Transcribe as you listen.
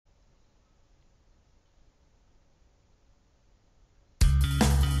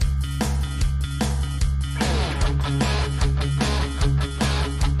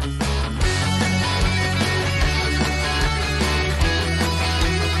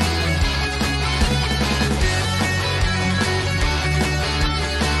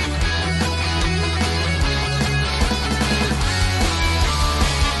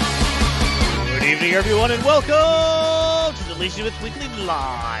everyone, and welcome to the Legion with Weekly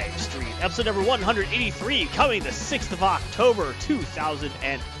live stream, episode number 183, coming the 6th of October,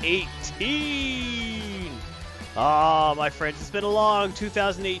 2018. My friends, it's been a long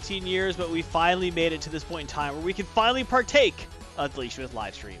 2018 years, but we finally made it to this point in time where we can finally partake of the Legion with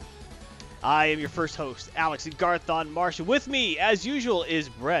live stream. I am your first host, Alex Garthon Marshall. With me, as usual, is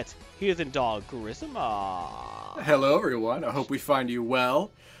Brett Heathen Dog Grisama. Hello, everyone. I hope we find you well.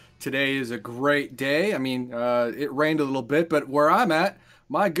 Today is a great day. I mean, it rained a little bit, but where I'm at,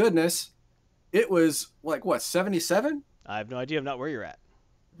 my goodness, it was like, what, 77? I have no idea. I'm not where you're at.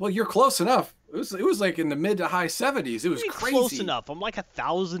 Well, you're close enough. It was like in the mid to high 70s. It was crazy. Close enough. I'm like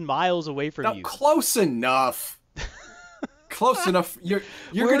 1,000 miles away from you. Close enough. Close enough. You're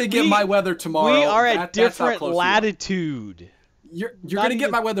going to get my weather tomorrow. We are at different latitude. You're going to get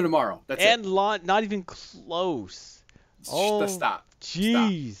my weather tomorrow. That's and it. Not even close. Oh, stop.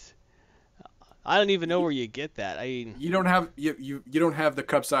 Jeez. I don't even know where you get that. I mean, you don't have the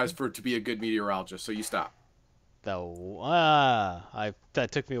cup size for it to be a good meteorologist, so you stop. That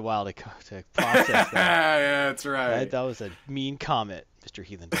took me a while to process that. Yeah, that's right. That was a mean comment, Mr.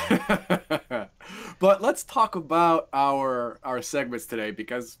 Heathen. But let's talk about our segments today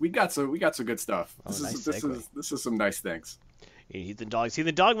because we got some good stuff. This is some nice things. Heathen Dogs,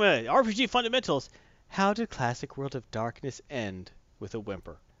 Heathen Dogma, RPG Fundamentals. How did Classic World of Darkness end with a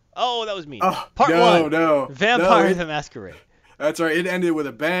whimper? Oh, that was mean. Part 1. Vampire the Masquerade. That's right. It ended with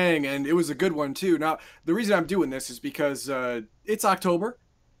a bang, and it was a good one, too. Now, the reason I'm doing this is because it's October,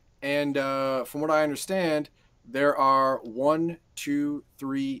 and from what I understand, there are 1, 2,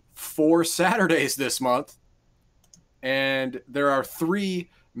 3, 4 Saturdays this month, and there are 3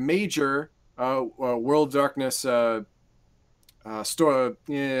 major World of Darkness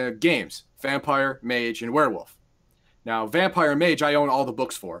games, Vampire, Mage, and Werewolf. Now, Vampire and Mage, I own all the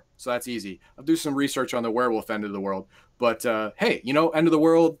books for, so that's easy. I'll do some research on the werewolf end of the world. But, hey, end of the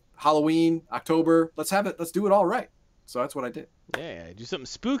world, Halloween, October, let's do it all right. So that's what I did. Yeah, do something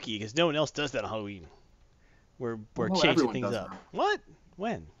spooky, because no one else does that on Halloween. We're changing things up. What?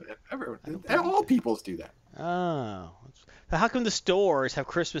 When? Everyone. All peoples do that. Oh. So how come the stores have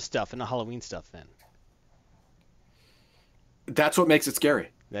Christmas stuff and not Halloween stuff, then? That's what makes it scary.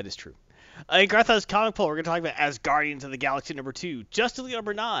 That is true. In Garth's Comic Poll, we're going to talk about As Guardians of the Galaxy number 2, Justice League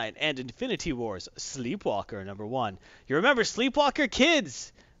number 9, and Infinity Wars Sleepwalker number 1. You remember Sleepwalker,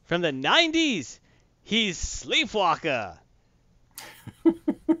 kids? From the 90s? He's Sleepwalker.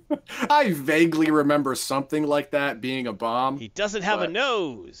 I vaguely remember something like that being a bomb. He doesn't have a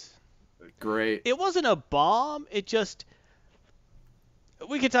nose. Great. It wasn't a bomb. It just...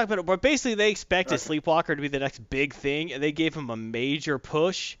 We could talk about it, but basically they expected Sleepwalker to be the next big thing, and they gave him a major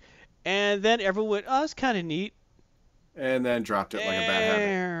push. And then everyone went, oh, it's kind of neat. And then dropped it like a bad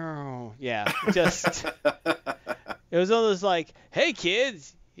habit. Yeah, just... It was one of those like, hey,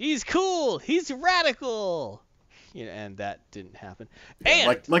 kids, he's cool. He's radical. And that didn't happen.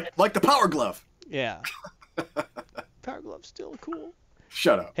 Yeah, and like the Power Glove. Yeah. Power Glove's still cool.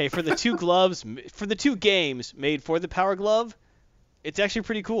 Shut up. Hey, for the 2 gloves, for the 2 games made for the Power Glove, it's actually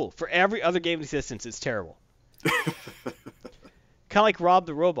pretty cool. For every other game in existence, it's terrible. Kind of like Rob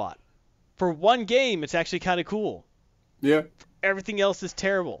the Robot. For one game, it's actually kind of cool. Yeah. Everything else is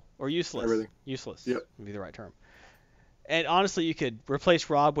terrible or useless. Everything. Useless. Yep. Would be the right term. And honestly, you could replace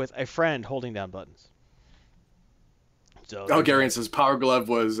Rob with a friend holding down buttons. So. Garion says Power Glove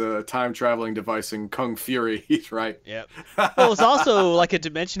was a time-traveling device in Kung Fury. He's right. Yep. Well, it's also like a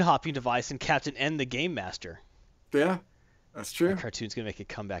dimension-hopping device in Captain N the Game Master. Yeah, that's true. That cartoon's going to make a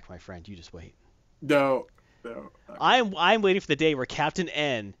comeback, my friend. You just wait. No. I'm waiting for the day where Captain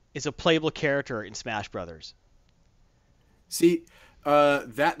N is a playable character in Smash Brothers. See,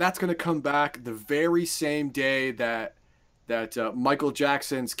 that's going to come back the very same day that Michael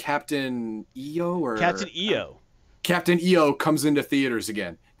Jackson's Captain EO Captain EO comes into theaters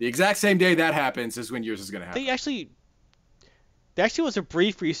again. The exact same day that happens is when yours is going to happen. There actually was a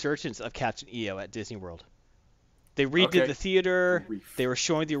brief resurgence of Captain EO at Disney World. They redid the theater. They were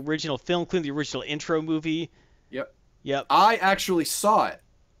showing the original film, including the original intro movie. Yep. I actually saw it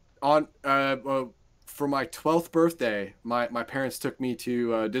on for my 12th birthday. My parents took me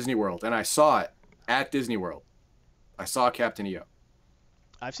to Disney World, and I saw it at Disney World. I saw Captain EO.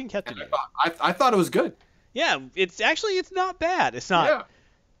 I've seen Captain EO. I thought it was good. Yeah, it's not bad. It's not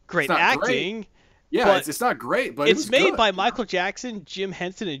great acting. Great. Yeah, it's not great, but it's made by Michael Jackson, Jim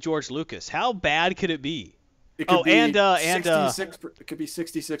Henson, and George Lucas. How bad could it be? It could be 66, it could be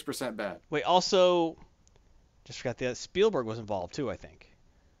 66% bad. Wait, also, just forgot that Spielberg was involved too, I think.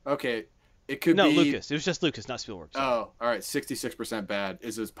 Okay, it could be... No, Lucas. It was just Lucas, not Spielberg. Sorry. Oh, all right. 66% bad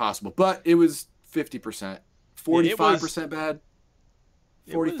is possible, but it was 50%, It was 45% bad,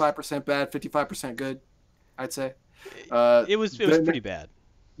 it was 45% bad, 55% good, I'd say. it was Then- pretty bad.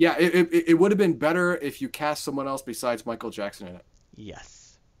 Yeah, it would have been better if you cast someone else besides Michael Jackson in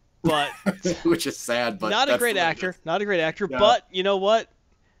Yes. But it, which is sad. But not a that's great the way it actor. is. Not a great actor. No. But you know what?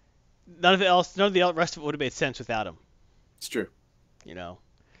 None of the rest of it would have made sense without him. It's true. You know.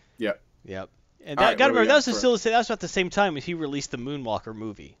 Yep. Yep. And All that, right, gotta what do we remember, that was got still that was about the same time as he released the Moonwalker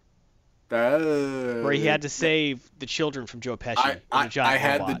movie, where he had to save the children from Joe Pesci in a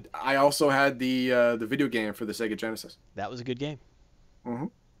giant robot. I also had the video game for the Sega Genesis. That was a good game. hmm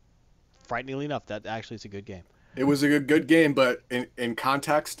Frighteningly enough, that actually is a good game. It was a good game, but in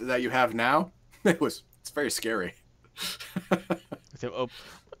context that you have now, it's very scary. So,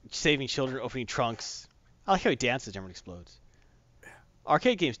 saving children, opening trunks. I like how he dances and everyone explodes.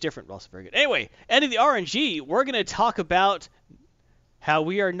 Arcade game's different, but also very good. Anyway, ending the RNG, we're going to talk about how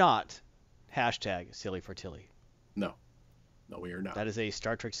we are not #silly for Tilly. No, we are not. That is a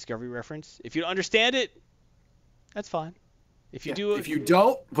Star Trek Discovery reference. If you don't understand it, that's fine. If you do, if you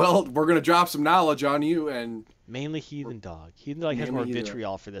don't, well, we're gonna drop some knowledge on you, and mainly Heathen Dog. Heathen Dog has Mainly more Heathen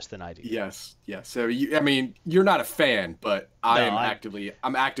vitriol for this than I do. yes. So I mean, you're not a fan, but I'm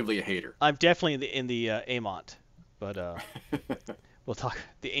I'm- actively a hater. I'm definitely in the Amont, but we'll talk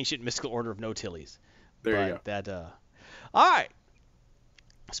the ancient mystical order of no Tillies. There you go. That all right.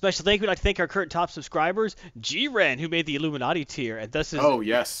 Special thank you. We'd like to thank our current top subscribers, G-Ren, who made the Illuminati tier, and thus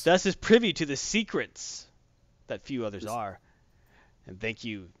is privy to the secrets that few others are. And thank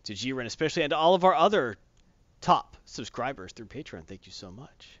you to G-Ren especially, and to all of our other top subscribers through Patreon. Thank you so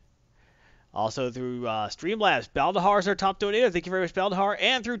much. Also through Streamlabs, Baldahar is our top donator. Thank you very much, Baldahar.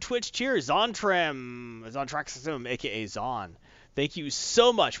 And through Twitch Cheers, Zontraxism, aka Zon. Thank you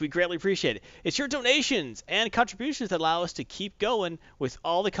so much. We greatly appreciate it. It's your donations and contributions that allow us to keep going with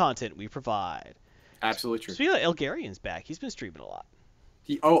all the content we provide. Absolutely true. Speaking of Elgarian's back, he's been streaming a lot.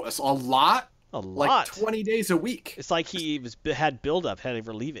 It's a lot. A lot. Like 20 days a week. It's like he had build up, had to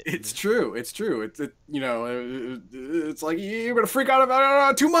ever leave it. It's true. It's like you're gonna freak out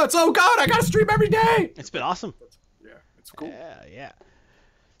about 2 months. Oh God, I gotta stream every day. It's been awesome. Yeah, it's cool. Yeah.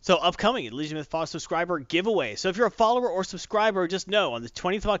 So upcoming Legion of Myth subscriber giveaway. So if you're a follower or subscriber, just know on the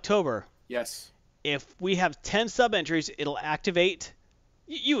 20th of October, Yes. if we have 10 sub entries, it'll activate.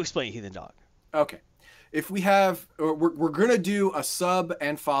 You explain, Heathen Dog. Okay. If we have, we're gonna do a sub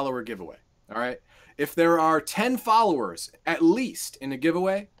and follower giveaway. All right. If there are 10 followers at least in a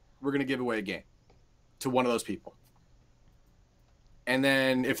giveaway, we're gonna give away a game to one of those people. And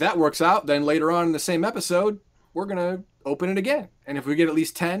then if that works out, then later on in the same episode, we're gonna open it again. And if we get at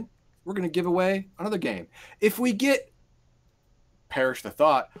least 10, we're gonna give away another game. If we get, perish the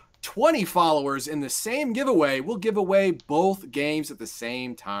thought, 20 followers in the same giveaway, we'll give away both games at the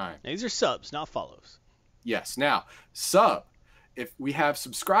same time. Now, these are subs, not follows. Yes. Now, sub. If we have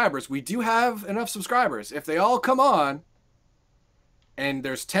subscribers, we do have enough subscribers. If they all come on and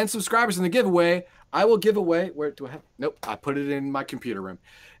there's 10 subscribers in the giveaway, I will give away, where do I have? Nope, I put it in my computer room.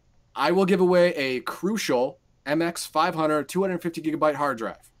 I will give away a Crucial MX500 250 gigabyte hard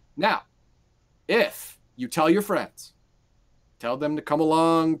drive. Now, if you tell your friends, tell them to come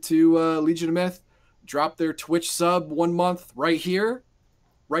along to Legion of Myth, drop their Twitch sub 1 month right here,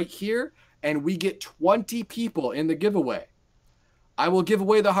 and we get 20 people in the giveaway, I will give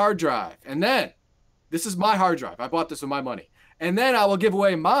away the hard drive. And then, this is my hard drive. I bought this with my money. And then I will give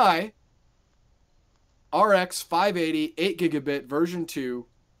away my RX 580 8 gigabit version 2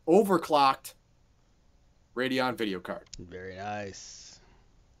 overclocked Radeon video card. Very nice.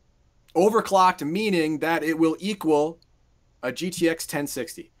 Overclocked meaning that it will equal a GTX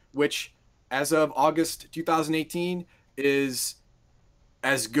 1060, which as of August 2018 is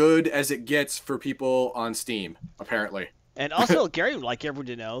as good as it gets for people on Steam, apparently. And also, Gary would like everyone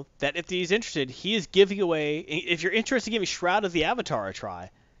to know that if he's interested, he is giving away. If you're interested in giving Shroud of the Avatar a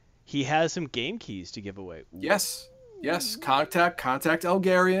try, he has some game keys to give away. Yes. Contact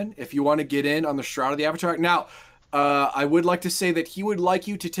Elgarian if you want to get in on the Shroud of the Avatar. Now, I would like to say that he would like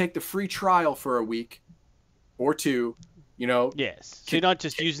you to take the free trial for a week or two. Yes. So you're not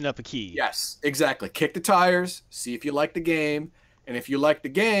just using up a key. Yes, exactly. Kick the tires. See if you like the game, and if you like the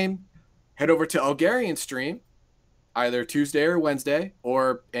game, head over to Elgarian's stream. Either Tuesday or Wednesday,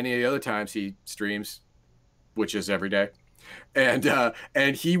 or any of the other times he streams, which is every day, and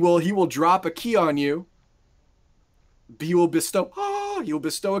he will drop a key on you. He will bestow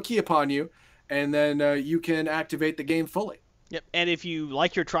a key upon you, and then you can activate the game fully. Yep. And if you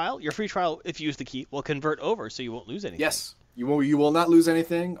like your free trial, if you use the key, will convert over, so you won't lose anything. Yes, you will not lose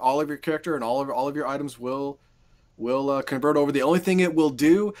anything. All of your character and all of your items will will convert over. The only thing it will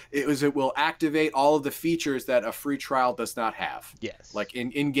do is it will activate all of the features that a free trial does not have. Yes. Like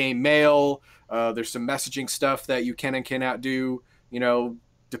in-game mail, there's some messaging stuff that you can and cannot do,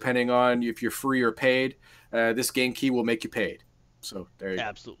 depending on if you're free or paid. This game key will make you paid. So there you go.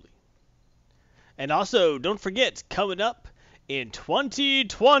 Absolutely. And also, don't forget, coming up in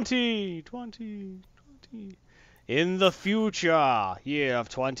 2020, in the future year of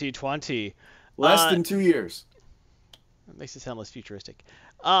 2020. Less than 2 years. That makes it sound less futuristic.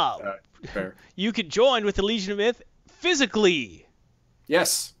 Fair. You could join with the Legion of Myth physically.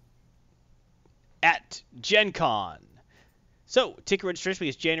 Yes. At Gen Con. So, ticket registration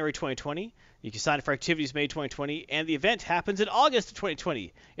is January 2020. You can sign up for activities May 2020, and the event happens in August of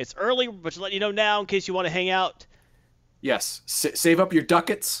 2020. It's early, but just let you know now in case you want to hang out. Yes. Save up your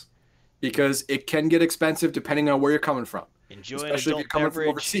ducats because it can get expensive depending on where you're coming from. Enjoy especially an adult if you're coming beverage. from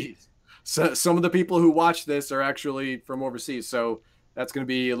overseas. So some of the people who watch this are actually from overseas, so that's going to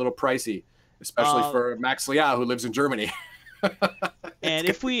be a little pricey, especially for Max Liao, who lives in Germany. And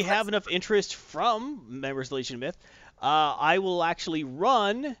if we have enough interest from members of Legion of Myth, I will actually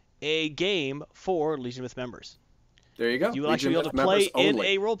run a game for Legion of Myth members. There you go. You will actually be able to play in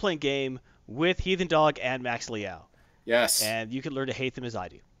a role-playing game with Heathen Dog and Max Liao. Yes. And you can learn to hate them as I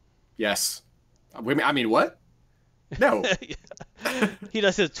do. Yes. I mean, what? No. He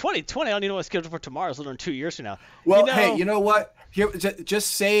does says 2020. I don't even know what's scheduled for tomorrow. So learn 2 years from now. Well, hey, you know what? Here,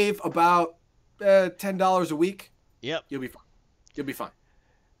 just save about $10 a week. Yep. You'll be fine. You'll be fine.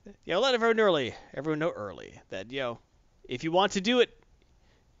 Yeah, let everyone know early that if you want to do it,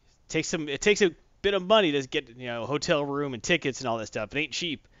 it takes a bit of money to get hotel room and tickets and all that stuff. It ain't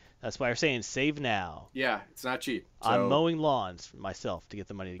cheap. That's why we're saying save now. Yeah, it's not cheap. So I'm mowing lawns myself to get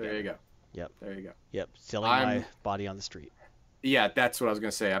the money together. There you go. Yep. There you go. Yep. Selling my body on the street. Yeah, that's what I was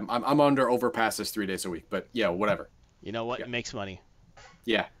gonna say. I'm under overpasses 3 days a week, but yeah, whatever. You know what? Yeah. It makes money.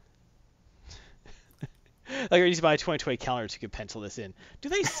 Yeah. Like I used to buy a 2020 calendar so you could pencil this in. Do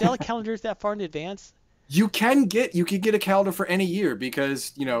they sell calendars that far in advance? You can get a calendar for any year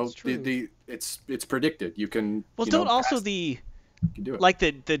because it's predicted. You can. Well, you don't know, also pass, the you can do it. like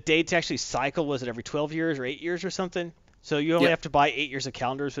the dates actually cycle? Was it every 12 years or 8 years or something? So you only have to buy 8 years of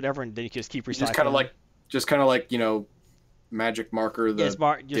calendars, whatever, and then you can just keep recycling. Just kind of like magic marker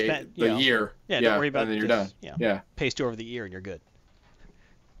the year. Yeah, don't worry about and then you're done. Yeah. Paste over the year and you're good.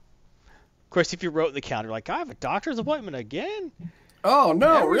 Of course, if you wrote in the calendar like I have a doctor's appointment again. Oh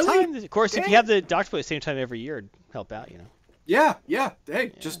no, every really? Time, of course, if you have the doctor's appointment at the same time every year, it'd help out, Yeah.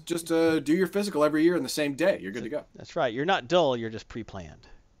 Hey, just do your physical every year in the same day. You're good to go. That's right. You're not dull. You're just pre-planned.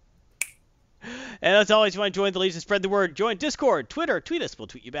 And as always, if you want to join the Legion, spread the word. Join Discord, Twitter, tweet us. We'll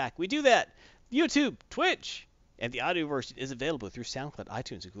tweet you back. We do that. YouTube, Twitch. And the audio version is available through SoundCloud,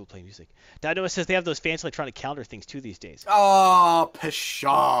 iTunes, and Google Play Music. Dino says they have those fancy electronic calendar things too these days. Oh,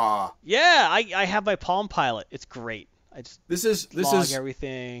 pshaw. Yeah, I have my Palm Pilot. It's great. I just this is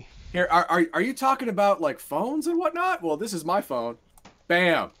everything. Here, are you talking about like phones and whatnot? Well, this is my phone.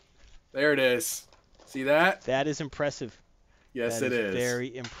 Bam. There it is. See that? That is impressive. Yes, it is.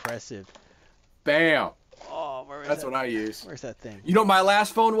 Very impressive. Bam. Oh, that's what I use. Where's that thing? You know what my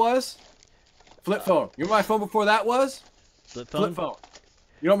last phone was? Flip phone. You know what my phone before that was? Flip phone? Flip phone.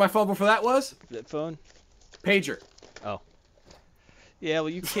 You know what my phone before that was? Flip phone? Pager. Oh. Yeah, well,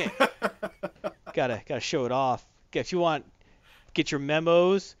 you can't. gotta show it off. If you want, get your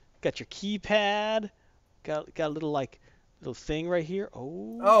memos. Got your keypad. Got a little thing right here.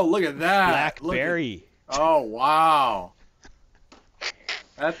 Oh, look at that. BlackBerry. Oh, wow.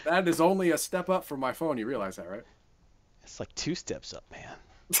 That is only a step up from my phone. You realize that, right? It's like 2 steps up, man.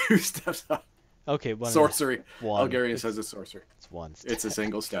 2 steps up. Okay, one. Sorcery. One. Algarian says it's sorcery. It's one step. It's a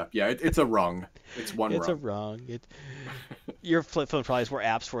single step. Yeah, it's a rung. It's one rung. It's a rung. Your flip phone probably has more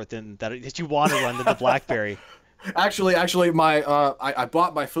apps for it than that you want to run than the BlackBerry. Actually, my I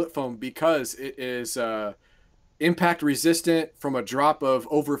bought my flip phone because it is impact resistant from a drop of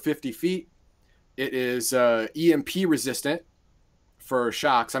over 50 feet. It is EMP resistant for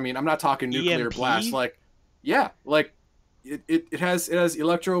shocks. I mean, I'm not talking nuclear EMP? blast. It has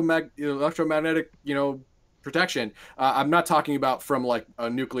electromagnetic protection. I'm not talking about from like a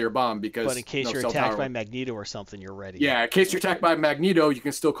nuclear bomb because. But in case you're attacked by Magneto or something, you're ready. Yeah, in case you're attacked by Magneto, you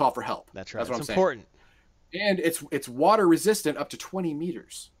can still call for help. That's right. That's what I'm saying. Important. And it's water resistant up to 20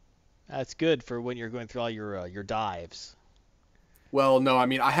 meters. That's good for when you're going through all your dives. Well, no, I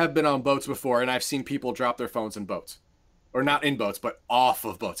mean, I have been on boats before, and I've seen people drop their phones in boats. Or not in boats, but off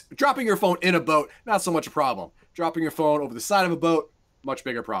of boats. Dropping your phone in a boat, not so much a problem. Dropping your phone over the side of a boat, much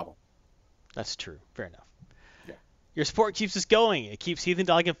bigger problem. That's true. Fair enough. Yeah. Your support keeps us going. It keeps Heathen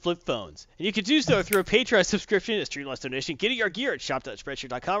Dog and flip phones. And you can do so through a Patreon subscription, a Streamless donation, getting our gear at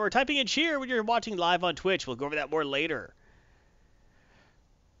shop.spreadshirt.com, or typing in cheer when you're watching live on Twitch. We'll go over that more later.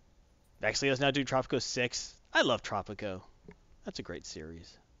 Max Leo's now doing Tropico 6. I love Tropico. That's a great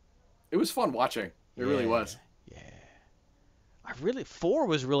series. It was fun watching. It really was. Yeah. 4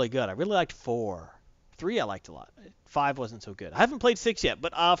 was really good. I really liked 4. 3 I liked a lot. 5 wasn't so good. I haven't played 6 yet,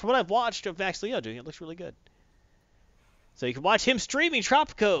 but from what I've watched of Max Leo doing it, looks really good. So you can watch him streaming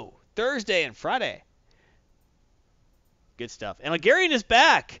Tropico Thursday and Friday. Good stuff. And Ligarian is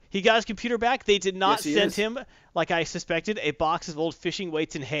back. He got his computer back. They did not send him, like I suspected, a box of old fishing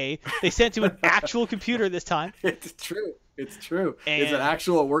weights and hay. They sent him an actual computer this time. It's true. It's true. And it's an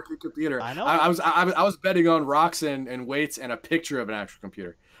actual working computer. I know. I was betting on rocks and weights and a picture of an actual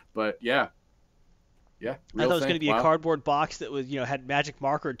computer. But yeah. Yeah. I thought it was going to be a cardboard box that was, had magic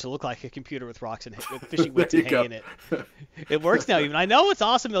marker to look like a computer with rocks and with fishing weights and hay in it. It works now even. I know it's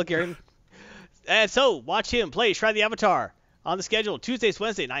awesome, Ligarian. And so, watch him play Shroud the Avatar on the schedule Tuesdays,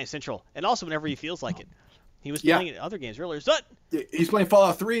 Wednesday, 9 Central, and also whenever he feels like it. He was playing it in other games earlier. So, he's playing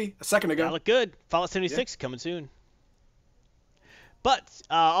Fallout 3 a second ago. That looked good. Fallout 76 coming soon. But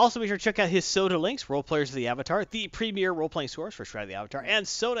also be sure to check out his Soda links, Role Players of the Avatar, the premier role-playing source for Shroud of the Avatar, and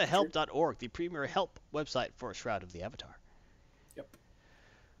sodahelp.org, the premier help website for Shroud of the Avatar. Yep.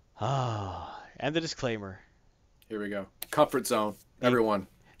 And the disclaimer. Here we go. Comfort zone. Everyone.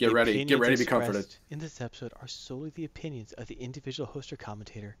 Get ready to be comforted. In this episode are solely the opinions of the individual host or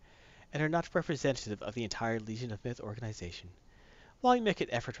commentator and are not representative of the entire Legion of Myth organization. While we make an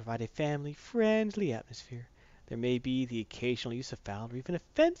effort to provide a family-friendly atmosphere, there may be the occasional use of foul or even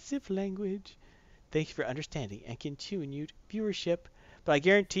offensive language. Thank you for understanding and continued viewership, but I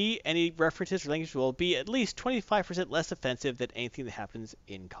guarantee any references or language will be at least 25% less offensive than anything that happens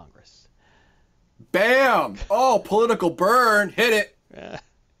in Congress. Bam! Oh, political burn. Hit it.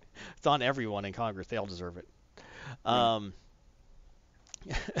 It's on everyone in Congress. They all deserve it.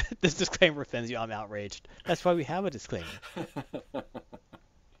 This disclaimer offends you. I'm outraged. That's why we have a disclaimer.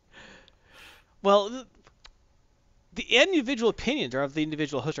 Well, the individual opinions are of the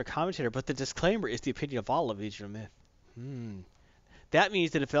individual host or commentator, but the disclaimer is the opinion of all of Legion of Myth. That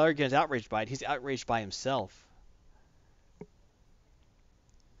means that if Elric is outraged by it, he's outraged by himself.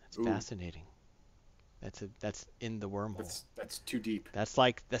 That's fascinating. That's in the wormhole. That's too deep. That's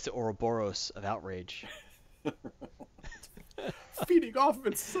the Ouroboros of outrage. Feeding off of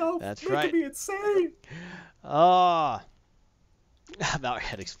itself. That's making right. me insane. My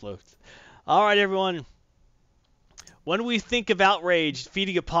head explodes. All right, everyone. When we think of outrage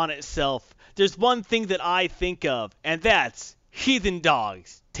feeding upon itself, there's one thing that I think of, and that's Heathen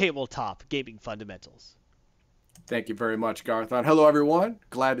Dogs Tabletop Gaming Fundamentals. Thank you very much, Garthon. Hello, everyone.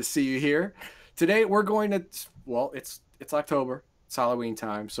 Glad to see you here. Today we're going to, it's October. It's Halloween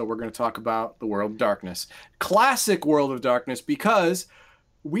time, so we're going to talk about the World of Darkness. Classic World of Darkness, because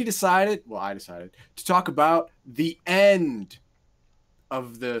I decided to talk about the end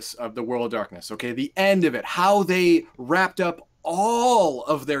of the World of Darkness. Okay, the end of it, how they wrapped up all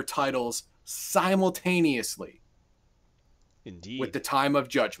of their titles simultaneously. Indeed. With the Time of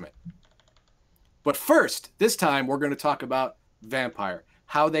Judgment. But first, this time we're going to talk about Vampire.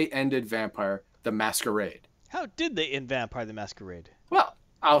 How they ended Vampire the Masquerade. How did they end Vampire the Masquerade? Well,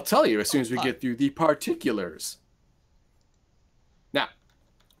 I'll tell you as soon as we get through the particulars. Now,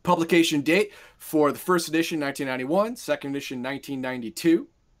 publication date for the first edition, 1991, second edition, 1992.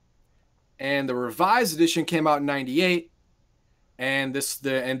 And the revised edition came out in 98. And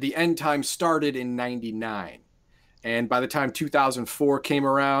the end time started in 99. And by the time 2004 came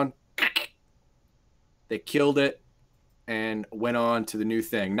around, they killed it and went on to the new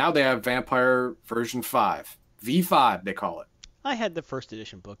thing. Now they have Vampire version 5. V5, they call it. I had the first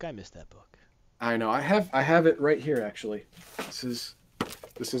edition book. I missed that book. I know. I have it right here, actually. This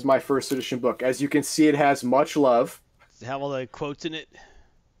is my first edition book. As you can see, it has much love. Does it have all the quotes in it?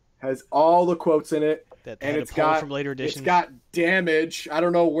 Has all the quotes in it. And it's got from later editions. It's got damage. I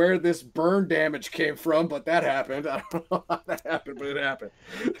don't know where this burn damage came from, but that happened. I don't know how that happened, but it happened.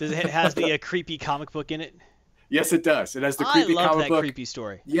 Does it has the creepy comic book in it? Yes, it does. It has the creepy comic book. I love that creepy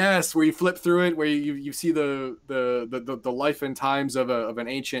story. Yes, where you flip through it, where you see the life and times of an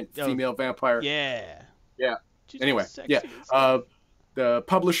ancient female vampire. Yeah. Yeah. She's anyway, sexy. yeah. The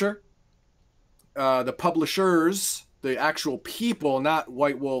publisher, the publishers, the actual people, not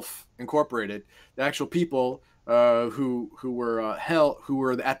White Wolf Incorporated, the actual people who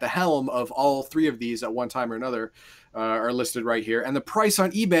were at the helm of all three of these at one time or another are listed right here, and the price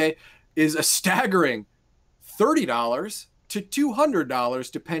on eBay is a staggering $30 to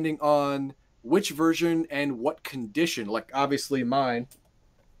 $200, depending on which version and what condition. Like, obviously mine,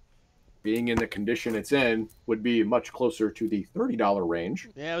 being in the condition it's in, would be much closer to the $30 range.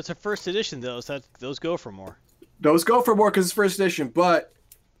 Yeah, it's a first edition though, so those go for more. Those go for more because it's first edition, but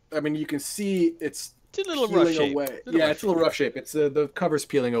I mean, you can see it's a little rough shape. Away. It's a little rough shape. It's the cover's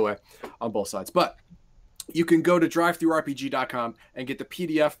peeling away on both sides. But you can go to drivethrurpg.com and get the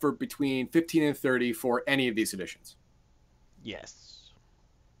PDF for between 15 and 30 for any of these editions. Yes.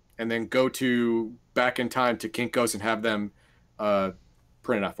 And then go to back in time to Kinko's and have them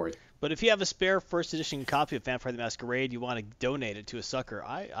print it out for you. But if you have a spare first edition copy of Vampire the Masquerade, you want to donate it to a sucker,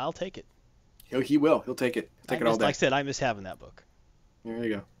 I'll take it. He will. He'll take it. Take it all day. Like I said, I miss having that book. There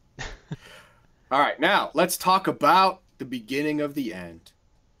you go. All right, now let's talk about the beginning of the end.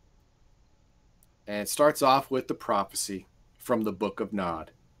 And it starts off with the prophecy from the Book of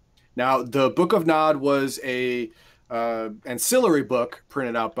Nod. Now, the Book of Nod was a ancillary book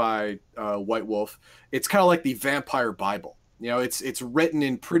printed out by White Wolf. It's kind of like the Vampire Bible. You know, it's written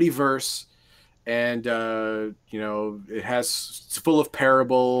in pretty verse, and you know, it's full of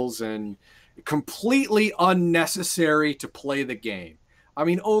parables and completely unnecessary to play the game. I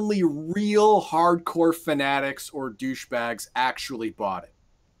mean, only real hardcore fanatics or douchebags actually bought it.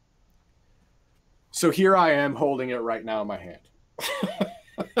 So here I am holding it right now in my hand.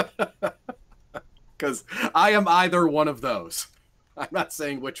 Because I am either one of those. I'm not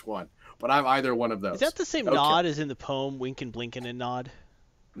saying which one, but I'm either one of those. Is that the same Nod as in the poem Winkin', Blinkin', and Nod?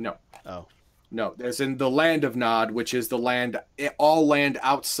 No. Oh. No, there's in the land of Nod, which is the land, all land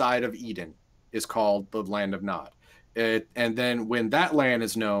outside of Eden is called the land of Nod. And then when that land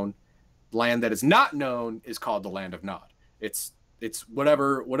is known, land that is not known is called the land of Nod. It's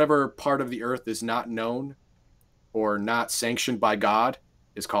whatever part of the earth is not known or not sanctioned by God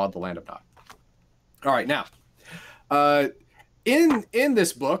is called the land of Nod. All right, now, in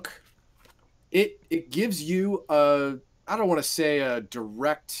this book, it gives you I don't want to say a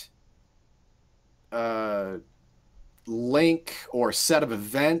direct link or set of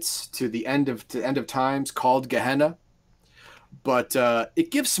events to the end of times called Gehenna, but it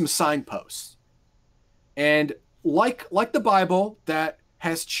gives some signposts, and like the Bible that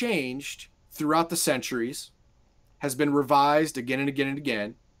has changed throughout the centuries, has been revised again and again and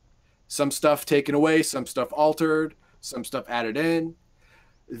again. Some stuff taken away, some stuff altered, some stuff added in.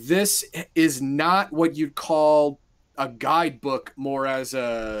 This is not what you'd call a guidebook, more as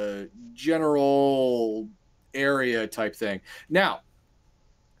a general area type thing. Now,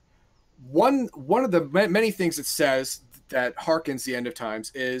 one of the many things it says that harkens the end of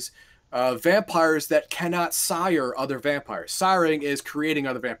times is vampires that cannot sire other vampires. Siring is creating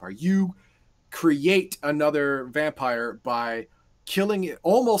other vampire. You create another vampire by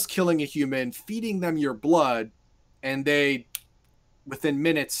almost killing a human, feeding them your blood, and they, within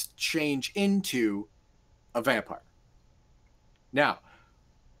minutes, change into a vampire. Now,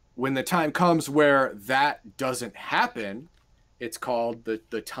 when the time comes where that doesn't happen, it's called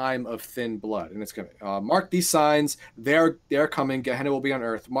the time of thin blood. And it's going to mark these signs. They're coming. Gehenna will be on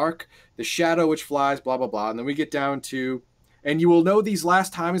earth. Mark the shadow which flies, blah, blah, blah. And then we get down to, and you will know these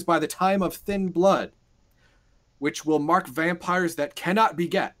last times by the time of thin blood, which will mark vampires that cannot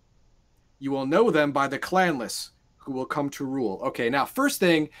beget. You will know them by the clanless who will come to rule. Okay, now, first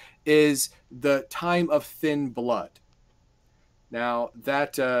thing is the time of thin blood. Now,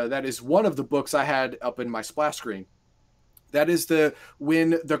 that is one of the books I had up in my splash screen. That is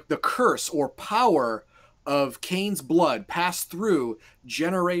when the curse or power of Cain's blood passed through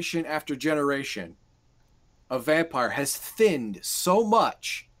generation after generation. A vampire has thinned so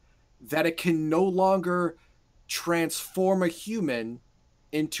much that it can no longer transform a human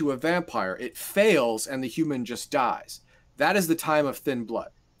into a vampire. It fails and the human just dies. That is the time of thin blood.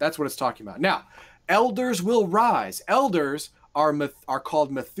 That's what it's talking about. Now, elders will rise. Elders are called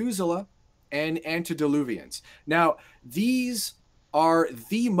Methuselah and antediluvians. Now, these are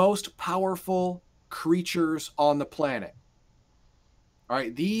the most powerful creatures on the planet. All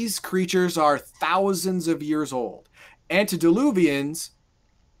right, these creatures are thousands of years old. Antediluvians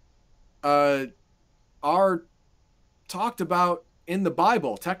are talked about in the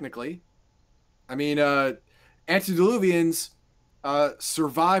Bible, technically. I mean, antediluvians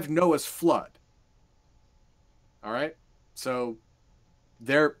survived Noah's flood. All right, so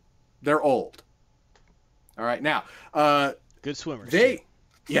they're old. All right, now good swimmers.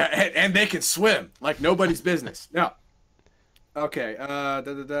 And they can swim like nobody's business. Now, okay,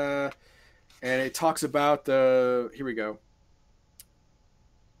 and it talks about here we go.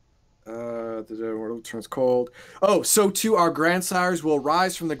 The world turns cold. Oh, so too our grandsires will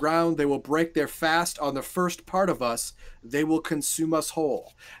rise from the ground. They will break their fast on the first part of us. They will consume us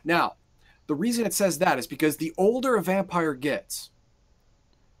whole. Now, The reason it says that is because the older a vampire gets,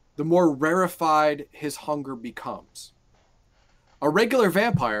 the more rarefied his hunger becomes. A regular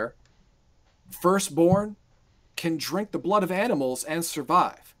vampire, firstborn, can drink the blood of animals and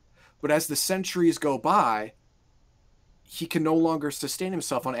survive. But as the centuries go by, he can no longer sustain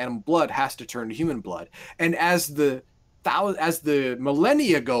himself on animal blood, has to turn to human blood. And as the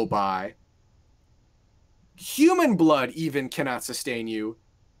millennia go by, human blood even cannot sustain you.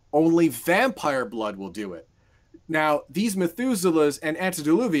 Only vampire blood will do it. Now, these Methuselahs and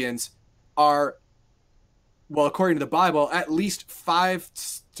antediluvians are, well, according to the Bible, at least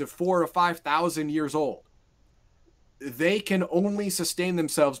 4,000 to 5,000 years old. They can only sustain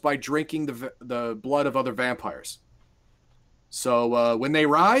themselves by drinking the blood of other vampires. So when they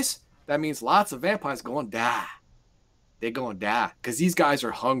rise, that means lots of vampires going to die. They're going to die because these guys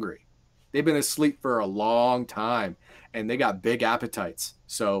are hungry. They've been asleep for a long time, and they got big appetites.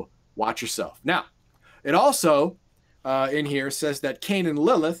 So watch yourself. Now, it also in here says that Cain and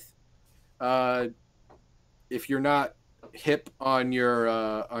Lilith, if you're not hip on your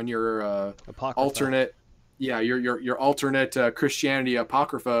alternate, your alternate Christianity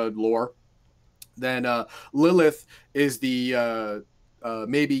Apocrypha lore, then Lilith is the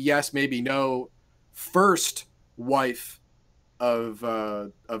maybe yes, maybe no first wife of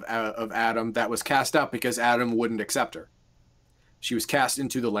Adam that was cast out because Adam wouldn't accept her. She was cast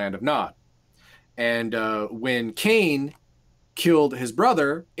into the land of Nod. And when Cain killed his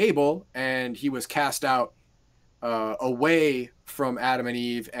brother Abel and he was cast out away from Adam and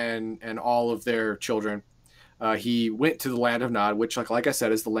Eve and all of their children, he went to the land of Nod, which like I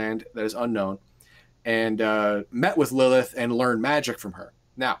said is the land that is unknown, and met with Lilith and learned magic from her.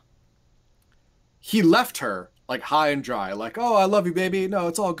 Now, he left her like high and dry, like, oh, I love you, baby. No,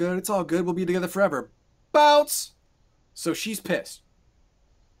 it's all good. It's all good. We'll be together forever. Bounce. So she's pissed.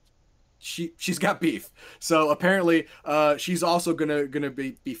 She's got beef. So apparently she's also gonna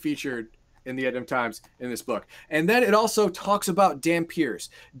be featured in the End of Times in this book. And then it also talks about Dhampirs.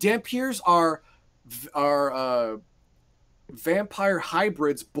 Dhampirs are vampire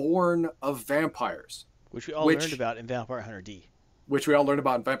hybrids born of vampires, which we all learned about in Vampire Hunter D. Which we all learned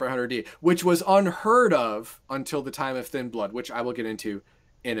about in Vampire Hunter D, which was unheard of until the time of Thin Blood, which I will get into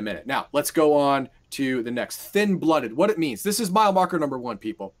in a minute. Now, let's go on to the next. Thin-blooded, what it means. This is mile marker number 1,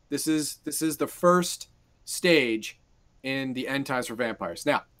 people. This is the first stage in the end times for vampires.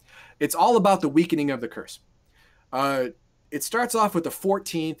 Now, it's all about the weakening of the curse. It starts off with the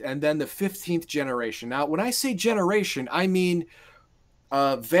 14th and then the 15th generation. Now, when I say generation, I mean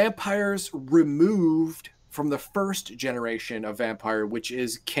vampires removed from the first generation of vampire, which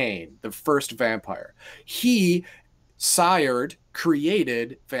is Cain, the first vampire. He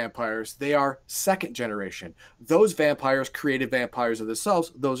created vampires. They are second generation. Those vampires created vampires of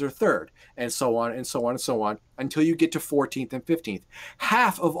themselves. Those are third, and so on and so on and so on until you get to 14th and 15th.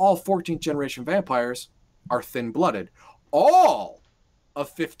 Half of all 14th generation vampires are thin-blooded. All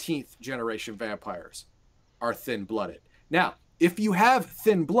of 15th generation vampires are thin-blooded. Now, if you have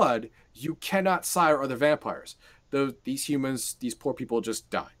thin blood, you cannot sire other vampires. These humans, these poor people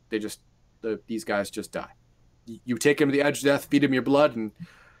just die. These guys just die. You take them to the edge of death, feed them your blood, and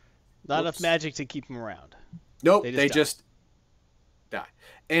not enough magic to keep them around. Nope, they just die.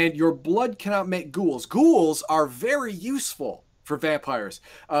 And your blood cannot make ghouls. Ghouls are very useful for vampires.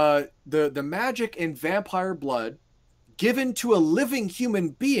 The magic in vampire blood given to a living human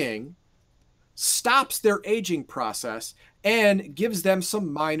being stops their aging process and gives them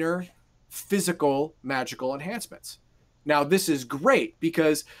some minor physical magical enhancements. Now, this is great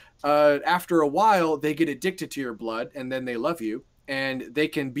because after a while, they get addicted to your blood and then they love you, and they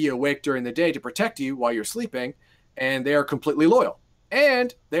can be awake during the day to protect you while you're sleeping, and they are completely loyal.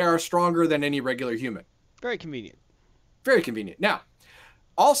 And they are stronger than any regular human. Very convenient. Very convenient. Now,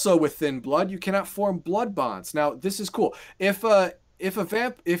 also with thin blood, you cannot form blood bonds. Now, this is cool. If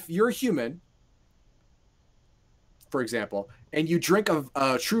you're human, for example, and you drink a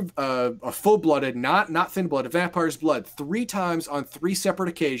full-blooded, not thin-blooded, vampire's blood 3 times on 3 separate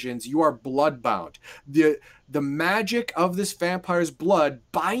occasions, you are blood-bound. The magic of this vampire's blood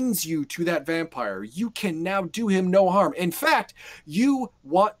binds you to that vampire. You can now do him no harm. In fact, you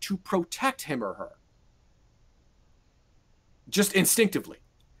want to protect him or her. Just instinctively.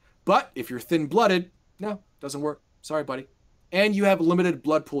 But if you're thin-blooded, no, doesn't work. Sorry, buddy. And you have limited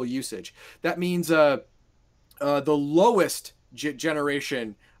blood pool usage. That means the lowest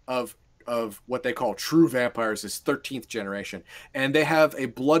generation of what they call true vampires is 13th generation, and they have a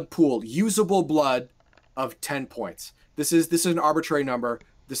blood pool, usable blood, of 10 points. This is an arbitrary number.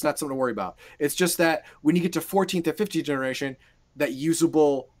 This is not something to worry about. It's just that when you get to 14th and 15th generation, that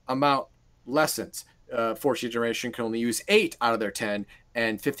usable amount lessons. 14th generation can only use 8 out of their 10,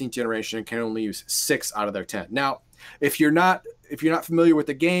 and 15th generation can only use 6 out of their 10. Now, if you're not familiar with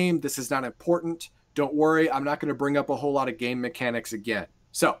the game, this is not important. Don't worry, I'm not going to bring up a whole lot of game mechanics again.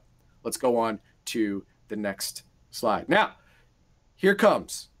 So let's go on to the next slide. Now, here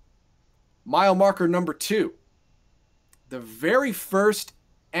comes mile marker number 2. The very first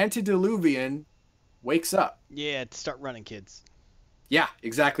antediluvian wakes up. Yeah, start running, kids. Yeah,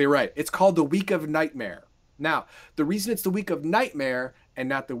 exactly right. It's called the Week of Nightmare. Now, the reason it's the Week of Nightmare and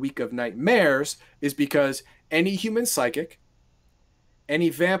not the Week of Nightmares is because any human psychic, any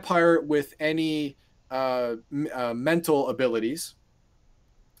vampire with any mental abilities,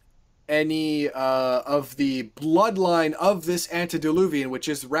 any of the bloodline of this antediluvian, which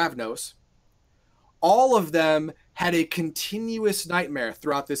is Ravnos, all of them had a continuous nightmare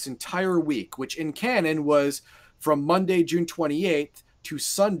throughout this entire week, which in canon was from Monday, June 28th to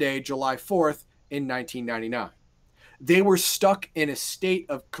Sunday, July 4th in 1999. They were stuck in a state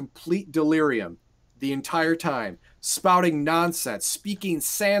of complete delirium the entire time, spouting nonsense, speaking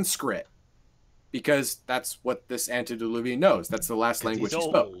Sanskrit, because that's what this antediluvian knows. That's the last language he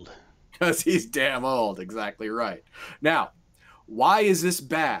spoke. Because he's damn old. Exactly right. Now, why is this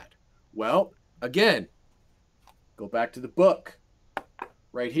bad? Well, again, go back to the book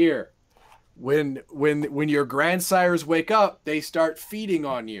right here. When your grandsires wake up, they start feeding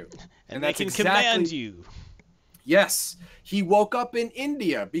on you. And they can command you. Yes. He woke up in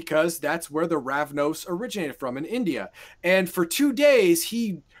India because that's where the Ravnos originated from, in India. And for 2 days,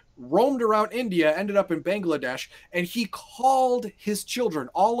 he roamed around India, ended up in Bangladesh, and he called his children,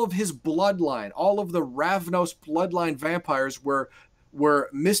 all of his bloodline, all of the Ravnos bloodline vampires were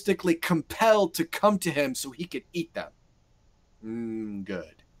mystically compelled to come to him so he could eat them.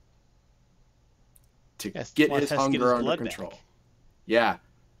 Good. To get his hunger under control. Yeah.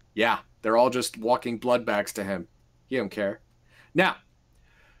 Yeah. They're all just walking blood bags to him. He don't care. Now,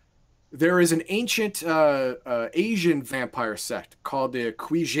 there is an ancient Asian vampire sect called the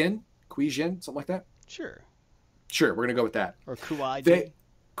Kuai-Jin, something like that. Sure, we're gonna go with that. Or Kuai-Jin.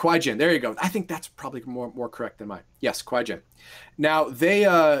 Kuai-Jin. There you go. I think that's probably more correct than mine. Yes, Kuai-Jin. Now they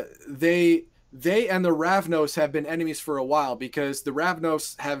and the Ravnos have been enemies for a while because the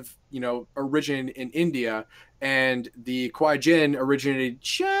Ravnos have originated in India, and the Kuai-Jin originated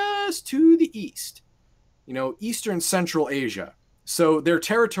just to the east, Eastern Central Asia. So their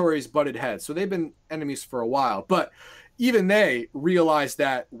territories butted heads. So they've been enemies for a while. But even they realized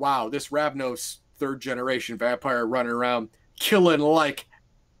that, wow, this Ravnos 3rd generation vampire running around killing like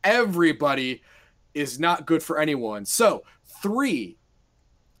everybody is not good for anyone. So 3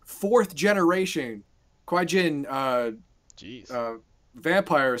 4th generation Kuai-Jin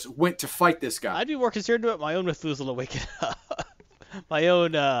vampires went to fight this guy. I'd be more concerned about my own Methuselah waking up. My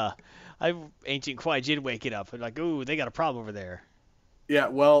own ancient Kuai-Jin waking up. And like, ooh, they got a problem over there. Yeah,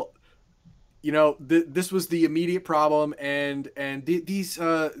 well, this was the immediate problem, and these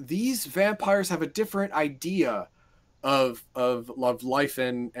vampires have a different idea of life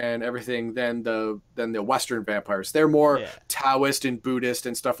and everything than the Western vampires. They're more Taoist and Buddhist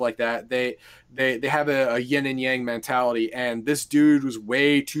and stuff like that. They have a yin and yang mentality, and this dude was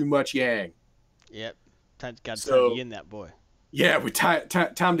way too much yang. Yep, time to yin that boy. Yeah, we time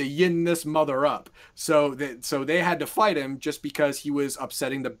to yin this mother up. So they had to fight him just because he was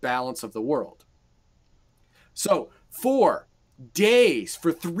upsetting the balance of the world. So for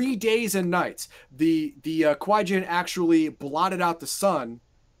 3 days and nights, the Kuai-Jin actually blotted out the sun,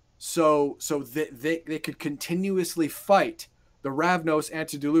 so they could continuously fight the Ravnos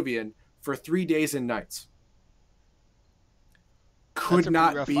antediluvian for 3 days and nights. Could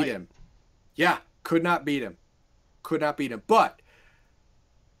not beat him. Yeah, could not beat him. But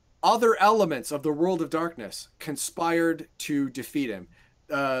other elements of the world of darkness conspired to defeat him.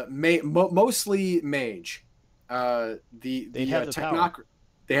 Mostly mage. They had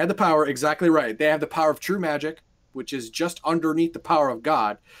the power, exactly right. They have the power of true magic, which is just underneath the power of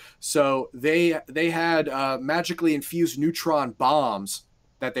God. So they had magically infused neutron bombs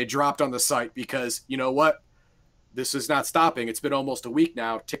that they dropped on the site because, you know what? This is not stopping. It's been almost a week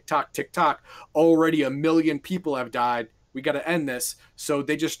now. Tick tock, tick tock. Already 1 million people have died. We got to end this. So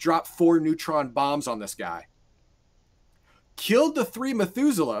they just dropped 4 neutron bombs on this guy. Killed the 3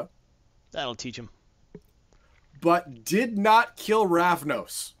 Methuselah. That'll teach him. But did not kill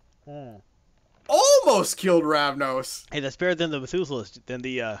Ravnos. Almost killed Ravnos. Hey, that's better than the Methuselah, than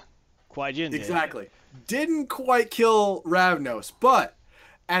the Kuai-Jin. Exactly. Didn't quite kill Ravnos. But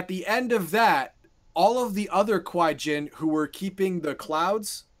at the end of that, all of the other Kuai-Jin who were keeping the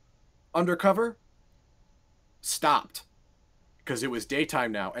clouds undercover stopped. because it was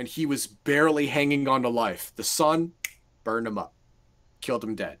daytime now, and he was barely hanging on to life. The sun burned him up, killed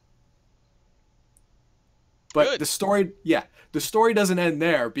him dead. But Good. the story doesn't end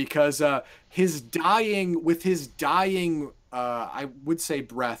there, because with his dying, I would say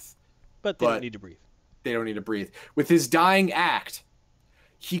breath, But they don't need to breathe. They don't need to breathe. With his dying act,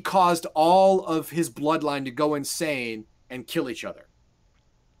 he caused all of his bloodline to go insane and kill each other.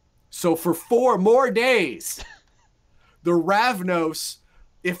 So for 4 more days, the Ravnos,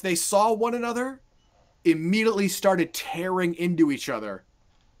 if they saw one another, immediately started tearing into each other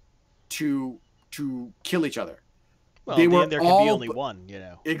to kill each other. Well, there can be only one, you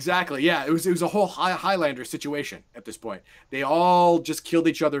know. Exactly. Yeah, it was a whole Highlander situation at this point. They all just killed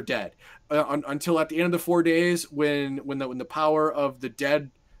each other dead until at the end of the 4 days, when the power of the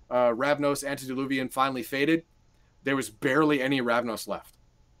dead Ravnos antediluvian finally faded, there was barely any Ravnos left.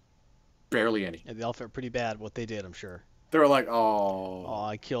 Barely any. And they all felt pretty bad what they did, I'm sure. They were like, "Oh,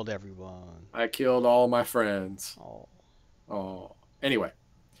 I killed everyone. I killed all my friends." Oh. Anyway,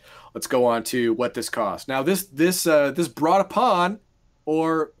 let's go on to what this cost. Now, this brought upon,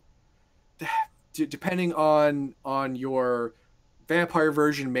 or depending on your vampire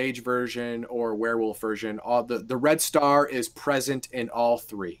version, mage version, or werewolf version, the red star is present in all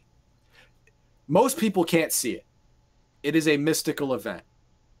 3. Most people can't see it. It is a mystical event.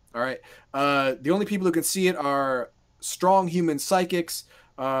 All right. The only people who can see it are strong human psychics,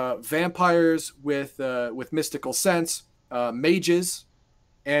 vampires with mystical sense, mages,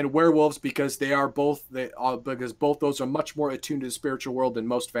 and werewolves, because because both those are much more attuned to the spiritual world than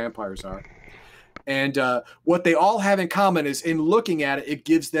most vampires are. And what they all have in common is, in looking at it, it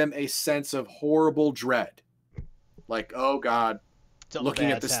gives them a sense of horrible dread. Like, oh God, looking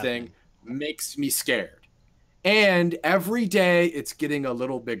at this thing makes me scared. And every day it's getting a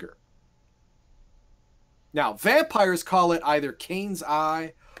little bigger. Now, vampires call it either Cain's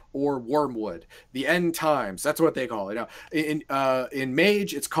Eye or Wormwood, the end times. That's what they call it. Now, in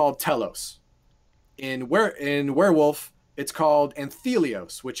Mage, it's called Telos. In Werewolf, it's called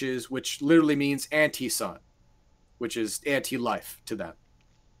Anthelios, which literally means anti-sun, which is anti-life to them.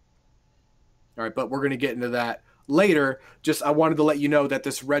 All right, but we're going to get into that later. Just I wanted to let you know that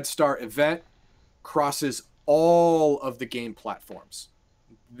this Red Star event crosses all of the game platforms.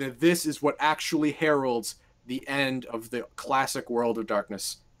 This is what actually heralds the end of the classic World of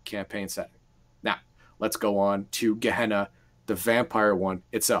Darkness campaign setting. Now, let's go on to Gehenna, the vampire one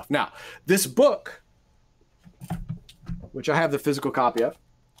itself. Now, this book, which I have the physical copy of.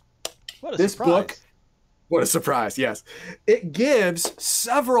 What a surprise. What a surprise, yes. It gives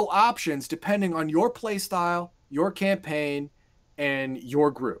several options depending on your play style, your campaign, and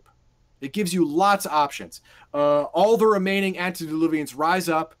your group. It gives you lots of options. All the remaining antediluvians rise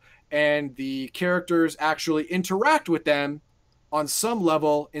up, and the characters actually interact with them on some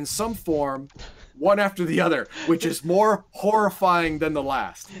level, in some form, one after the other, which is more horrifying than the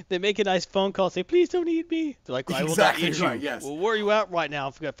last. They make a nice phone call, say, "Please don't eat me." They're like, "I will not eat you." Right, yes. Well, where are you at right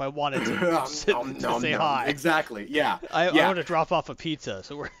now if I wanted to sit to say hi? Exactly, yeah. I want to drop off a pizza.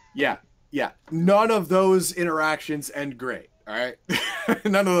 So we're... Yeah. None of those interactions end great. All right,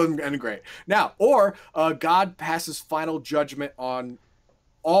 none of them end great. Now, or God passes final judgment on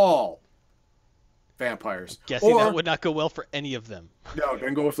all vampires. Guessing that would not go well for any of them. No,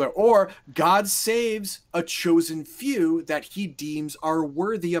 doesn't go with that. Or God saves a chosen few that he deems are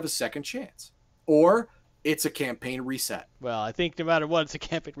worthy of a second chance. Or it's a campaign reset. Well, I think no matter what, it's a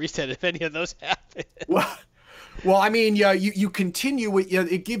campaign reset if any of those happen. Well, I mean, yeah, you continue with,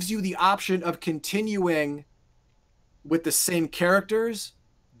 it gives you the option of continuing with the same characters,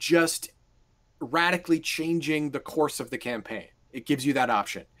 just radically changing the course of the campaign. It gives you that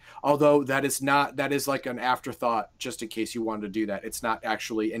option. Although that is like an afterthought, just in case you wanted to do that. It's not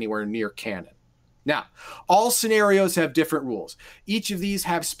actually anywhere near canon. Now, all scenarios have different rules. Each of these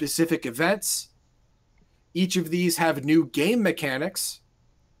have specific events. Each of these have new game mechanics,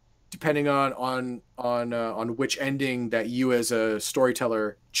 depending on which ending that you as a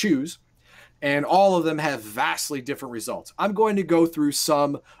storyteller choose. And all of them have vastly different results. I'm going to go through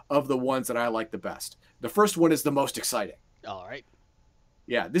some of the ones that I like the best. The first one is the most exciting. All right.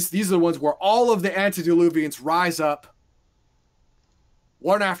 Yeah, these are the ones where all of the antediluvians rise up,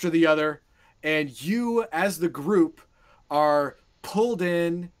 one after the other, and you, as the group, are pulled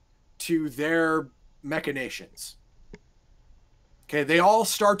in to their machinations. Okay, they all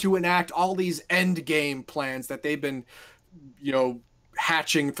start to enact all these end game plans that they've been,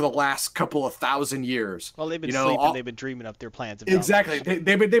 hatching for the last couple of 1,000 years. Well, they've been sleeping. They've been dreaming up their plans. Exactly.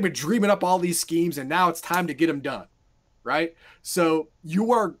 They've been dreaming up all these schemes, and now it's time to get them done. Right? So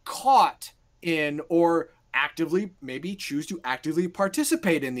you are caught in, or actively maybe choose to actively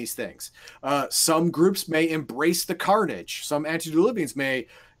participate in these things. Some groups may embrace the carnage. Some antediluvians may,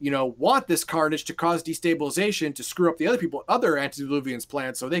 want this carnage to cause destabilization, to screw up the other antediluvians'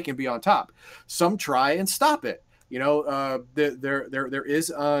 plans so they can be on top. Some try and stop it. There is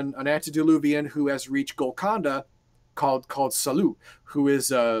an antediluvian who has reached Golconda called Salut, who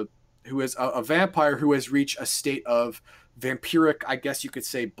is a vampire who has reached a state of vampiric, I guess you could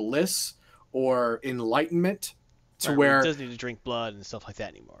say, bliss or enlightenment, to where he doesn't need to drink blood and stuff like that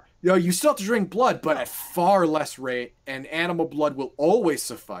anymore. You still have to drink blood, but at far less rate, and animal blood will always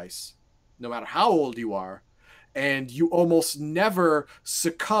suffice, no matter how old you are, and you almost never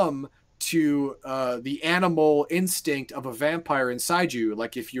succumb to the animal instinct of a vampire inside you.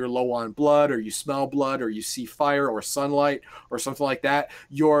 Like if you're low on blood, or you smell blood, or you see fire or sunlight or something like that,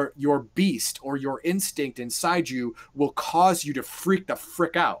 your beast or your instinct inside you will cause you to freak the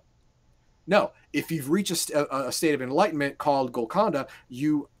frick out. No, if you've reached a state of enlightenment called Golconda,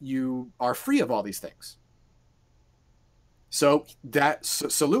 you are free of all these things. So that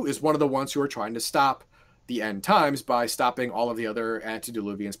Salut is one of the ones who are trying to stop the end times by stopping all of the other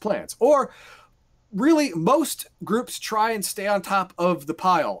antediluvians' plans. Or really, most groups try and stay on top of the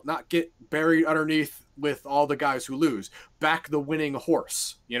pile, not get buried underneath with all the guys who lose. Back the winning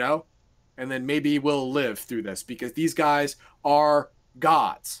horse, and then maybe we'll live through this, because these guys are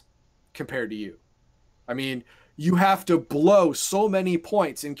gods compared to you. I mean, you have to blow so many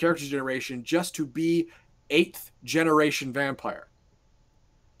points in character generation just to be 8th generation vampire.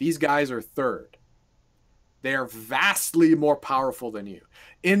 These guys are 3rd. They are vastly more powerful than you.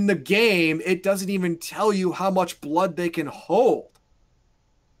 In the game, it doesn't even tell you how much blood they can hold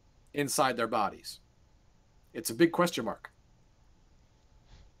inside their bodies. It's a big question mark.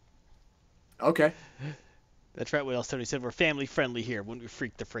 Okay. That's right, what else Tony said. We're family friendly here. Wouldn't we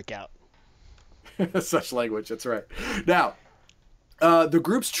freak the frick out? Such language, that's right. Now, the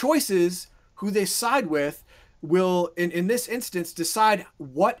group's choices, who they side with, will, in this instance, decide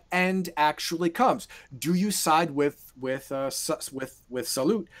what end actually comes. Do you side with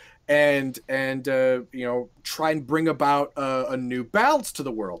Salut and try and bring about a new balance to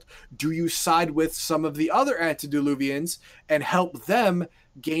the world? Do you side with some of the other antediluvians and help them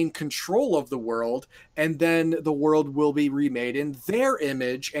gain control of the world, and then the world will be remade in their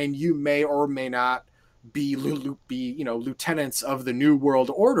image, and you may or may not be lieutenants of the new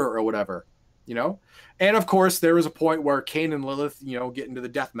world order or whatever, And of course, there is a point where Cain and Lilith, get into the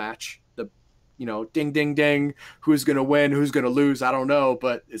death match. The, ding, ding, ding. Who's going to win? Who's going to lose? I don't know,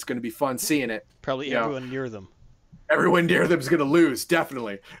 but it's going to be fun seeing it. Probably everyone near them. Everyone near them is going to lose,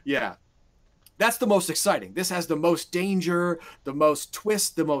 definitely. Yeah. That's the most exciting. This has the most danger, the most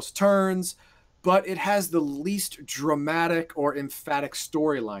twists, the most turns, but it has the least dramatic or emphatic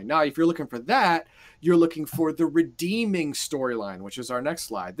storyline. Now, if you're looking for that, you're looking for the redeeming storyline, which is our next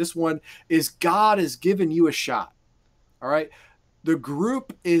slide. This one is God has given you a shot. All right. The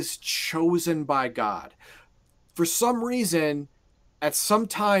group is chosen by God. For some reason, at some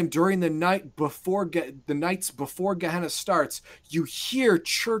time during the nights before Gehenna starts, you hear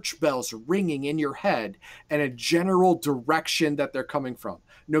church bells ringing in your head and a general direction that they're coming from,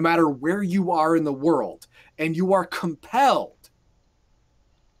 no matter where you are in the world. And you are compelled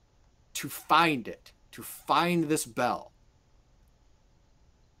to find it, to find this bell.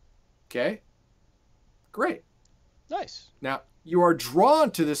 Okay? Great. Nice. Now, you are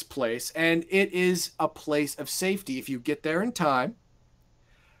drawn to this place, and it is a place of safety. If you get there in time,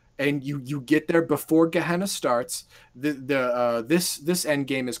 and you get there before Gehenna starts, this end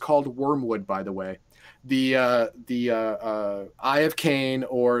game is called Wormwood, by the way. The Eye of Cain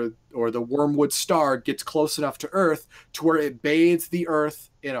or the Wormwood star gets close enough to Earth to where it bathes the Earth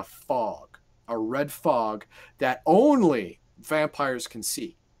in a fog, a red fog that only vampires can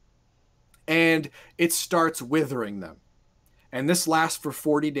see. And it starts withering them. And this lasts for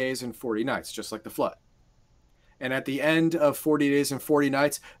 40 days and 40 nights, just like the flood. And at the end of 40 days and 40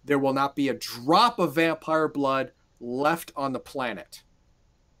 nights, there will not be a drop of vampire blood left on the planet.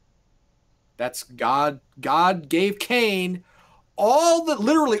 That's God. God gave Cain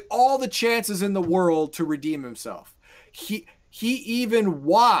literally all the chances in the world to redeem himself. He even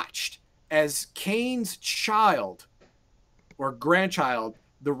watched as Cain's child or grandchild,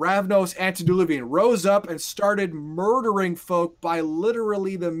 the Ravnos Antediluvian, rose up and started murdering folk by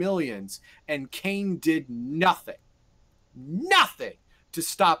literally the millions. And Cain did nothing to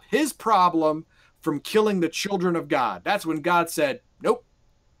stop his problem from killing the children of God. That's when God said, nope,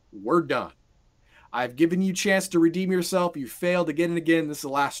 we're done. I've given you a chance to redeem yourself. You failed again and again. This is the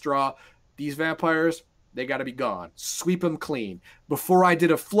last straw. These vampires, they got to be gone. Sweep them clean. Before I did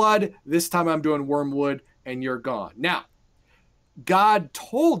a flood, this time I'm doing Wormwood. and you're gone. Now, God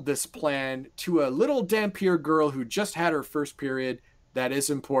told this plan to a little Dampier girl who just had her first period. That is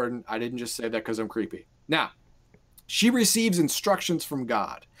important. I didn't just say that because I'm creepy. Now, she receives instructions from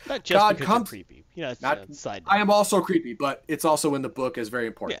God. Not just God because comes, you're creepy. You know, it's not, a side note. I am also creepy, but it's also in the book as very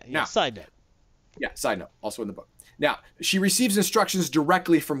important. Yeah, now, side note. Yeah, side note, also in the book. Now, she receives instructions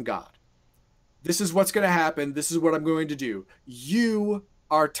directly from God. This is what's going to happen. This is what I'm going to do. You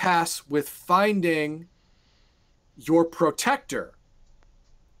are tasked with finding your protector,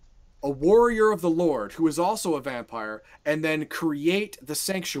 a warrior of the Lord who is also a vampire, and then create the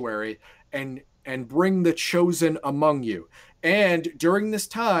sanctuary and bring the chosen among you. And during this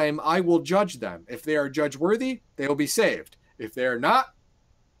time, I will judge them. If they are judge worthy, they will be saved. If they are not,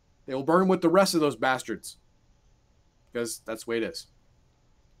 they will burn with the rest of those bastards. Because that's the way it is.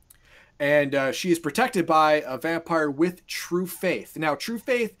 And she is protected by a vampire with true faith. Now, true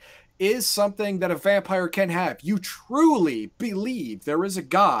faith is something that a vampire can have. You truly believe there is a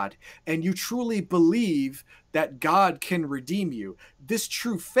God, and you truly believe that God can redeem you. This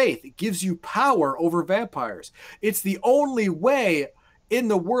true faith gives you power over vampires. It's the only way in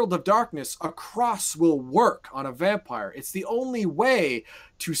the world of darkness a cross will work on a vampire. It's the only way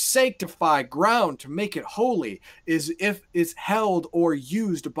to sanctify ground, to make it holy, is if it's held or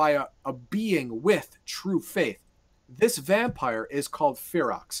used by a being with true faith. This vampire is called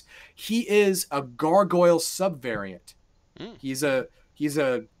Ferox. He is a gargoyle subvariant. He's a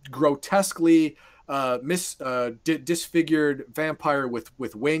grotesquely disfigured vampire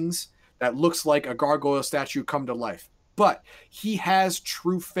with wings that looks like a gargoyle statue come to life. But he has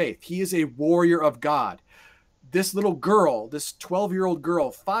true faith. He is a warrior of God. This little girl, this 12-year-old girl,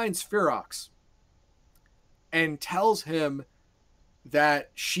 finds Ferox and tells him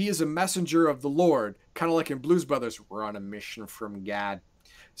that she is a messenger of the Lord, kind of like in Blues Brothers, we're on a mission from God.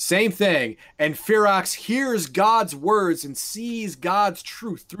 Same thing. And Ferox hears God's words and sees God's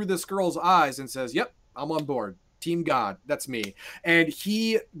truth through this girl's eyes and says, yep, I'm on board. Team God, that's me. And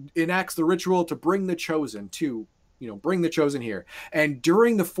he enacts the ritual to bring the chosen bring the chosen here. And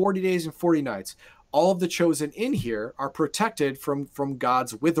during the 40 days and 40 nights, all of the chosen in here are protected from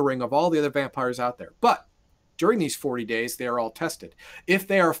God's withering of all the other vampires out there. But during these 40 days, they are all tested. If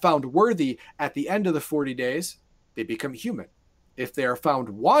they are found worthy at the end of the 40 days, they become human. If they are found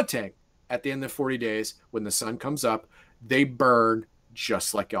wanting at the end of the 40 days, when the sun comes up, they burn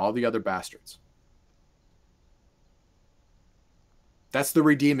just like all the other bastards. That's the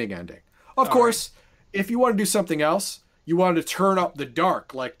redeeming ending. Of course, if you want to do something else, you want to turn up the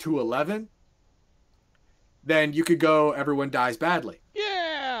dark like 211, then you could go everyone dies badly.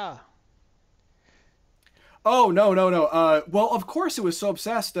 Yeah. Oh, no. Well, of course it was so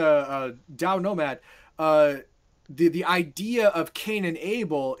obsessed, Dow Nomad. The idea of Cain and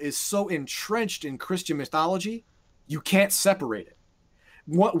Abel is so entrenched in Christian mythology, you can't separate it.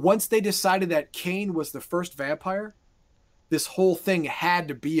 Once they decided that Cain was the first vampire, this whole thing had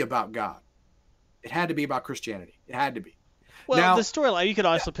to be about God. It had to be about Christianity. It had to be. Well, now, the storyline, you could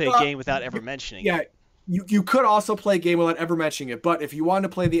also play a game without ever mentioning it. You could also play a game without ever mentioning it, but if you want to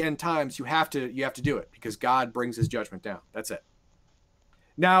play the end times, you have to do it because God brings his judgment down. That's it.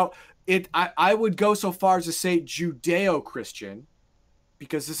 Now, I would go so far as to say Judeo-Christian,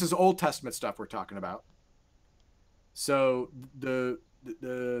 because this is Old Testament stuff we're talking about. So the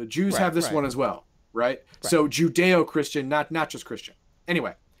Jews have this one as well, right? So Judeo-Christian, not just Christian.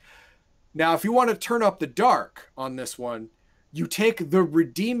 Anyway, now if you want to turn up the dark on this one, you take the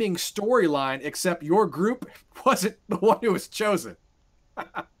redeeming storyline, except your group wasn't the one who was chosen.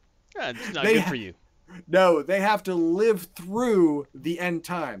 It's not good for you. No, they have to live through the end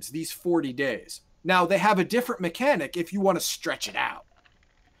times, these 40 days. Now, they have a different mechanic if you want to stretch it out.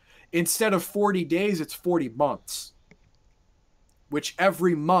 Instead of 40 days, it's 40 months. Which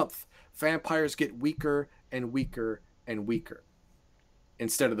every month, vampires get weaker and weaker and weaker.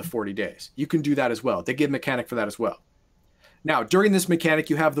 Instead of the 40 days. You can do that as well. They give a mechanic for that as well. Now, during this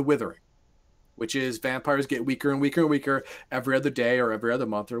mechanic, you have the withering, which is vampires get weaker and weaker and weaker every other day or every other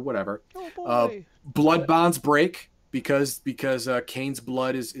month or whatever. Oh boy. Blood bonds break because Cain's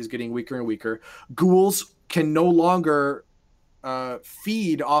blood is getting weaker and weaker. Ghouls can no longer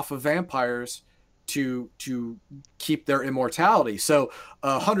feed off of vampires to keep their immortality. So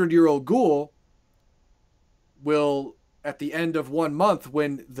a 100-year-old ghoul will, at the end of 1 month,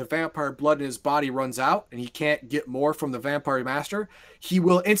 when the vampire blood in his body runs out and he can't get more from the vampire master, he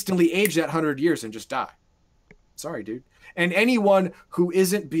will instantly age that 100 years and just die. Sorry, dude. And anyone who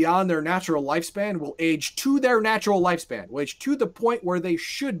isn't beyond their natural lifespan will age to their natural lifespan, will age to the point where they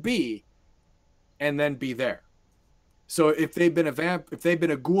should be, and then be there. So if they've been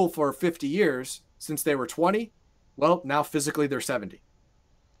a ghoul for 50 years, since they were 20, well, now physically they're 70.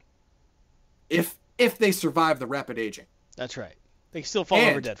 If they survive the rapid aging. That's right. They can still fall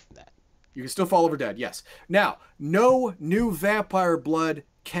over dead from that. You can still fall over dead, yes. Now, no new vampire blood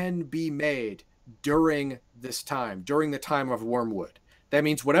can be made during this time, during the time of Wormwood. That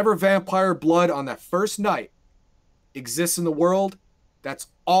means whatever vampire blood on that first night exists in the world, that's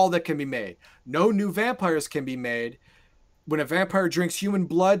all that can be made. No new vampires can be made. When a vampire drinks human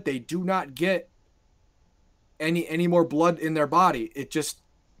blood, they do not get any more blood in their body. It just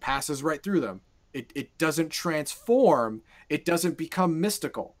passes right through them. It doesn't transform. It doesn't become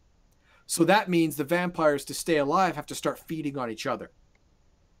mystical. So that means the vampires, to stay alive, have to start feeding on each other.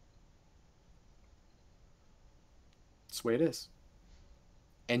 That's the way it is.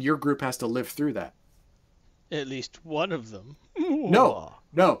 And your group has to live through that. At least one of them. No,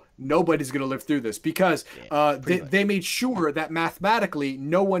 nobody's going to live through this because they made sure that mathematically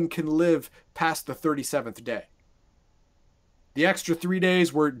no one can live past the 37th day. The extra 3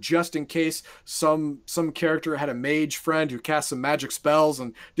 days were just in case some character had a mage friend who cast some magic spells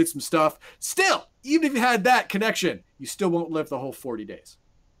and did some stuff. Still, even if you had that connection, you still won't live the whole 40 days.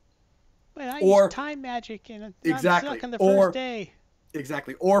 But I use time magic and I'm stuck on the first day.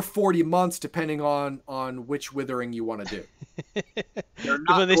 Exactly. Or 40 months, depending on which withering you want to do.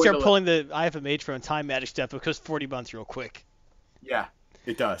 When they start pulling I have a mage friend time magic stuff, it goes 40 months real quick. Yeah,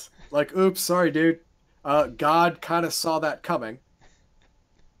 it does. Like, oops, sorry, dude. God kind of saw that coming.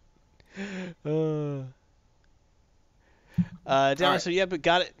 So yeah, but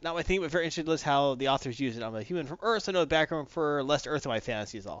got it. Not my thing, but very interesting to list how the authors use it. I'm a human from Earth, so I know the background for less Earth in my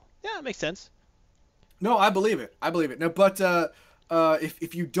fantasies. All. Yeah, it makes sense. No, I believe it. No, but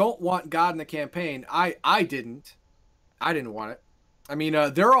if you don't want God in the campaign, I didn't want it. I mean,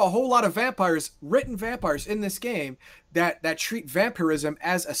 there are a whole lot of written vampires in this game that treat vampirism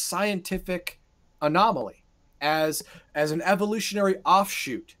as a scientific anomaly, as an evolutionary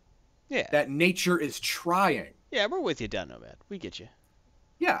offshoot. Yeah. That nature is trying. Yeah, we're with you, Dan Nomad. We get you.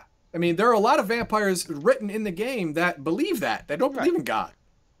 Yeah. I mean, there are a lot of vampires written in the game that believe that. They don't believe in God.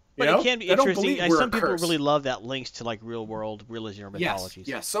 But it can be interesting. Some people really love that links to like real world religion or mythologies.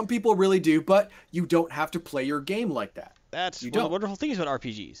 Yes, some people really do, but you don't have to play your game like that. That's one of the wonderful things about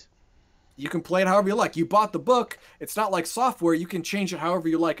RPGs. You can play it however you like. You bought the book. It's not like software. You can change it however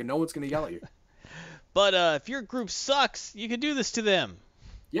you like, and no one's going to yell at you. But if your group sucks, you can do this to them.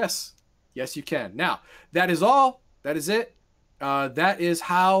 Yes. Yes, you can. Now, that is all. That is it. That is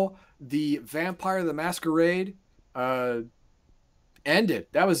how the Vampire the Masquerade ended.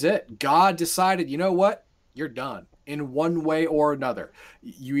 That was it. God decided, you know what? You're done in one way or another.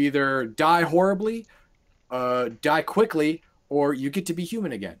 You either die horribly, die quickly, or you get to be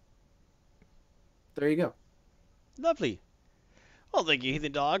human again. There you go. Lovely. Well, thank you,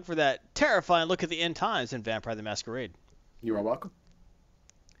 Heathen Dog, for that terrifying look at the end times in Vampire the Masquerade. You are welcome.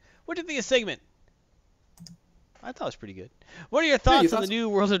 What do you think of the segment? I thought it was pretty good. What are your thoughts on the new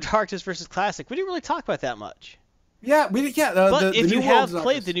World of Darkness versus Classic? We didn't really talk about that much. Yeah, but if you have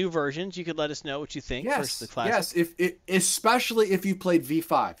played the new versions, you could let us know what you think versus the Classic. Yes, especially if you played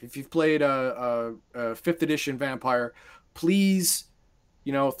V5. If you've played a 5th edition Vampire, please,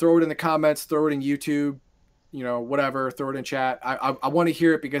 throw it in the comments, throw it in YouTube, whatever, throw it in chat. I want to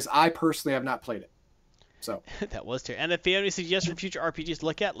hear it because I personally have not played it. So that was terrible. And if you have any suggestions for future RPGs to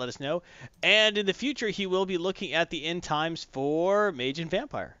look at, let us know. And in the future, he will be looking at the end times for Mage and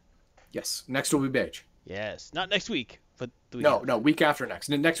Vampire. Yes, next will be Mage. Yes, not next week, but the week no, week after next.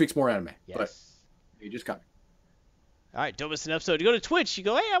 Next week's more anime. Yes. But Mage is coming. All right, don't miss an episode. You go to Twitch. You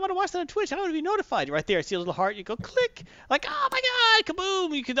go, hey, I want to watch that on Twitch. I want to be notified. Right there, I see a little heart. You go click. Like, oh my God,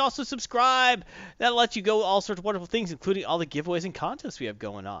 kaboom. You can also subscribe. That'll let you go all sorts of wonderful things, including all the giveaways and contests we have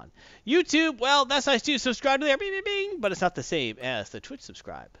going on. YouTube, well, that's nice too. Subscribe to there, bing, bing, bing. But it's not the same as the Twitch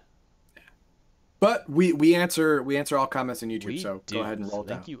subscribe. But we answer all comments on YouTube, so go ahead and roll it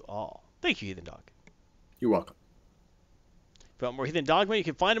down. Thank you all. Thank you, Heathen Dog. You're welcome. If you want more Heathen Dogma, you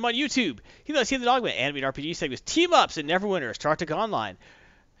can find him on YouTube. He does Heathen Dogma, animated RPG segments, team-ups, and Neverwinter, Star Trek Online,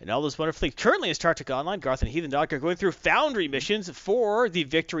 and all those wonderful things. Currently in Star Trek Online, Garth and Heathen Dog are going through Foundry missions for the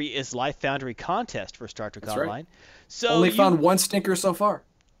Victory is Life Foundry contest for Star Trek Online. Right. So only found one stinker so far.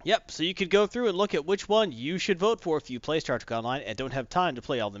 Yep, so you could go through and look at which one you should vote for if you play Star Trek Online and don't have time to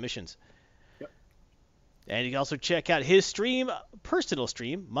play all the missions. And you can also check out his personal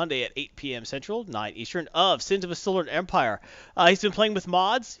stream, Monday at 8 p.m. Central, 9 Eastern, of Sins of a Solar Empire. He's been playing with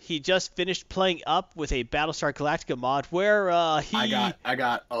mods. He just finished playing up with a Battlestar Galactica mod where I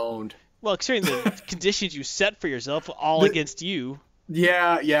got owned. Well, considering the conditions you set for yourself, all against you.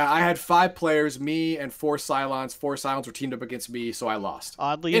 Yeah. I had 5 players, me and 4 Cylons. 4 Cylons were teamed up against me, so I lost.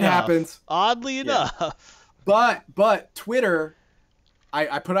 Oddly It enough. happens. Oddly Yeah. enough. But Twitter,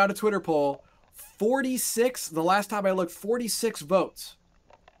 I put out a Twitter poll. 46. The last time I looked, 46 votes,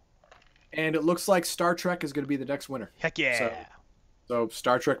 and it looks like Star Trek is going to be the next winner. Heck yeah. So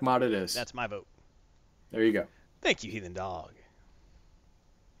Star Trek mod it is. That's my vote. There you go. Thank you, Heathen Dog.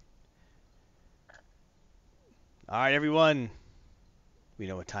 All right, everyone. We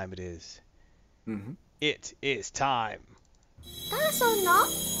know what time it is. Mm-hmm. It is time. ターソンの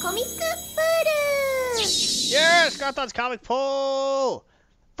コミックプール Yes, Garthon's comic poll.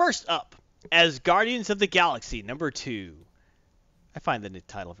 First up, As Guardians of the Galaxy #2. I find the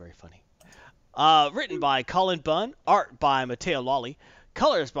title very funny. Written by Colin Bunn, art by Matteo Lolli,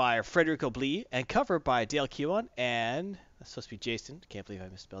 colors by Federico Blee, and cover by Dale Keown and that's supposed to be Jason. Can't believe I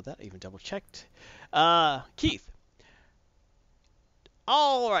misspelled that. I even double checked. Keith.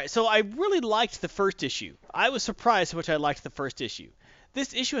 All right, so I really liked the first issue. I was surprised how much I liked the first issue.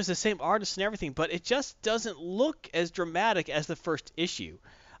 This issue has the same artist and everything, but it just doesn't look as dramatic as the first issue.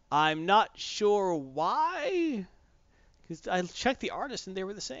 I'm not sure why, because I checked the artists and they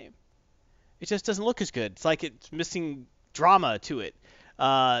were the same. It just doesn't look as good. It's like it's missing drama to it.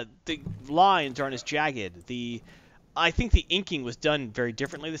 The lines aren't as jagged. I think the inking was done very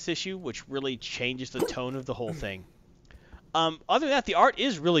differently this issue, which really changes the tone of the whole thing. Other than that, the art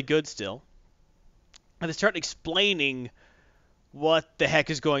is really good still. And they start explaining what the heck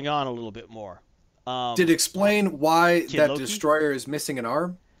is going on a little bit more. Did it explain why Kid that Loki? destroyer is missing an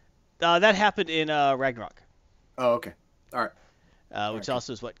arm? That happened in Ragnarok, Oh, okay. All right. which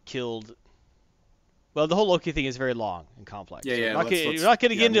also is what killed. Well, the whole Loki thing is very long and complex. Yeah, So yeah, we're not going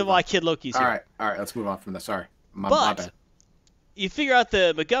to get into move why on. Kid Loki's here. All right. Let's move on from this. Sorry. My But bad. you figure out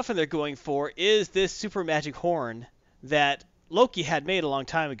the MacGuffin they're going for is this super magic horn that Loki had made a long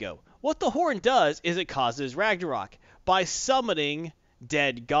time ago. What the horn does is it causes Ragnarok by summoning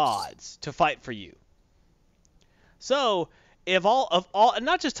dead gods to fight for you. So, if all, and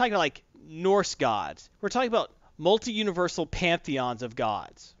not just talking about like Norse gods, we're talking about multi-universal pantheons of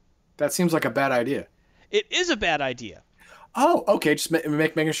gods. That seems like a bad idea. It is a bad idea. Oh, okay. Just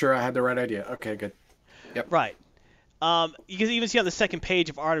making sure I had the right idea. Okay, good. Right. You can even see on the second page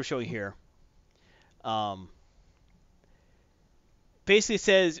of art I'm showing here. Basically it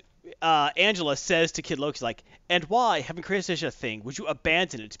says, Angela says to Kid Loki, like, and why, having created such a thing, would you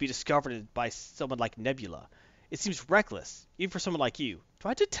abandon it to be discovered by someone like Nebula? It seems reckless, even for someone like you. Do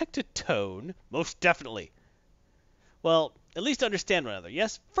I detect a tone? Most definitely. Well, at least understand one another.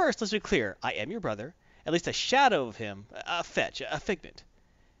 Yes, first, let's be clear. I am your brother. At least a shadow of him. A fetch. A figment.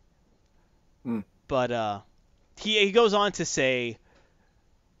 But, he goes on to say,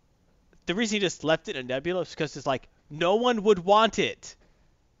 the reason he just left it in Nebula is because it's like, no one would want it.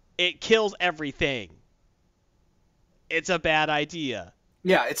 It kills everything. It's a bad idea.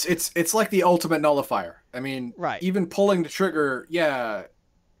 Yeah, it's like the ultimate nullifier. I mean, Right. even pulling the trigger, yeah,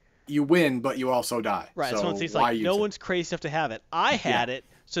 you win, but you also die. Right. So So it's why like use no it? one's crazy enough to have it. I had it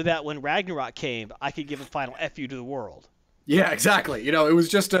so that when Ragnarok came, I could give a final FU to the world. Yeah, exactly. You know, it was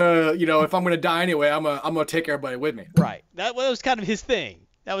just if I'm gonna die anyway, I'm gonna take everybody with me. Right. That was kind of his thing.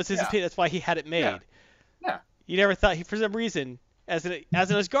 That was his Yeah. opinion. That's why he had it made. Yeah. He never thought for some reason, as an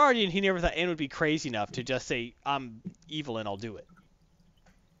Asgardian, he never thought anyone would be crazy enough to just say, I'm evil and I'll do it.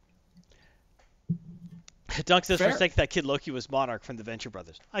 Dunk says for a Fair. second that Kid Loki was Monarch from the Venture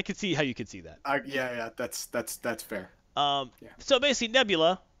Brothers. I could see how you could see that. Yeah, that's fair. So basically,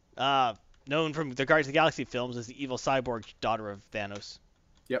 Nebula, known from the Guardians of the Galaxy films as the evil cyborg daughter of Thanos,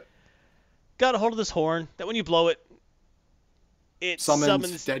 Yep. got a hold of this horn that when you blow it, it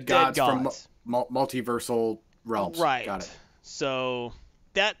Summons dead gods from multiversal realms. Right. Got it. So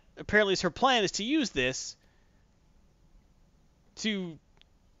that apparently is her plan, is to use this to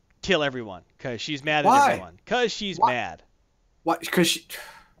kill everyone because she's mad Why? at everyone. Because she's Why? mad. What? Because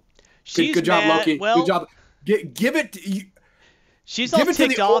She's good job, mad. Loki. Well, Good job. Give it. she's give all it to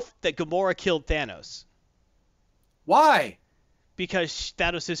ticked the off that Gamora killed Thanos Why? because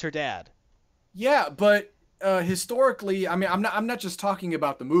Thanos is her dad. Yeah, but historically, I mean, I'm not just talking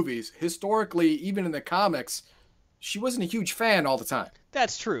about the movies. Historically, even in the comics, she wasn't a huge fan all the time.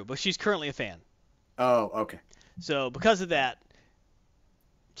 That's true, but she's currently a fan. Oh, okay. So because of that,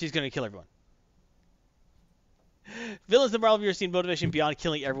 she's going to kill everyone. Villains in the Marvel Universe need motivation beyond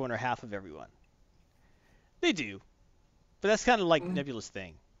killing everyone or half of everyone. They do. But that's kind of like Nebula's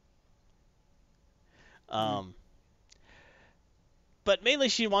thing. But mainly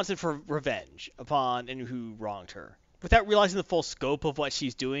she wants it for revenge upon anyone who wronged her. Without realizing the full scope of what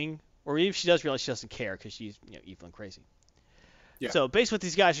she's doing, or even if she does realize she doesn't care because she's evil and crazy. Yeah. So basically what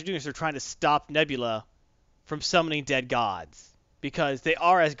these guys are doing is they're trying to stop Nebula from summoning dead gods because they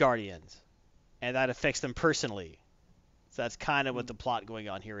are Asgardians, and that affects them personally. So that's kind of what the plot going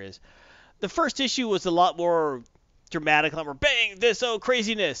on here is. The first issue was a lot more dramatic, a lot more bang, this, oh,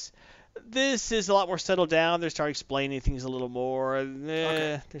 craziness. This is a lot more settled down. They're starting explaining things a little more.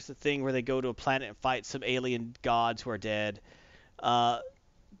 Okay. There's a thing where they go to a planet and fight some alien gods who are dead. The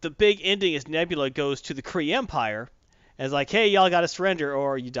big ending is Nebula goes to the Kree Empire and is like, hey, y'all got to surrender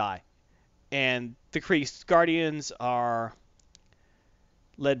or you die. And the Kree Guardians are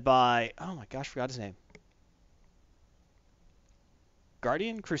led by, oh my gosh, forgot his name.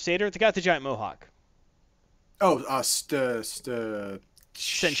 Guardian? Crusader? The guy with the giant mohawk. Oh,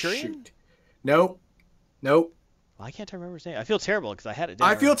 Centurion? Shoot. Nope. Why can't I remember his name? I feel terrible because I had it down.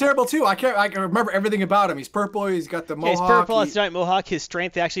 I feel terrible too. I can remember everything about him. He's purple. He's got the mohawk. He's purple. It's giant mohawk. His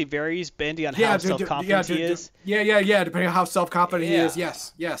strength actually varies depending on how self-confident he is. Yeah. Depending on how self-confident he is.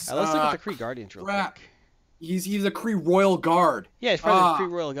 Yes. Let's look at the Kree Guardians real quick. He's a Kree Royal Guard. Yeah, he's part of the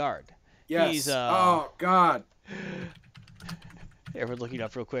Kree Royal Guard. Yes. He's, oh God. Everyone looking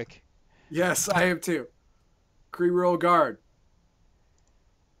up real quick. Yes, I am too. Kree Royal Guard.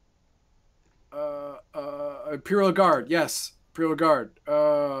 Imperial Guard. Yes. Imperial Guard.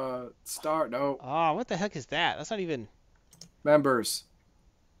 No. Oh, what the heck is that? That's not even Members.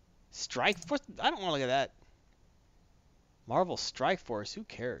 Strike Force. I don't want to look at that. Marvel Strike Force. Who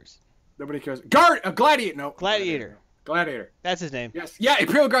cares? Nobody cares. Guard. Gladiator. No. Gladiator. Gladiator. That's his name. Yes. Yeah.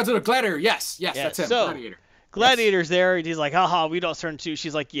 Imperial Guard's a Gladiator. Yes. That's him. So, Gladiator. Gladiator's there, and he's like, haha, we don't turn to.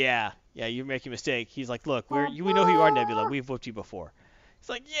 She's like, yeah, you're making a mistake. He's like, look, we know who you are, Nebula. We've whooped you before. He's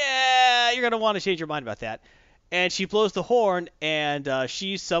like, yeah, you're going to want to change your mind about that. And she blows the horn, and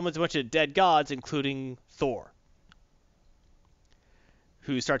she summons a bunch of dead gods, including Thor,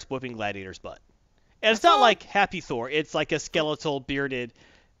 who starts whipping Gladiator's butt. And it's not like Happy Thor. It's like a skeletal, bearded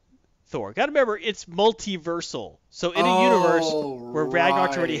Thor. Got to remember, it's multiversal. So in a universe where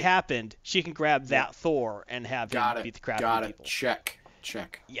Ragnarok's already happened, she can grab that Thor and have him beat the crap out of people.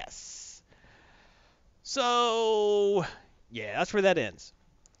 Check. Yes. So, yeah, that's where that ends.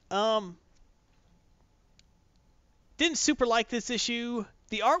 Didn't super like this issue.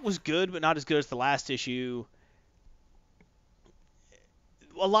 The art was good, but not as good as the last issue.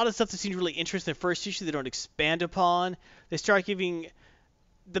 A lot of stuff that seemed really interesting in the first issue they don't expand upon. They start giving...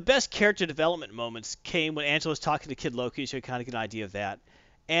 The best character development moments came when Angela's talking to Kid Loki, so you kind of get an idea of that.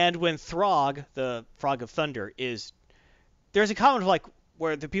 And when Throg, the Frog of Thunder, is... There's a comment of like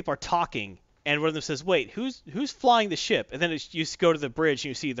where the people are talking, and one of them says, wait, who's flying the ship? And then you go to the bridge and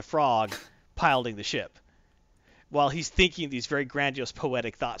you see the frog piloting the ship while he's thinking these very grandiose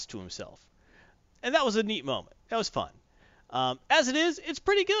poetic thoughts to himself. And that was a neat moment. That was fun. As it is, it's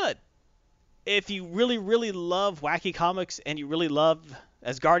pretty good. If you really, really love wacky comics and you really love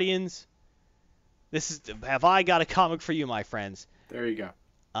Asgardians, have I got a comic for you, my friends. There you go.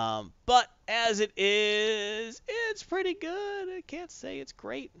 But as it is, it's pretty good. I can't say it's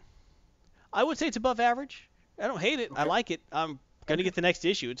great. I would say it's above average. I don't hate it. Okay. I like it. I'm going to get the next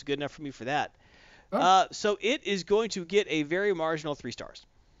issue. It's good enough for me for that. Oh. So it is going to get a very marginal 3 stars.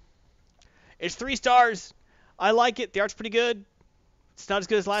 It's 3 stars. I like it. The art's pretty good. It's not as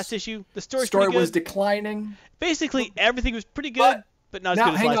good as last issue. The story was declining. Basically, everything was pretty good, but not as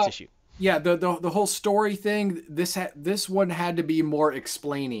good as last issue. Yeah, the whole story thing. This one had to be more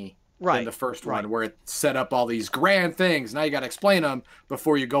explainy than the first one, where it set up all these grand things. Now you got to explain them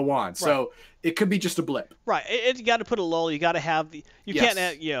before you go on. So it could be just a blip. Right. You got to put a lull. You got to have the. You can't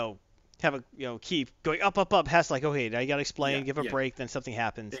have a keep going up. Has to okay, now you got to explain, give a break, then something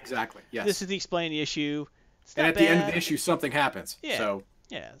happens. Exactly. Yes. This is the explaining issue. And at the end of the issue, something happens. Yeah. So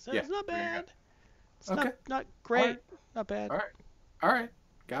it's not bad. It's okay. not great. Right. Not bad. All right.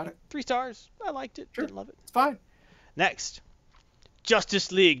 Got it. 3 stars. I liked it. Sure. Didn't love it. It's fine. Next,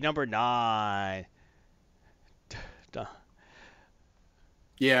 Justice League number 9.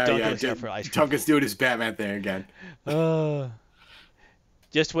 Duncan's doing his Batman thing again.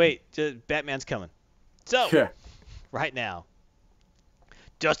 Just wait. Batman's coming. So, right now,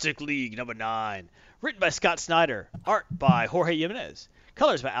 Justice League number 9. Written by Scott Snyder. Art by Jorge Jimenez.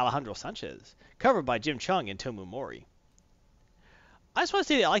 Colors by Alejandro Sanchez. Covered by Jim Chung and Tomu Mori. I just want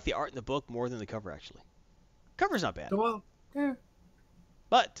to say that I like the art in the book more than the cover, actually. Cover's not bad. Well, yeah.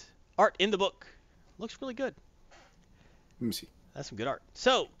 But art in the book looks really good. Let me see. That's some good art.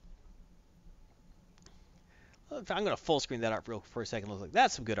 So, I'm going to full screen that art for a second. Look,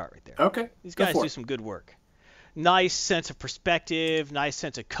 that's some good art right there. Okay. These guys do some good work. Nice sense of perspective, nice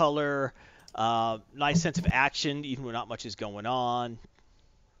sense of color, nice sense of action, even when not much is going on.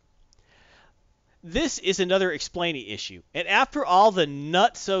 this is another explaining issue. And after all the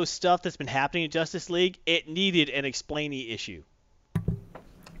nutso stuff that's been happening in Justice League, it needed an explaining issue.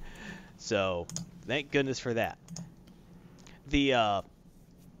 So, thank goodness for that. The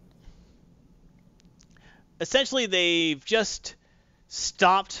essentially they've just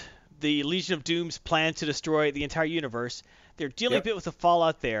stopped the Legion of Doom's plan to destroy the entire universe. They're dealing a bit with the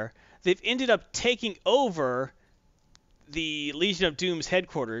fallout there. They've ended up taking over the Legion of Doom's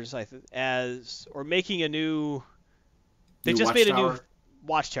headquarters or making a new. They just made a new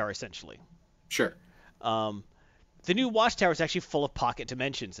watchtower essentially. Sure. The new watchtower is actually full of pocket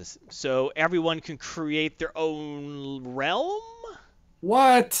dimensions, so everyone can create their own realm.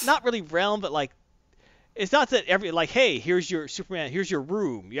 What? Not really realm, but like, it's not that hey, here's your Superman, here's your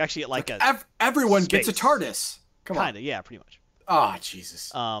room. You actually get everyone space. gets a TARDIS. Come on. Kinda, yeah, pretty much. Oh, Jesus.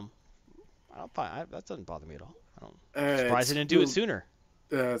 That doesn't bother me at all. I'm surprised I didn't do it sooner.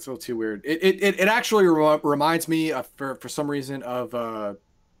 It's a little too weird. It actually reminds me of, for some reason of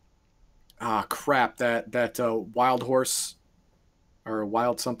that Wild Horse or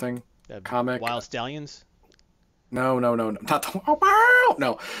Wild something comic. Wild Stallions? No, not the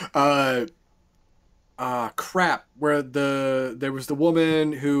no. Crap. Where there was the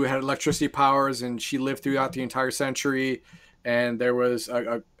woman who had electricity powers and she lived throughout the entire century, and there was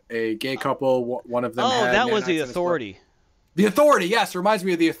a gay couple. One of them. That was the Authority. The Authority, yes, reminds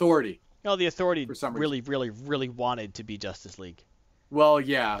me of the Authority. No, the Authority really wanted to be Justice League. Well,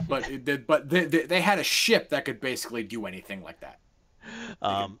 yeah, but they had a ship that could basically do anything like that.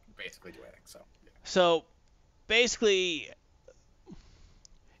 Basically do anything. So basically,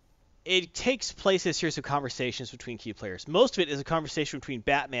 it takes place as a series of conversations between key players. Most of it is a conversation between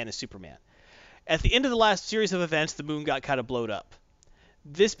Batman and Superman. At the end of the last series of events, the moon got kind of blowed up.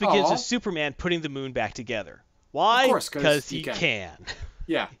 This begins with Superman putting the moon back together. Why? Of course, because he can.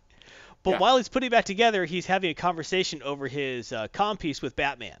 Yeah. But while he's putting it back together, he's having a conversation over his comm piece with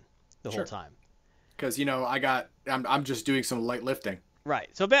Batman the whole time. Because I'm just doing some light lifting. Right.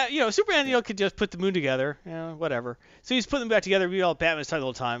 So Superman could just put the moon together, whatever. So he's putting them back together. Meanwhile, Batman's talking the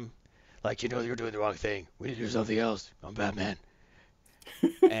whole time, like, you're doing the wrong thing. We need to do something else. I'm Batman.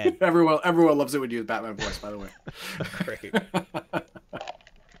 And everyone loves it when you use Batman voice, by the way. Great.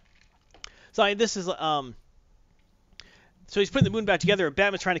 So this is So he's putting the moon back together, and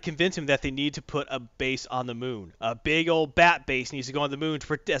Batman's trying to convince him that they need to put a base on the moon. A big old bat base needs to go on the moon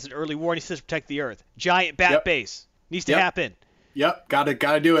as an early warning system to protect the Earth. Giant bat base needs to happen. Yep,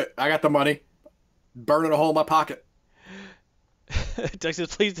 gotta do it. I got the money. Burning a hole in my pocket. Doug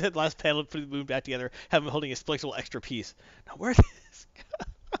says, please hit the last panel, put the moon back together, have him holding a flexible extra piece. Now, where is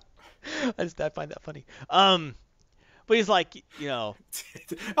I find that funny. But he's like, Oh,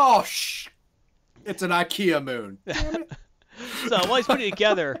 it's an IKEA moon. Damn it. So while he's putting it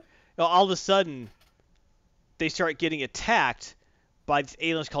together, all of a sudden, they start getting attacked by these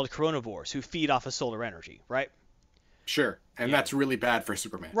aliens called Chronovores, who feed off of solar energy, right? Sure, and that's really bad for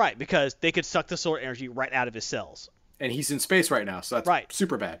Superman. Right, because they could suck the solar energy right out of his cells. And he's in space right now, so that's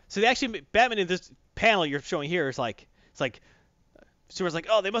super bad. So Batman in this panel you're showing here is like, Superman's like,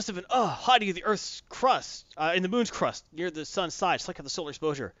 oh, they must have been hiding in the Earth's crust, in the moon's crust, near the sun's side, just like at the solar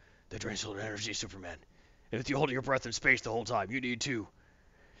exposure. They drain solar energy, Superman. If you're holding your breath in space the whole time, you need to.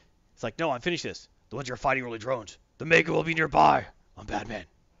 It's like, no, I'm finished this. The ones you're fighting are only drones. The Mega will be nearby. I'm Batman.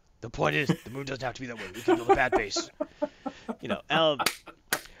 The point is, the moon doesn't have to be that way. We can build a bat base. And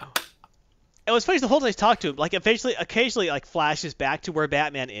what's funny is the whole time he's talking to him, like occasionally like flashes back to where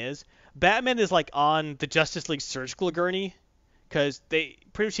Batman is. Batman is like on the Justice League surgical gurney, because they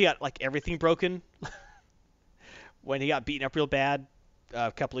pretty much he got like everything broken when he got beaten up real bad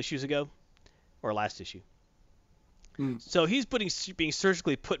a couple issues ago, or last issue. So he's being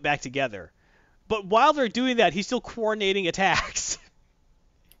surgically put back together. But while they're doing that, he's still coordinating attacks.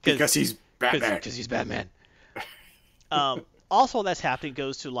 Because he's Batman. Because he's Batman. Also, that's happening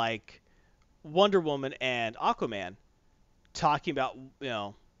goes to like Wonder Woman and Aquaman talking about,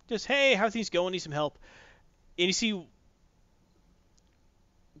 just, hey, how are things going? Need some help. And you see,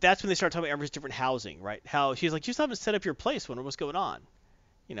 that's when they start talking about everyone's different housing, right? How she's like, you still haven't set up your place. Wonder what's going on.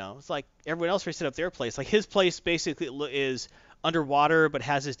 It's like everyone else already set up their place. Like his place basically is underwater, but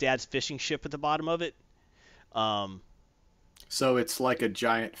has his dad's fishing ship at the bottom of it. So it's like a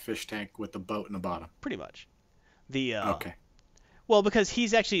giant fish tank with a boat in the bottom. Pretty much. Okay. Well, because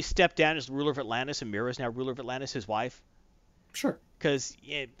he's actually stepped down as ruler of Atlantis, and Mira's now ruler of Atlantis, his wife. Sure. Because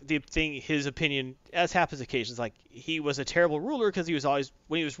his opinion, as happens occasions, like he was a terrible ruler because he was always,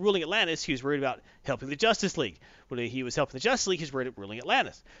 when he was ruling Atlantis, he was worried about helping the Justice League. When he was helping the Justice League, he was worried about ruling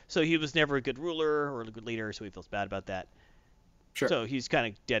Atlantis. So he was never a good ruler or a good leader, so he feels bad about that. Sure. So he's kind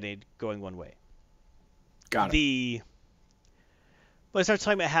of detonated going one way. Got it. But I started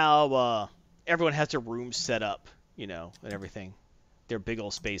talking about how everyone has their rooms set up, and everything. Their big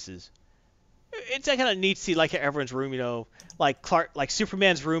old spaces. It's kind of neat to see like everyone's room, like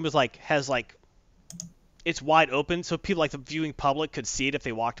Superman's room has it's wide open, so people like the viewing public could see it if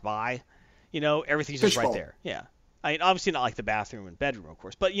they walked by. Everything's just right Fishbowl. there. Yeah. I mean, obviously not like the bathroom and bedroom, of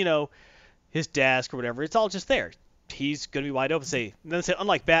course, but his desk or whatever, it's all just there. He's gonna be wide open.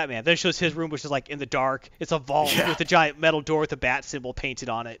 Unlike Batman, then it shows his room, which is like in the dark. It's a vault with a giant metal door with a bat symbol painted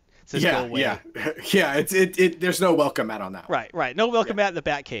on it. It says go away. Yeah. There's no welcome mat on that one. Right. No welcome mat in the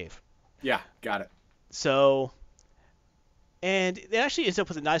Bat Cave. Yeah, got it. So, and it actually ends up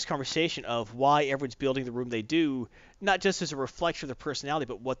with a nice conversation of why everyone's building the room they do, not just as a reflection of their personality,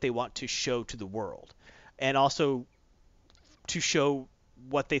 but what they want to show to the world, and also to show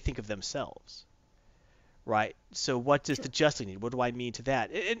what they think of themselves. Right. So what does the Justice need? What do I mean to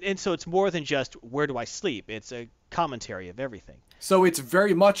that? And so it's more than just where do I sleep? It's a commentary of everything. So it's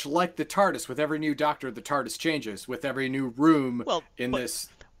very much like the TARDIS. With every new Doctor, the TARDIS changes. With every new room this.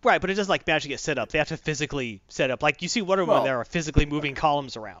 Right, but it doesn't like magically get set up. They have to physically set up. Like you see Wonder Woman, there are physically moving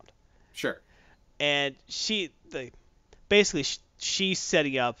columns around. Sure. And she's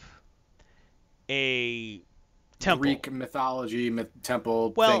setting up a temple. Greek mythology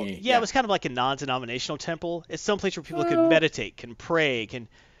temple thingy. Yeah, yeah, it was kind of like a non-denominational temple. It's some place where people can meditate, can pray,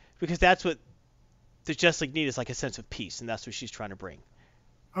 because that's what the Justice League need, is like a sense of peace, and that's what she's trying to bring.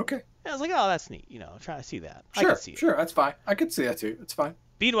 Okay. And I was like, oh, that's neat. I'm trying to see that. Sure, I can see it. Sure, that's fine. I could see that too. It's fine.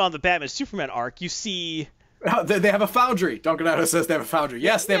 Meanwhile, in the Batman Superman arc, you see... They have a foundry. Duncan Adams says they have a foundry.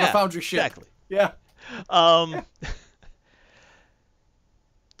 Yes, they have a foundry ship. Exactly. Yeah.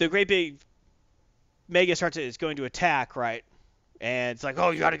 The great big Mega is going to attack, right? And it's like,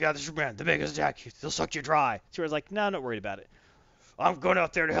 oh, you gotta get out the Superman. The Mega's attack. They'll suck you dry. Superman's like, no, I'm not worried about it. I'm going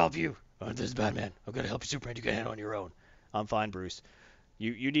out there to help you. Oh, this is Batman. I'm gonna help you, Superman. You can handle it on your own. I'm fine, Bruce.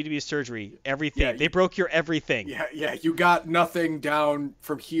 You need to be a surgery. Everything. Yeah, they broke your everything. Yeah. You got nothing down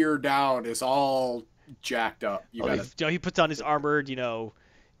from here down. Is all jacked up. He puts on his armored,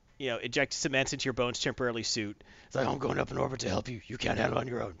 eject cement into your bones temporarily suit. It's like, I'm going up in orbit to help you. You can't handle it on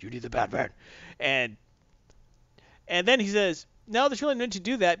your own. You need the Batman. And then he says, no, there's really no need to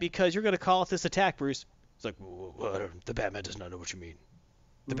do that because you're going to call off this attack, Bruce. It's like, well, the Batman does not know what you mean.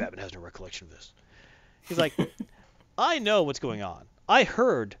 The Batman has no recollection of this. He's like, I know what's going on. I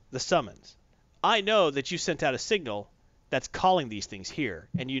heard the summons. I know that you sent out a signal that's calling these things here,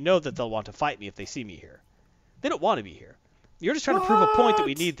 and you know that they'll want to fight me if they see me here. They don't want to be here. You're just trying to prove a point that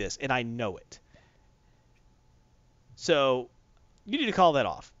we need this, and I know it. So, you need to call that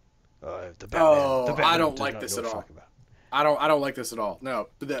off. The Batman I don't like this at all. I don't like this at all. No,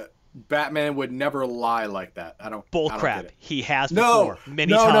 the Batman would never lie like that. I don't. Bull I don't crap. get it. He has before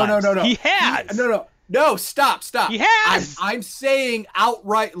many times. No. He has. No, stop. He has. I'm saying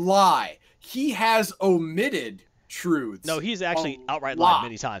outright lie. He has omitted truths. No, he's actually outright lied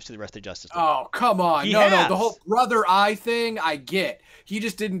many times to the rest of Justice League. Oh, come on. He No, has. the whole brother eye thing, I get. He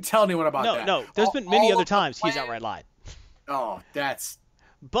just didn't tell anyone about that. No, there's been many other times he's outright lied. Oh, that's...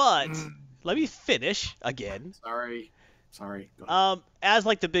 But, let me finish again. Sorry. Go ahead. As,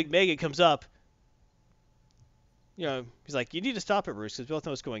 the big Mega comes up, he's like, you need to stop it, Bruce, because we both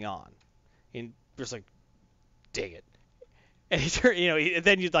know what's going on. And Bruce's like, dang it. And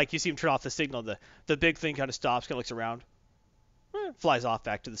then you see him turn off the signal. The big thing kind of stops, kind of looks around, flies off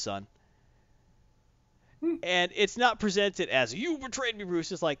back to the sun. And it's not presented as, you betrayed me,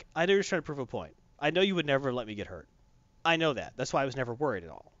 Bruce. It's like, I know you're trying to prove a point. I know you would never let me get hurt. I know that. That's why I was never worried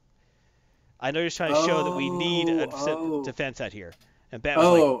at all. I know you're trying to show that we need a defense out here. And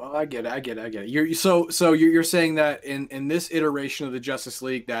Batman's I get it. You're saying that in this iteration of the Justice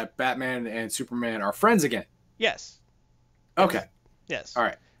League that Batman and Superman are friends again? Yes. Okay. Yes. All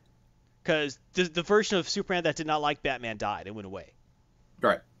right. Because the version of Superman that did not like Batman died and went away.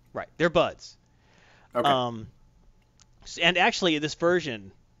 Right. They're buds. Okay. And actually, in this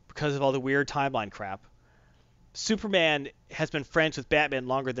version, because of all the weird timeline crap, Superman has been friends with Batman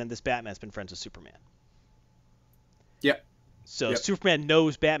longer than this Batman's been friends with Superman. Yep. So Superman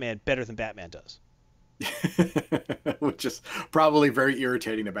knows Batman better than Batman does. Which is probably very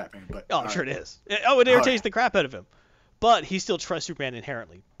irritating to Batman. But I'm sure it is. It irritates the crap out of him. But he still trusts Superman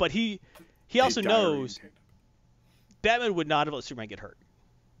inherently. But he also knows Batman would not have let Superman get hurt.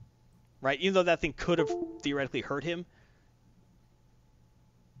 Right? Even though that thing could have theoretically hurt him,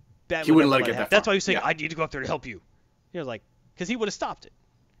 Batman he wouldn't let it get that far. That's why he was saying, I need to go up there to help you. He was like, because he would have stopped it.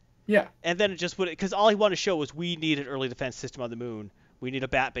 Yeah. And then it just would, because all he wanted to show was we need an early defense system on the moon. We need a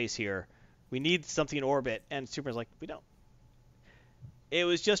bat base here. We need something in orbit. And Superman's like, we don't. It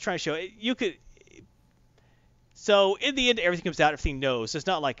was just trying to show, So in the end, everything comes out, everything knows. It's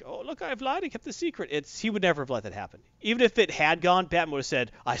not like, oh, look, I've lied, I kept the secret. He would never have let that happen. Even if it had gone, Batman would have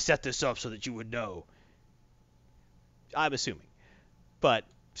said, I set this up so that you would know. I'm assuming. But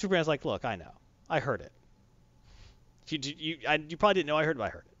Superman's like, look, I know. I heard it. You probably didn't know I heard it, but I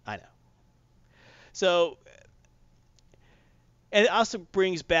heard it. I know. So, and it also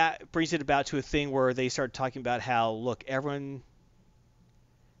brings it about to a thing where they start talking about how, look, everyone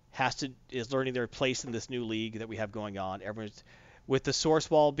is learning their place in this new league that we have going on. Everyone's with the source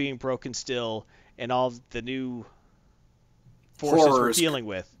wall being broken still, and all the new forces we're dealing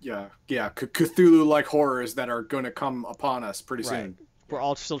with. Yeah, Cthulhu-like horrors that are going to come upon us pretty soon. We're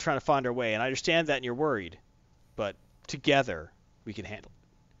all still trying to find our way, and I understand that, and you're worried, but together we can handle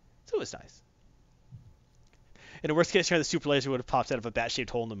it. So it's nice. In the worst case scenario, the super laser would have popped out of a bat-shaped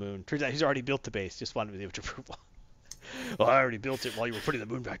hole in the moon. Turns out he's already built the base, just wanted to give it approval. Well, I already built it while you were putting the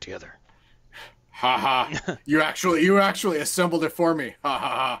moon back together. Ha ha! You actually assembled it for me. Ha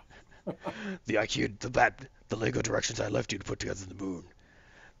ha ha! The IQ, the Lego directions I left you to put together the moon.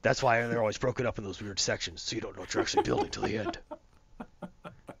 That's why they're always broken up in those weird sections, so you don't know what you're actually building till the end.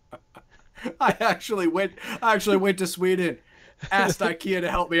 I actually went to Sweden, asked IKEA to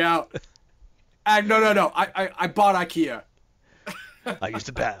help me out. No. I bought IKEA. I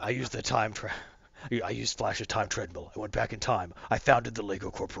used Flash's time treadmill. I went back in time. I founded the Lego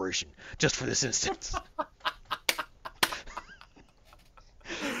Corporation just for this instance.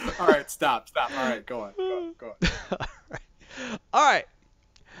 All right, stop. All right, go on. All right.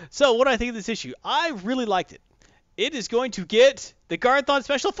 So what do I think of this issue? I really liked it. It is going to get the Garthon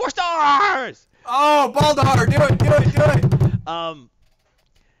special 4 stars. Oh, Baldar, do it.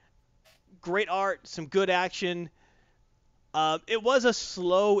 Great art, some good action. It was a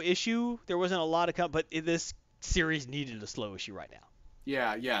slow issue. There wasn't a lot of but this series needed a slow issue right now.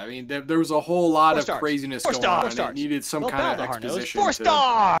 Yeah. I mean, there was a whole lot of craziness going on. And it needed some kind of exposition. 4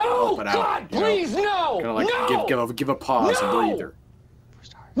 stars. Oh God, please no. Kind of like give a pause, a breather. 4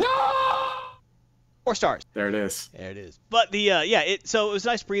 stars. No. 4 stars. There it is. But so it was a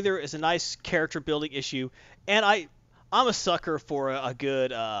nice breather. It's a nice character building issue, and I'm a sucker for a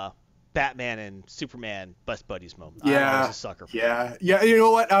good Batman and Superman best buddies moment. Yeah, I'm always a sucker for yeah. You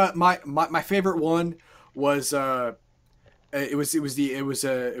know what? My favorite one was it was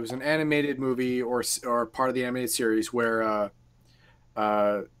an animated movie or part of the animated series where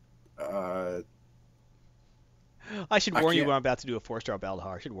I should warn you when I'm about to do a 4-star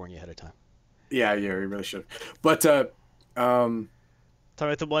Baldahar. I should warn you ahead of time. Yeah, you really should. But talking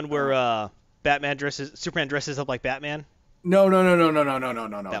about the one where Superman dresses up like Batman. No.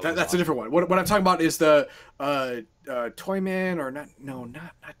 That's a different one. What I'm talking about is the Toyman, or not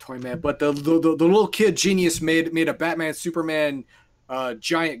Toyman, but the little kid genius made a Batman Superman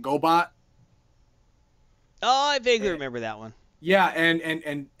giant GoBot. Oh, I vaguely remember that one. Yeah, and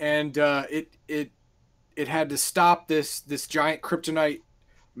it had to stop this giant kryptonite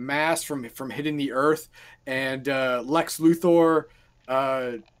mass from hitting the Earth, and Lex Luthor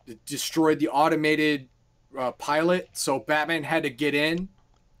destroyed the automated pilot, so Batman had to get in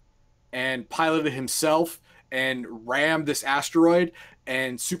and pilot it himself and ram this asteroid,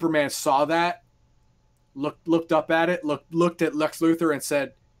 and Superman saw that, looked up at it, looked at Lex Luthor and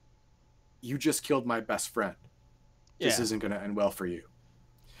said, "You just killed my best friend. This isn't going to end well for you."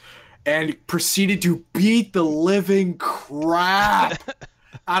 And proceeded to beat the living crap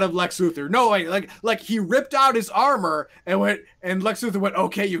out of Lex Luthor. No, like he ripped out his armor and Lex Luthor went,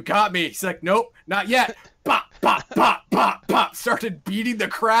 "Okay, you got me." He's like, "Nope, not yet." Bop, bop, bop, bop, bop. Started beating the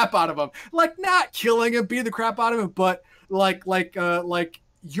crap out of him. Like, not killing him, beating the crap out of him, but like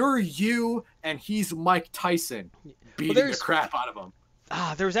you're you and he's Mike Tyson beating the crap out of him.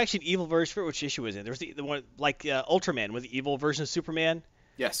 There was actually an evil version for which issue was in. There was the one like Ultraman with the evil version of Superman.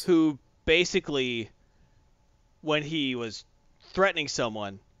 Yes. Who basically, when he was threatening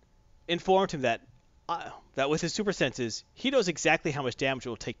someone, informed him that with his super senses, he knows exactly how much damage it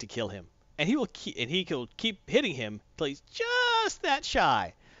will take to kill him, and he will keep hitting him till he's just that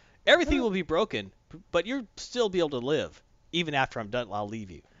shy. Everything will be broken, but you'll still be able to live even after I'm done. I'll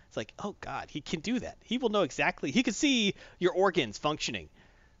leave you. It's like, oh God, he can do that. He will know exactly. He can see your organs functioning.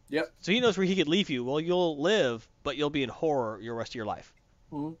 Yep. So he knows where he could leave you. Well, you'll live, but you'll be in horror your rest of your life.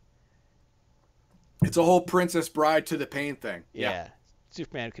 Mm-hmm. It's a whole Princess Bride to the Pain thing. Yeah.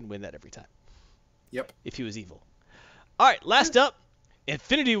 Superman can win that every time. Yep. If he was evil. All right, last up,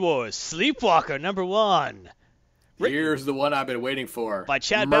 Infinity Wars Sleepwalker #1. Here's the one I've been waiting for. By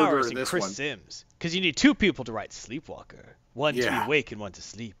Chad Bowers and Chris Sims. Because you need 2 people to write Sleepwalker. One to be awake and one to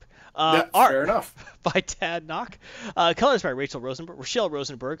sleep. Art Fair enough. by Tad Knock. Colors by Rochelle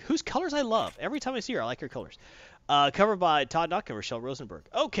Rosenberg, whose colors I love. Every time I see her, I like her colors. Cover by Todd Knock and Rochelle Rosenberg.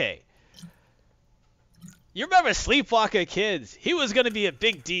 Okay. You remember Sleepwalker Kids? He was going to be a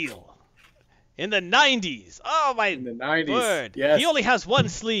big deal. In the 90s. Oh, my In the 90s. word. Yes. He only has one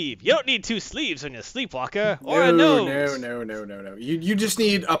sleeve. You don't need two sleeves when you're a Sleepwalker. Or a nose. No. You just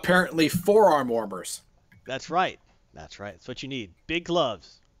need, apparently, forearm warmers. That's right. That's what you need. Big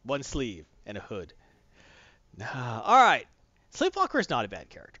gloves, one sleeve, and a hood. All right. Sleepwalker is not a bad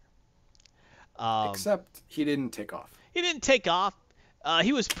character. Except he didn't take off. He didn't take off.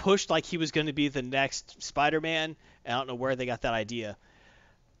 He was pushed like he was going to be the next Spider-Man. I don't know where they got that idea.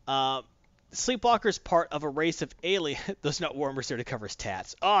 Sleepwalker is part of a race of aliens. Those nut warmers there to cover his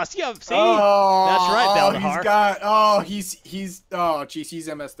tats. Oh, see? That's right, Balnahar. He's he's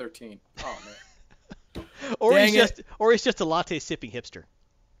MS-13. Oh, man. Or he's just a latte sipping hipster.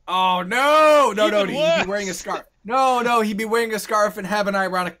 Oh, no, Even he'd worse. be wearing a scarf. No, he'd be wearing a scarf and have an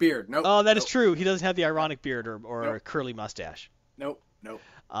ironic beard. Nope. Oh, that is true. He doesn't have the ironic beard or a curly mustache. Nope.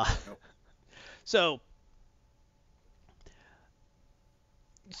 So,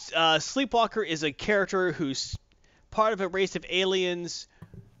 Sleepwalker is a character who's part of a race of aliens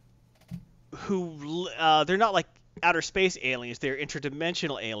who, they're not like outer space aliens, they're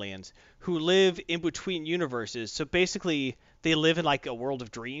interdimensional aliens who live in between universes. So basically, they live in like a world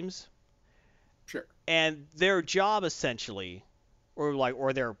of dreams. Sure. And their job essentially,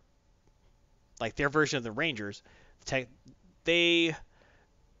 or their version of the Rangers, their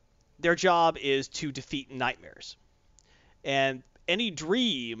job is to defeat nightmares. And any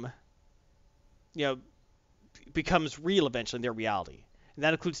dream, becomes real eventually in their reality. And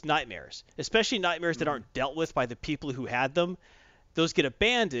that includes nightmares, especially nightmares that aren't dealt with by the people who had them. Those get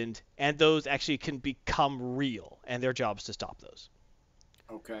abandoned, and those actually can become real, and their job is to stop those.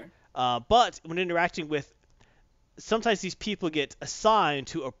 Okay. But when interacting with, sometimes these people get assigned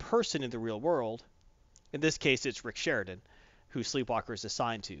to a person in the real world. In this case, it's Rick Sheridan, who Sleepwalker is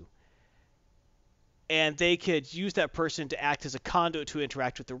assigned to. And they could use that person to act as a conduit to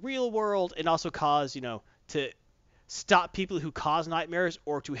interact with the real world and also cause, to stop people who cause nightmares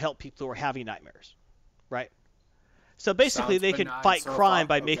or to help people who are having nightmares, right? So basically, they could fight crime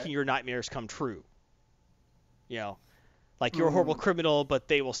by making your nightmares come true. Like you're a horrible criminal, but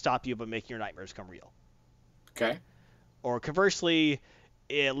they will stop you by making your nightmares come real. Okay. Or conversely,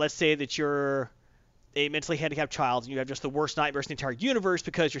 let's say that you're a mentally handicapped child and you have just the worst nightmares in the entire universe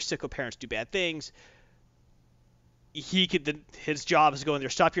because your sicko parents do bad things. His job is to go in there,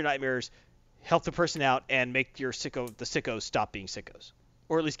 stop your nightmares, help the person out, and make the sickos stop being sickos,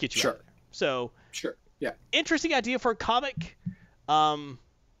 or at least get you out of there. So, sure, yeah, interesting idea for a comic.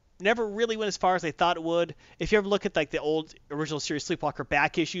 Never really went as far as they thought it would. If you ever look at like the old original series Sleepwalker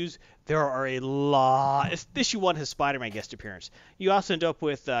back issues, there are a lot. Issue 1 has Spider-Man guest appearance. You also end up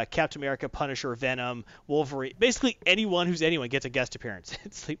with Captain America, Punisher, Venom, Wolverine. Basically, anyone who's anyone gets a guest appearance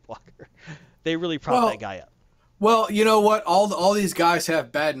in Sleepwalker. They really prop that guy up. Well, you know what? All these guys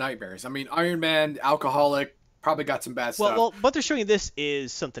have bad nightmares. I mean, Iron Man, alcoholic, probably got some bad stuff. Well, what they're showing this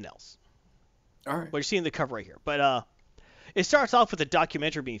is something else. All right. What you're seeing the cover right here. But it starts off with a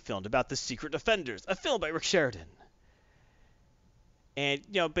documentary being filmed about the Secret Defenders, a film by Rick Sheridan. And,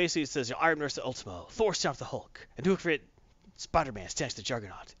 basically it says, Iron Man the Ultimo, Thor stops the Hulk, and who created Spider-Man stands the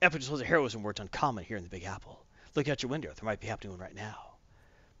Juggernaut. Epic was a heroism weren't uncommon here in the Big Apple. Look out your window, there might be happening one right now.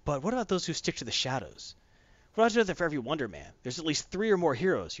 But what about those who stick to the shadows? What about there for every Wonder Man? There's at least 3 or more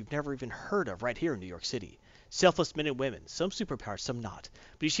heroes you've never even heard of right here in New York City. Selfless men and women, some superpowers, some not,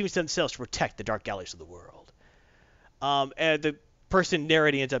 but each teams themselves to protect the dark galleries of the world. And the person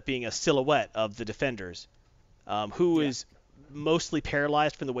narrating ends up being a silhouette of the Defenders, who is mostly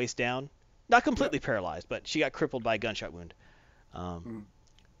paralyzed from the waist down. Not completely paralyzed, but she got crippled by a gunshot wound.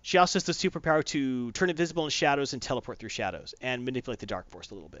 She also has the superpower to turn invisible in shadows and teleport through shadows and manipulate the Dark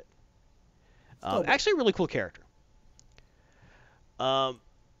Force a little bit. Actually, a really cool character.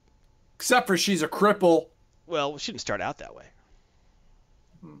 Except for she's a cripple. Well, she didn't start out that way.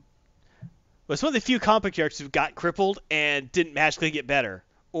 But it's one of the few comic characters who got crippled and didn't magically get better.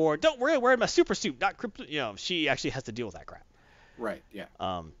 Or, don't worry, I'm wearing my super suit, not crippled. She actually has to deal with that crap. Right, yeah.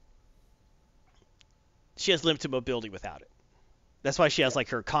 She has limited mobility without it. That's why she has, like,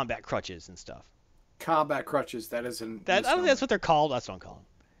 her combat crutches and stuff. Combat crutches, that isn't... I don't think that's what they're called. That's what I'm calling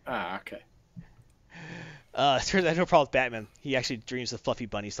them. Okay. Turns out no problem with Batman. He actually dreams of Fluffy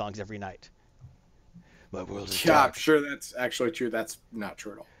Bunny songs every night. My world is dark. I'm sure that's actually true. That's not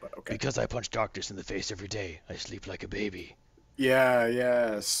true at all, but okay. Because I punch darkness in the face every day, I sleep like a baby.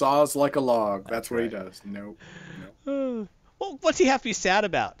 Yeah. Saws like a log. That's what he does. Nope. Well, what's he have to be sad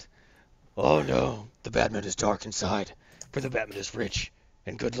about? Oh no, the Batman is dark inside, for the Batman is rich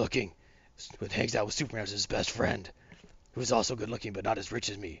and good looking, but hangs out with Superman as his best friend, who is also good looking but not as rich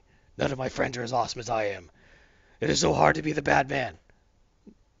as me. None of my friends are as awesome as I am. It is so hard to be the Batman.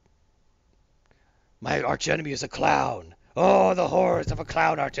 My archenemy is a clown. Oh, the horrors of a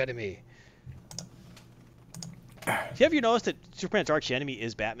clown archenemy. Have you noticed that Superman's archenemy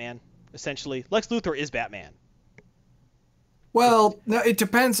is Batman? Essentially, Lex Luthor is Batman. Well, no, it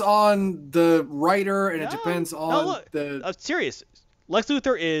depends on the writer, and it No, depends no, on look, the. I'm serious. Lex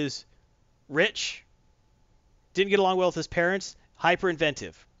Luthor is rich, didn't get along well with his parents, hyper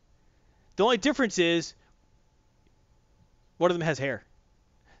inventive. The only difference is one of them has hair.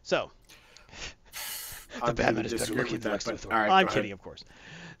 So, the Batman is better looking than Lex Luthor. I'm kidding, of course.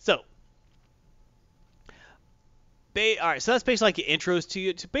 So, all right, so that's basically like intros to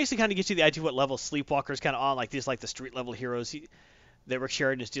you, to basically kind of get you the idea of what level Sleepwalker's kind of on, like these, like the street level heroes that Rick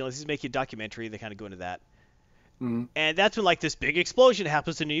Sheridan is dealing with. He's making a documentary. They kind of go into that. Mm-hmm. And that's when like this big explosion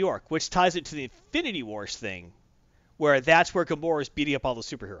happens in New York, which ties it to the Infinity Wars thing, where that's where Gamora is beating up all the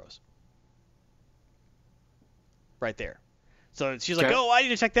superheroes. Right there. So she's like, oh, I need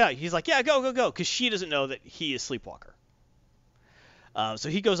to check that out. He's like, yeah, go, because she doesn't know that he is Sleepwalker. So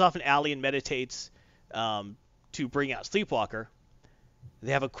he goes off an alley and meditates to bring out Sleepwalker.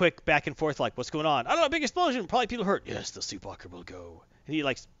 They have a quick back and forth, like, what's going on? I don't know, big explosion, probably people hurt. Yes, the Sleepwalker will go. And he,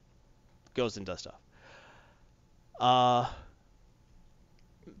 like, goes and does stuff.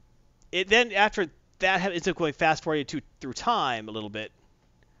 It then, after that, ends up going fast forwarded through time a little bit.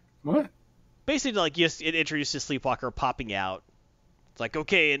 What? Basically, like, yes, it introduces Sleepwalker popping out. It's like,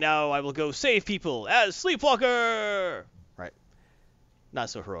 okay, and now I will go save people as Sleepwalker! Right. Not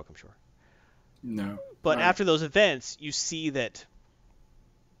so heroic, I'm sure. No. But after those events, you see that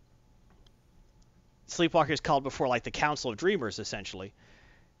Sleepwalker is called before, like, the Council of Dreamers, essentially.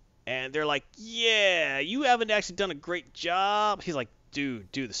 And they're like, yeah, you haven't actually done a great job. He's like,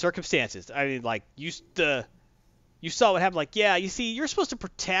 dude, the circumstances. I mean, like, you saw what happened. Like, yeah, you see, you're supposed to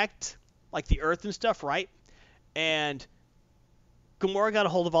protect, like, the Earth and stuff, right? And Gamora got a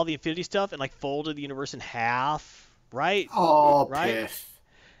hold of all the Infinity stuff and, like, folded the universe in half, right? Oh, right? piff.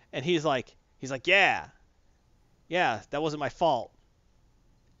 And he's like, yeah, that wasn't my fault.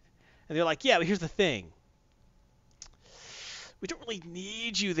 And they're like, yeah, but here's the thing. We don't really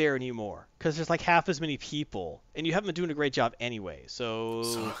need you there anymore because there's like half as many people, and you haven't been doing a great job anyway. So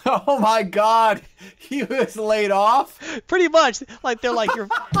oh my God, he was laid off. Pretty much, like they're like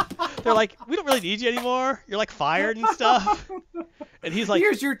we don't really need you anymore. You're like fired and stuff. And he's like,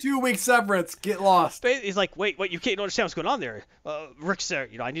 here's your 2-week severance. Get lost. He's like, wait, you can't understand what's going on there. Rick,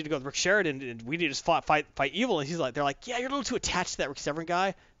 I need to go with Rick Sheridan, and we need to fight evil. And they're like, yeah, you're a little too attached to that Rick Sheridan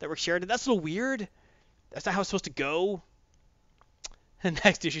guy, that Rick Sheridan. That's a little weird. That's not how it's supposed to go. And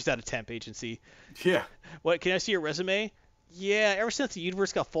next issue's out of temp agency. Yeah. What, can I see your resume? Yeah, ever since the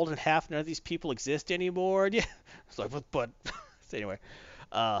universe got folded in half, none of these people exist anymore. Yeah. It's like, but so anyway.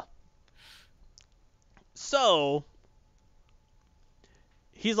 So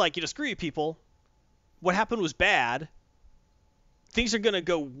he's like, screw you people. What happened was bad. Things are going to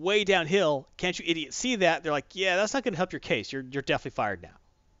go way downhill. Can't you idiots see that? They're like, yeah, that's not going to help your case. You're definitely fired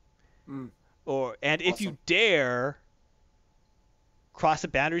now. And if you dare cross the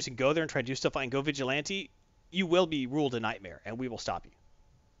boundaries and go there and try to do stuff and go vigilante, you will be ruled a nightmare, and we will stop you.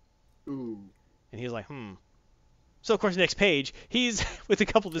 Ooh. And he's like, So, of course, next page, he's with a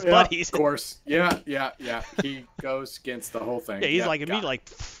couple of his buddies. Of course. Yeah. He goes against the whole thing. Yeah, he's like, immediately like,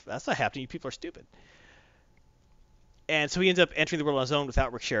 that's not happening. You people are stupid. And so he ends up entering the world on his own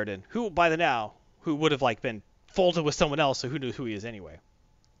without Rick Sheridan, who, by the now, who would have, like, been folded with someone else, so who knew who he is anyway.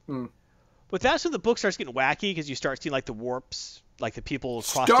 But that's when the book starts getting wacky, because you start seeing, like, the warps, like the people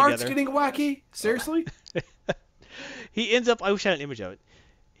cross together. Starts getting wacky? Seriously? He ends up, I wish I had an image of it.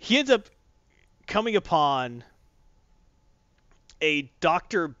 He ends up coming upon a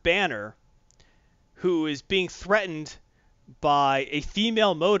Dr. Banner who is being threatened by a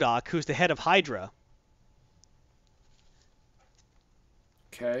female MODOK who's the head of Hydra.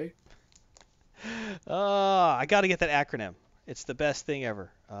 Okay. I got to get that acronym. It's the best thing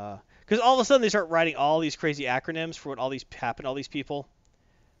ever. Because all of a sudden they start writing all these crazy acronyms for what all these happen to all these people.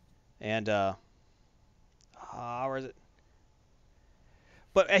 And, where is it?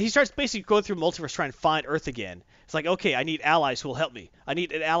 But he starts basically going through multiverse trying to find Earth again. It's like, okay, I need allies who will help me. I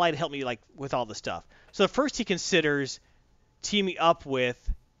need an ally to help me, like, with all this stuff. So first he considers teaming up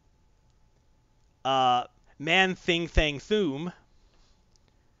with Man Thing Thang Thoom,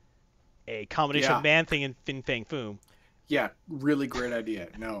 a combination of Man Thing and Fin Fang Foom. Yeah, really great idea.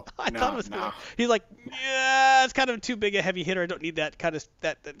 No, I no, thought it was no. He's like, yeah, it's kind of too big a heavy hitter. I don't need that kind of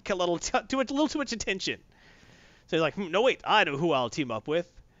that a little too much attention. So he's like, no wait, I know who I'll team up with.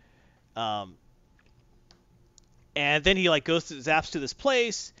 And then he like goes to zaps to this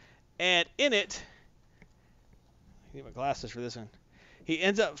place, and in it, I need my glasses for this one. He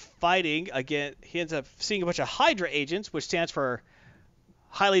ends up fighting again. He ends up seeing a bunch of Hydra agents, which stands for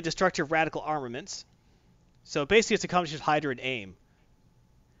highly destructive radical armaments. So basically, it's a combination of Hydra and AIM.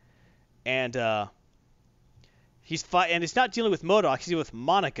 And he's not dealing with MODOK. He's dealing with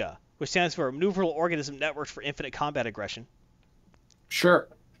Monica, which stands for Maneuverable Organism Network for Infinite Combat Aggression. Sure,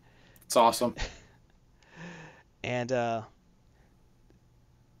 it's awesome. And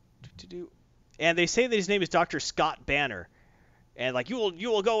and they say that his name is Dr. Scott Banner, and like you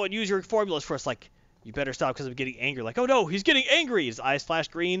will go and use your formulas for us. Like, you better stop because I'm getting angry. Like, oh no, he's getting angry. His eyes flash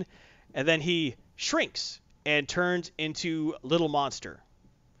green, and then he shrinks and turns into Little Monster,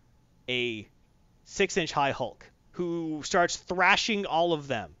 a 6-inch high Hulk, who starts thrashing all of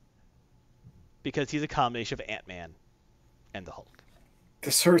them because he's a combination of Ant-Man and the Hulk.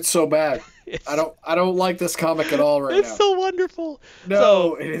 This hurts so bad. I don't like this comic at all right now. It's so wonderful.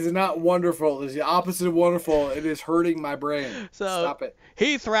 No, it is not wonderful. It's the opposite of wonderful. It is hurting my brain. So stop it.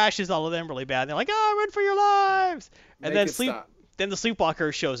 He thrashes all of them really bad. And they're like, "Oh, run for your lives!" And Make it stop. Then the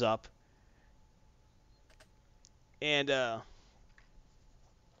Sleepwalker shows up, and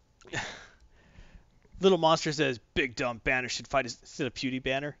Little Monster says, "Big Dumb Banner should fight instead of Puny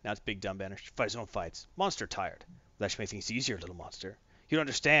Banner. Now it's Big Dumb Banner should fight his own fights. Monster tired. That should make things easier, Little Monster. You don't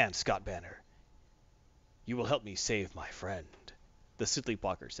understand, Scott Banner. You will help me save my friend," the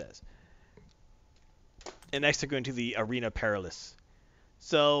Sleepwalker says. And next they're going to the Arena Perilous.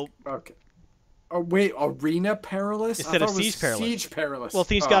 So. Okay. Oh wait, Arena Perilous instead of Siege Perilous. Siege Perilous. Well,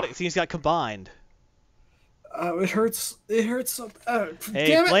 things got combined. It hurts. It hurts so. Hey,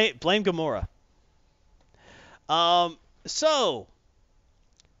 damn it. blame Gamora. So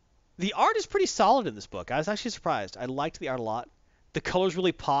the art is pretty solid in this book. I was actually surprised. I liked the art a lot. The colors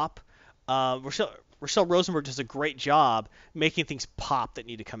really pop. Rochelle Rosenberg does a great job making things pop that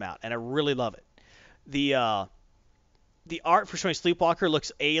need to come out, and I really love it. The art for showing Sleepwalker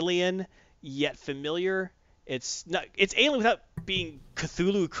looks alien yet familiar. It's alien without being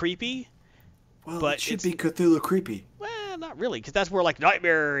Cthulhu creepy. Well, but it should be Cthulhu creepy. Well, not really, because that's where like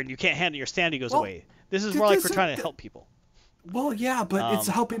Nightmare and you can't handle your sanity goes away. This is more like we're trying to help people. Well, yeah, but it's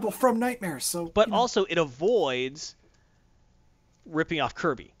to help people from nightmares. So. But also it avoids ripping off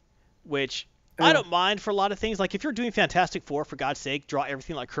Kirby, which I don't mind for a lot of things. Like if you're doing Fantastic Four, for God's sake, draw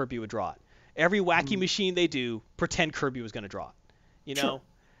everything like Kirby would draw it. Every wacky machine they do, pretend Kirby was going to draw it. You know?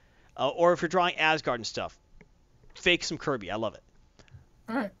 Sure. Or if you're drawing Asgard and stuff, fake some Kirby. I love it.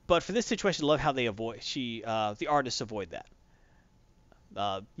 All right. But for this situation, I love how they the artists avoid that.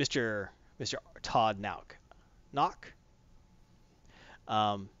 Mr. Todd Nauck.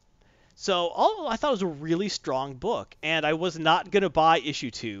 So I thought it was a really strong book, and I was not going to buy issue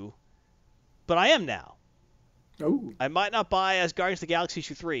 2, but I am now. Oh. I might not buy as Guardians of the Galaxy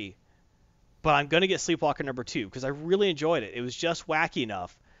issue 3, but I'm going to get Sleepwalker number 2 because I really enjoyed it. It was just wacky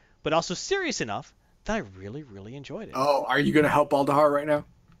enough, but also serious enough that I really, really enjoyed it. Oh, are you going to help Baldahar right now?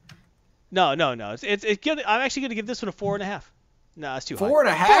 No. It's good. I'm actually going to give this one a 4.5. No, it's too high.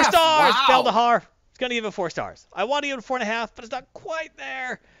 4.5? 4 stars, wow. Baldahar. It's going to give it 4 stars. I want to give it 4.5, but it's not quite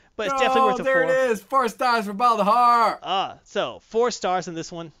there. But it's definitely worth a 4. There it is. 4 stars for Baldahar. So 4 stars in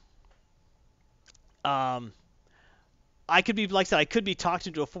this one. I could be, like I said, I could be talked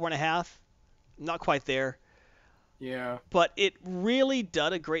into a 4.5. Not quite there. Yeah. But it really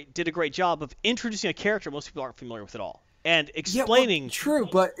did a great job of introducing a character most people aren't familiar with at all, and explaining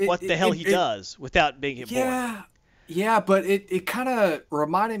what the hell he does without making it boring. Yeah, but it kind of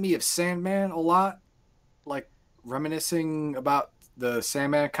reminded me of Sandman a lot, like reminiscing about the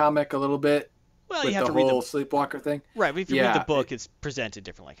Sandman comic a little bit. Well, with you have the to read whole Sleepwalker thing. Right, but if you read the book, it's presented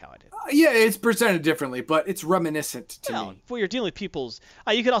different like how I did. Yeah, it's presented differently, but it's reminiscent to me. Well, you're dealing with people's...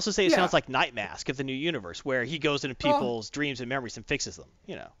 you could also say it sounds like Night Mask of the New Universe, where he goes into people's dreams and memories and fixes them,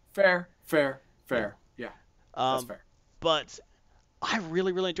 you know. Fair. Yeah, that's fair. But I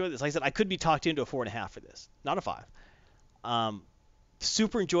really, really enjoyed this. Like I said, I could be talked into a 4.5 for this, not a 5.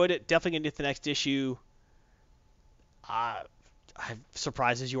 Super enjoyed it. Definitely going to get the next issue. I'm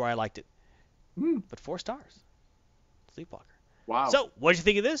surprised as you are. I liked it. But 4 stars. Sleepwalker. Wow. So, what did you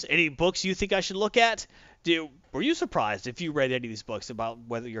think of this? Any books you think I should look at? Were you surprised if you read any of these books about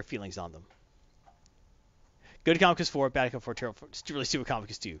whether your feelings on them? Good Comicus 4, Bad Comicus 4, Terrible, really stupid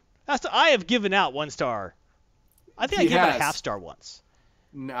Comicus 2. I have given out 1 star. I think I gave it a half star once.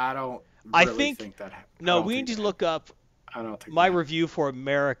 No, I don't really think that. No, we need to look up. I don't think my that. review for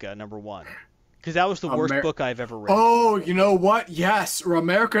America #1, because that was the worst Amer- book I've ever read. Oh, you know what? Yes,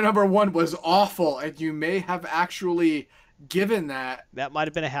 America #1 was awful, and you may have actually given that. That might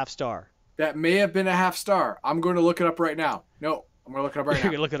have been a half star. That may have been a half star. I'm going to look it up right now. No, I'm going to look it up right You're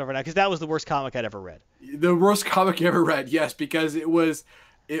now. gonna look it over now because that was the worst comic I'd ever read. The worst comic you ever read, yes, because it was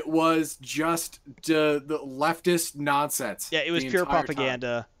just the leftist nonsense. Yeah, it was the pure entire time.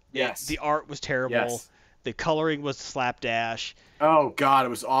 propaganda. Yes. The art was terrible. Yes. The coloring was slapdash. Oh God, it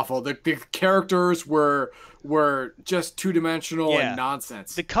was awful. The characters were just two-dimensional Yeah. and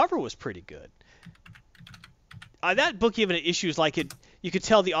nonsense. The cover was pretty good. That book even had issues like you could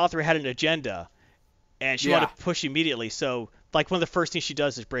tell the author had an agenda, and she wanted to push immediately. So, like, one of the first things she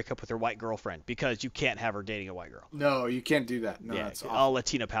does is break up with her white girlfriend because you can't have her dating a white girl. No, you can't do that. No, Yeah, that's awful. all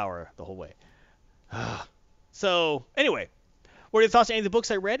Latina power the whole way. So, anyway, what are your thoughts on any of the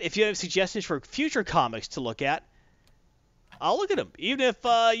books I read? If you have suggestions for future comics to look at, I'll look at them. Even if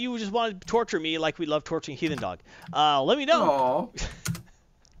you just want to torture me like we love torturing Heathen Dog, let me know. Aw.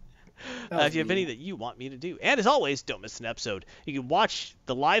 If you have any that you want me to do. And as always, don't miss an episode. You can watch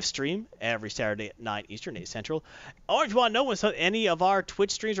the live stream every Saturday at 9 Eastern, 8 Central. Or if you want to know when any of our Twitch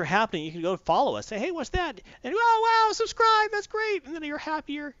streams are happening, you can go follow us. Say, hey, what's that? And oh, wow, subscribe. That's great. And then you're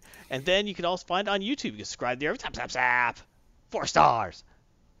happier. And then you can also find it on YouTube. You can subscribe there. Zap. 4 stars.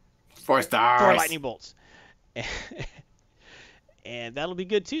 4 stars. 4 lightning bolts. And that'll be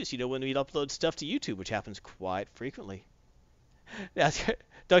good too. So you know when we upload stuff to YouTube, which happens quite frequently.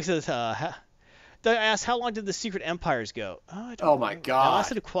 Doug says, Doug asks, how long did the Secret Empires go? Oh my God.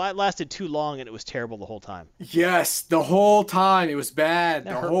 It lasted too long, and it was terrible the whole time. Yes, the whole time it was bad.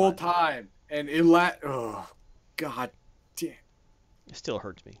 That The hurt whole my- time, and oh God, damn. It still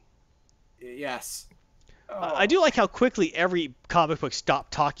hurts me. Yes. I do like how quickly every comic book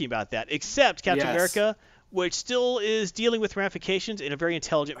stopped talking about that, except Captain Yes. America, which still is dealing with ramifications in a very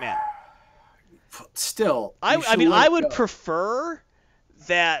intelligent manner. Still, I you should mean, let I would go. prefer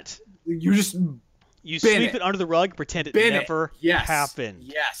that You just you bin sweep it. it under the rug, pretend it bin never it. Yes. happened.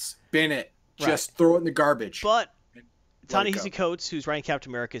 Yes, bin it. Right. Just throw it in the garbage. But Let Ta-Nehisi it go. Coates, who's writing Captain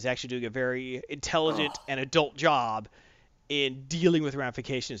America, is actually doing a very intelligent Oh. and adult job in dealing with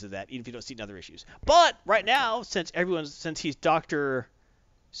ramifications of that, even if you don't see it in other issues. But right now, since he's Dr.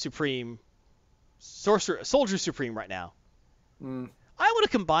 Supreme, Soldier Supreme right now, Mm, I would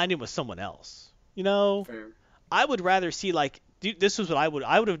have combined him with someone else. You know, fair. I would rather see this was what I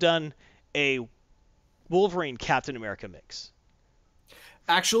would have done a Wolverine Captain America mix.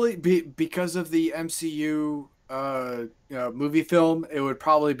 Actually, because of the MCU movie film, it would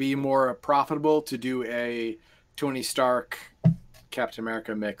probably be more profitable to do a Tony Stark Captain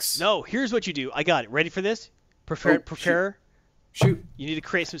America mix. No, here's what you do. I got it. Ready for this? Prepare. Shoot. You need to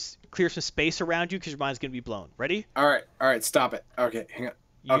clear some space around you because your mind's going to be blown. Ready? All right, stop it. Okay, hang on.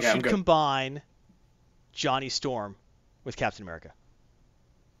 You Okay, I'm should good. combine Johnny Storm with Captain America.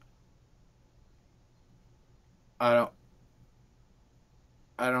 I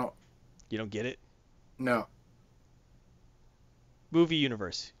don't You don't get it? know. Movie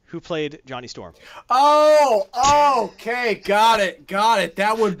universe. Who played Johnny Storm? Oh, okay, got it.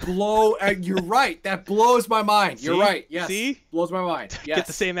 That would blow. You're right. That blows my mind. You're See? right. Yes. See? Blows my mind. Yes. Get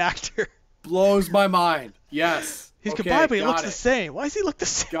the same actor. Blows my mind. Yes. He's Okay, combined, but he got looks it. the same. Why does he look the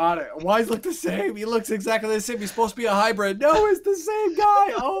same? Got it. Why does he look the same? He looks exactly the same. He's supposed to be a hybrid. No, it's the same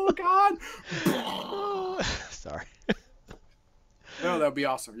guy. Oh God. Sorry. No, that would be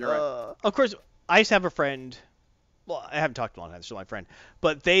awesome. You're right. Of course, I used to have a friend. Well, I haven't talked to him in a long time. They're still my friend.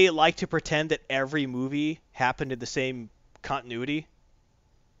 But they like to pretend that every movie happened in the same continuity.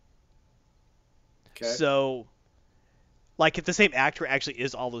 Okay. So, like, if the same actor actually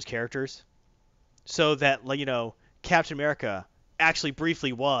is all those characters, so that, like, Captain America actually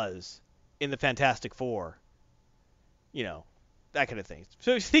briefly was in the Fantastic Four, that kind of thing.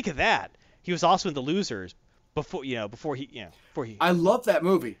 So if you think of that, he was also in The Losers before he. I love that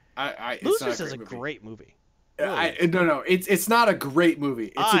movie. It's Losers not is a movie. great movie. No. It's not a great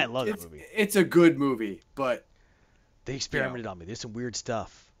movie. I love that movie. It's a good movie, but They experimented on me. There's some weird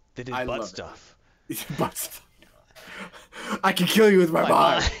stuff. They did I butt love it. stuff. but I can kill you with my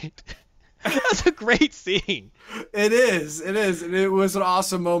mind. mind. That's a great scene. It is, and it was an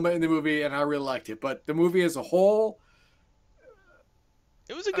awesome moment in the movie, and I really liked it. But the movie as a whole,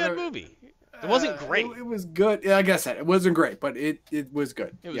 It was a good movie. It wasn't great. It was good. Yeah, I guess that it wasn't great, but it was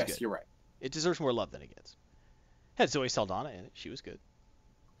good. It was yes, good. you're right. It deserves more love than it gets. Had Zoe Saldana in it. She was good.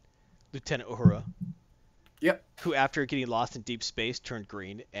 Lieutenant Uhura, Yep. who after getting lost in deep space turned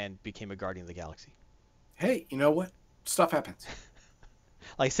green and became a Guardian of the Galaxy. Hey, you know what? Stuff happens.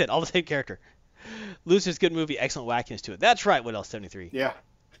 Like I said, all the same character. Lucifer's good movie, excellent wackiness to it. That's right, What Else 73. Yeah.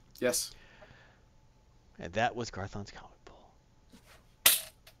 Yes. And that was Garthon's Comic Bowl.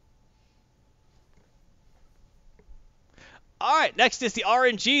 All right, next is the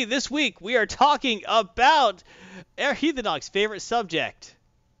RNG. This week we are talking about Air Heathenog's favorite subject.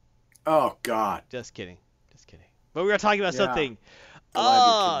 Oh God. Just kidding. But we are talking about something.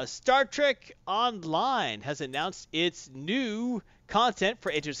 Glad you're Star Trek Online has announced its new content for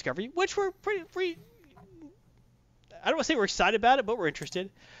Age of Discovery, which we're pretty I don't want to say we're excited about it, but we're interested.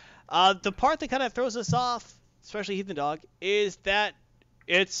 The part that kind of throws us off, especially Heathen Dog, is that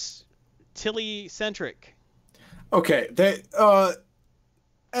it's Tilly-centric. Okay, they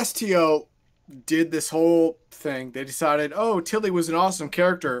STO did this whole thing. They decided, oh, Tilly was an awesome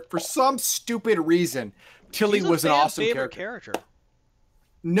character. For some stupid reason, Tilly was an awesome character.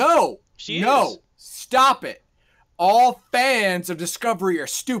 No, is. Stop it. All fans of Discovery are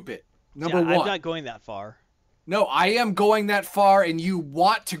stupid. Number one. I'm not going that far. No, I am going that far, and you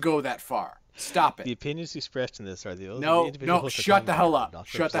want to go that far. Stop it. The opinions expressed in this are the No, shut the hell up.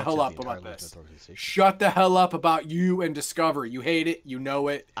 Shut the hell up about this. Shut the hell up about you and Discovery. You hate it. You know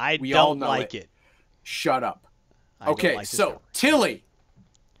it. We all know like it. Shut up. Okay, so Discovery. Tilly.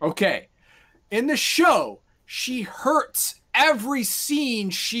 Okay. In the show, she hurts every scene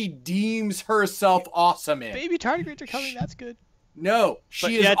she deems herself awesome in. Baby tardigrades are coming. That's good. No,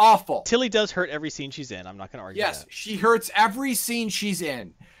 she is awful. Tilly does hurt every scene she's in. I'm not going to argue that. Yes, she hurts every scene she's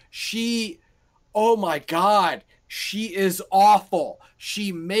in. Oh my God, she is awful.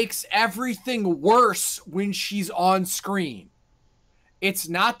 She makes everything worse when she's on screen. It's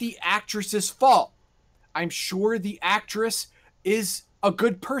not the actress's fault. I'm sure the actress is a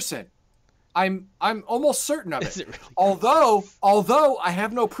good person. I'm almost certain of it. Is it really? Although I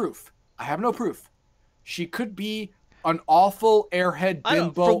have no proof. She could be an awful airhead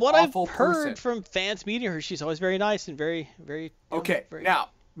bimbo. From what I've person. heard from fans meeting her, she's always very nice and very. Okay, very...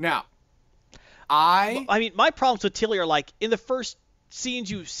 now. I mean, my problems with Tilly are like in the first scenes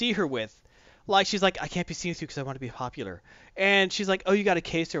you see her with, like she's like, I can't be seen with you because I want to be popular, and she's like, oh, you got a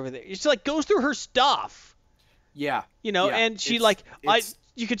case over there. She like goes through her stuff. Yeah. And she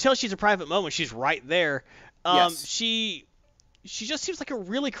you can tell she's a private moment. She's right there. Yes. She just seems like a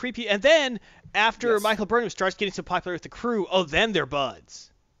really creepy. And then after Michael Burnham starts getting so popular with the crew, then they're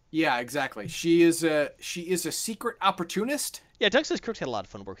buds. Yeah, exactly. She is a secret opportunist. Yeah, Doug says Kirk's had a lot of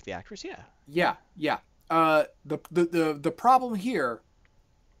fun work with the actress. Yeah. Yeah. The problem here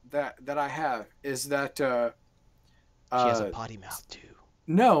that I have is that she has a potty mouth too.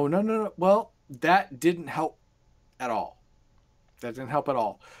 No. Well, that didn't help at all.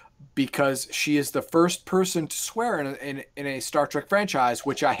 Because she is the first person to swear in a Star Trek franchise,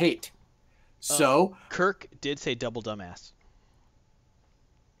 which I hate. So Kirk did say double dumbass.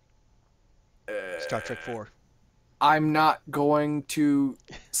 Star Trek 4. I'm not going to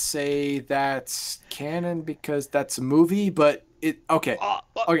say that's canon because that's a movie, but okay.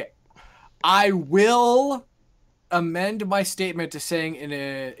 I will amend my statement to saying in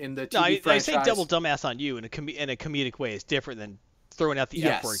the TV franchise. I say double dumbass on you in a comedic way is different than throwing out the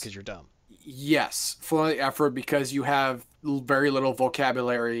F word because you're dumb. Yes, throwing the F word because you have very little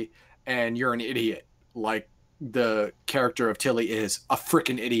vocabulary and you're an idiot. Like the character of Tilly is a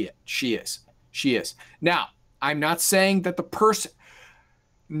freaking idiot. She is. Now, I'm not saying that the person.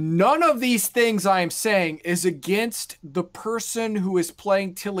 None of these things I am saying is against the person who is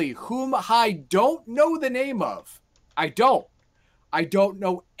playing Tilly, whom I don't know the name of. I don't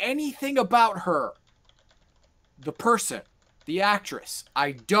know anything about her. The person, the actress,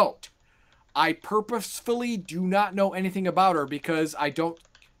 I don't. I purposefully do not know anything about her because I don't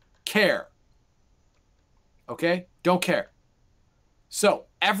care. Okay? Don't care. So,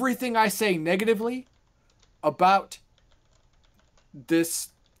 everything I say negatively about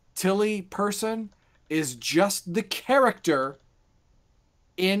this Tilly person is just the character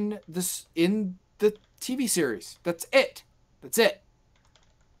in the TV series. That's it.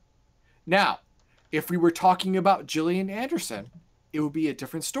 Now, if we were talking about Gillian Anderson, it would be a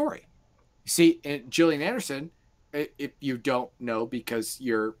different story. See, Gillian Anderson, if you don't know because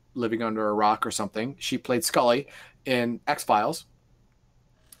you're living under a rock or something, she played Scully in X-Files.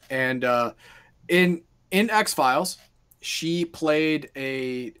 And in X-Files, she played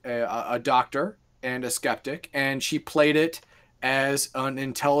a doctor and a skeptic, and she played it as an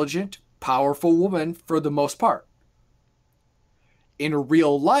intelligent, powerful woman for the most part. In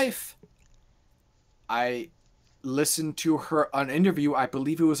real life, I listened to her on an interview. I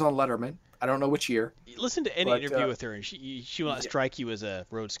believe it was on Letterman. I don't know which year. Listen to any interview with her, and she will not strike you as a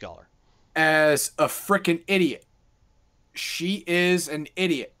Rhodes Scholar. As a freaking idiot. She is an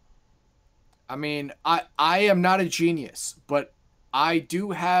idiot. I mean, I am not a genius, but I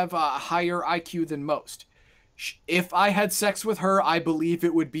do have a higher IQ than most. If I had sex with her, I believe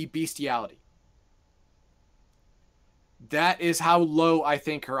it would be bestiality. That is how low I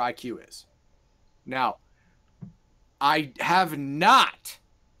think her IQ is. Now, I have not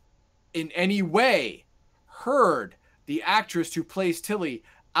in any way heard the actress who plays Tilly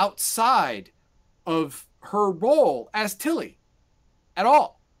outside of her role as Tilly at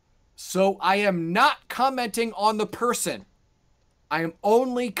all. So I am not commenting on the person. I am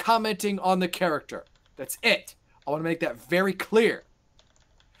only commenting on the character. That's it. I want to make that very clear.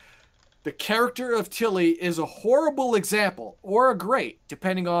 The character of Tilly is a horrible example, or a great,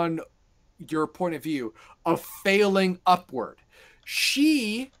 depending on your point of view, of failing upward.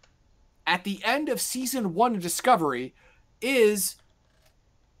 She, at the end of season 1 of Discovery, is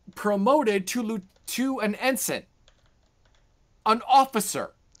promoted to an ensign, an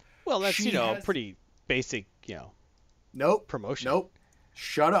officer. Well, that's, pretty basic, Nope. promotion. Nope.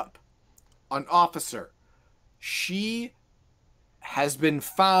 Shut up. An officer. She has been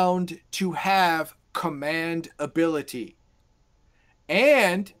found to have command ability.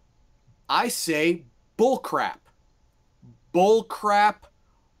 And I say bullcrap. Bullcrap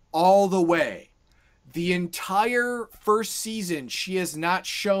all the way. The entire first season, she has not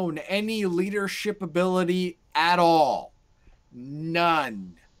shown any leadership ability at all.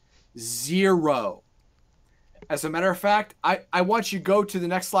 None. Zero. As a matter of fact, I want you to go to the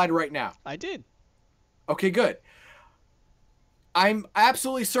next slide right now. I did. Okay, good. I'm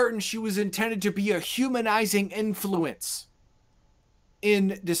absolutely certain she was intended to be a humanizing influence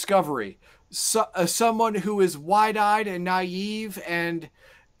in Discovery. Someone who is wide-eyed and naive and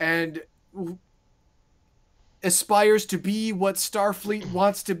aspires to be what Starfleet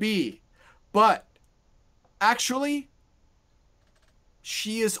wants to be. But actually,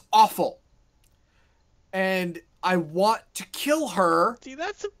 she is awful. And I want to kill her. See,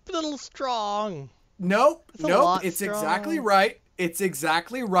 that's a little strong. Nope. It's strong. exactly right. It's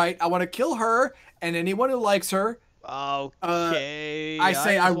exactly right. I want to kill her and anyone who likes her. Okay.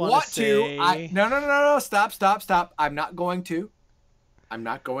 I want to. No. Stop. I'm not going to. I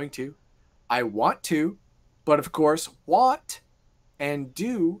want to. But of course, want and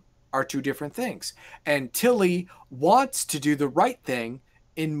do are two different things. And Tilly wants to do the right thing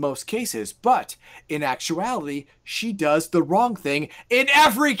in most cases. But in actuality, she does the wrong thing in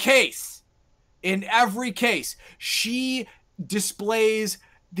every case. In every case, she displays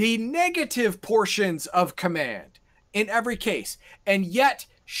the negative portions of command in every case. And yet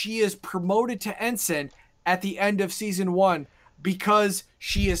she is promoted to ensign at the end of season 1 because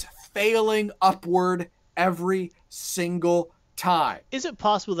she is failing upward every single time. Is it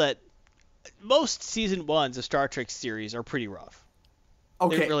possible that most season 1s of Star Trek series are pretty rough?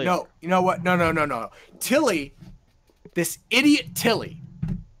 Okay, really no. are. You know what? No. Tilly, this idiot Tilly.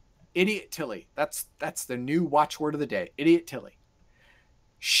 Idiot Tilly. That's the new watchword of the day. Idiot Tilly.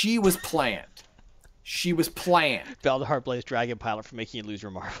 She was planned. Baldahar Blaze Dragon Pilot for making you lose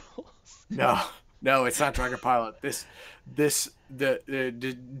your marbles. No, it's not Dragon Pilot. The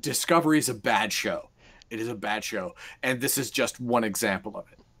Discovery is a bad show. It is a bad show, and this is just one example of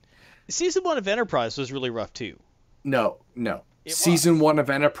it. Season 1 of Enterprise was really rough too. No. Season 1 of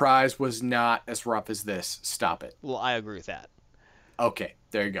Enterprise was not as rough as this. Stop it. Well, I agree with that. Okay,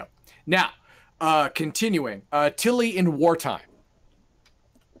 there you go. Now, continuing. Tilly in wartime.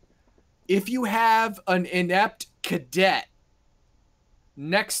 If you have an inept cadet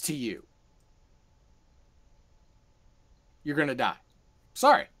next to you, you're going to die.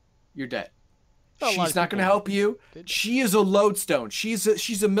 Sorry, you're dead. She's not going to help you. She is a lodestone. She's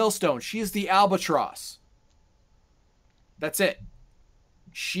a millstone. She is the albatross. That's it.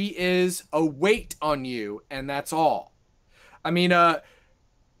 She is a weight on you, and that's all. I mean,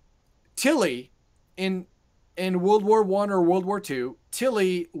 Tilly, in World War I or World War II,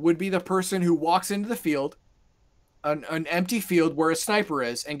 Tilly would be the person who walks into the field, an empty field where a sniper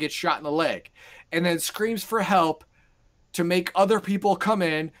is, and gets shot in the leg, and then screams for help to make other people come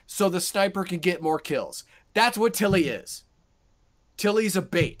in so the sniper can get more kills. That's what Tilly is. Tilly's a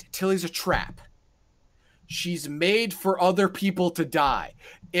bait. Tilly's a trap. She's made for other people to die.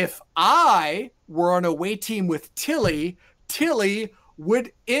 If I were on a away team with Tilly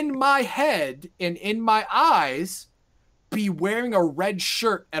would, in my head and in my eyes, be wearing a red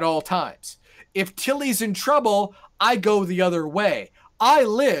shirt at all times. If Tilly's in trouble, I go the other way. I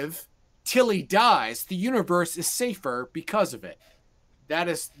live, Tilly dies. The universe is safer because of it. That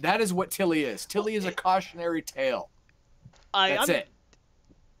is what Tilly is. Tilly is a cautionary tale. That's it.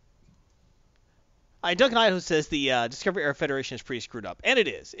 Duncan Idaho says the Discovery Era Federation is pretty screwed up, and it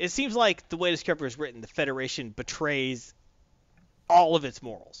is. It seems like the way Discovery is written, the Federation betrays all of its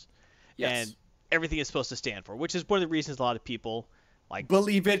morals and everything it's supposed to stand for, which is one of the reasons a lot of people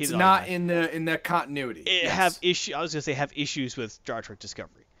believe it's not in the continuity. Have issue. I was gonna say have issues with Star Trek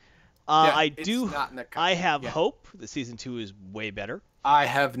Discovery. I have hope that season 2 is way better. I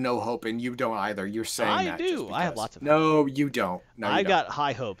have no hope, and you don't either. You're saying that. I do. I have lots of hope. No, you don't. No, I got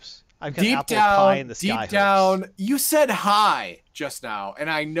high hopes. I've got deep apple down, pie in the sky. Deep down, you said high just now,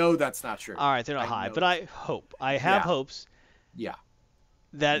 and I know that's not true. All right, they're not high, but I hope. I have hopes. Yeah.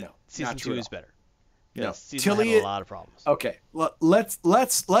 That season 2 is better. No, season Tilly had a lot of problems. Okay, let's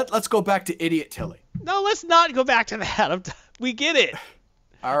go back to Idiot Tilly. No, let's not go back to that. We get it.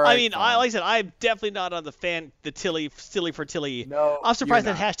 All right. I mean, like I said, I'm definitely not on the Tilly for Tilly. No, I'm surprised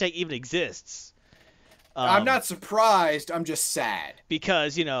that hashtag even exists. I'm not surprised. I'm just sad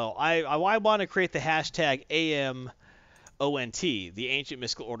because I want to create the hashtag AMONT, the Ancient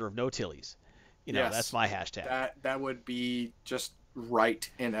Mystical Order of No Tillies. That's my hashtag. That would be just right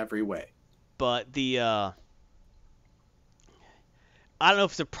in every way. But I don't know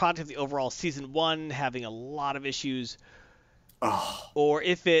if it's a product of the overall season 1 having a lot of issues, or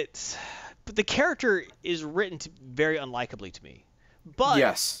if it's. But the character is written very unlikably to me. But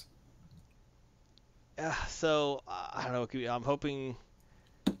yes. So I don't know. I'm hoping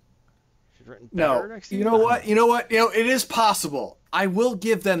she's written better next season. You know what? It is possible. I will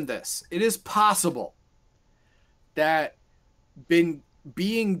give them this. It is possible that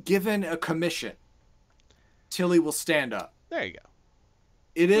being given a commission, Tilly will stand up. There you go.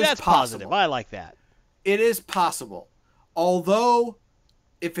 That's possible. Positive. I like that. It is possible. Although,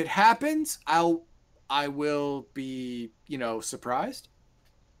 if it happens, I will be, surprised.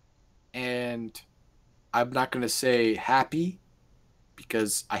 And I'm not going to say happy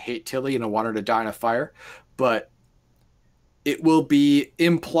because I hate Tilly and I want her to die in a fire, but it will be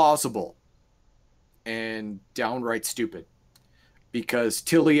implausible and downright stupid because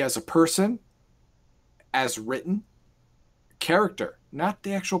Tilly as a person, as written, character, not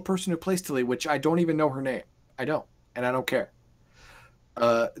the actual person who plays Tilly, which I don't even know her name. I don't, and I don't care.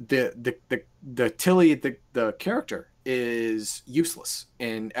 The Tilly, the character is useless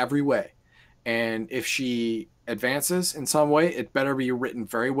in every way. And if she advances in some way, it better be written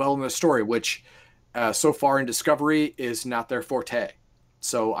very well in the story, which so far in Discovery is not their forte.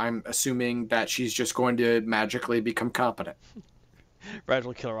 So I'm assuming that she's just going to magically become competent. Raj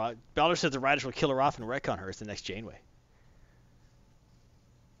will kill her off. Balder says the writers will kill her off and retcon her as the next Janeway.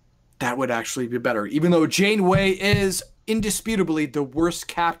 That would actually be better. Even though Janeway is indisputably the worst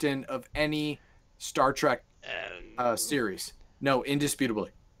captain of any Star Trek series. No,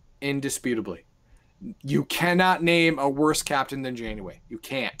 indisputably. Indisputably. You cannot name a worse captain than Janeway. You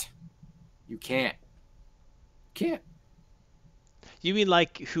can't. You can't. Can't. You mean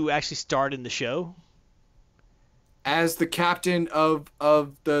like who actually starred in the show? As the captain of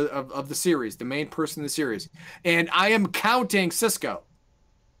the series, the main person in the series. And I am counting Sisko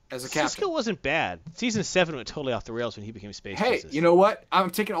as a captain. Sisko wasn't bad. Season 7 went totally off the rails when he became Space Hey, you know what?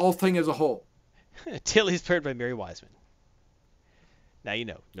 I'm taking the whole thing as a whole. Tilly's paired by Mary Wiseman. Now you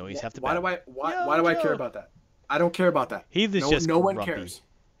know. No, he's have to. Why do I care about that? I don't care about that. No one cares.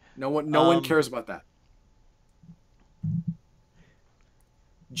 No one cares about that.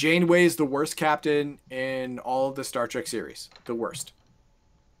 Janeway is the worst captain in all of the Star Trek series. The worst.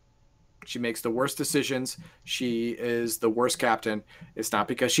 She makes the worst decisions. She is the worst captain. It's not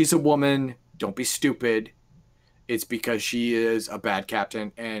because she's a woman. Don't be stupid. It's because she is a bad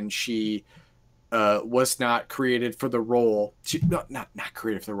captain and she was not created for the role. Not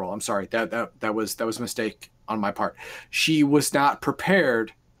created for the role. I'm sorry. That was a mistake on my part. She was not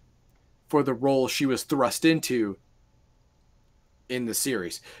prepared for the role she was thrust into in the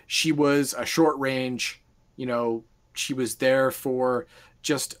series. She was a short range, she was there for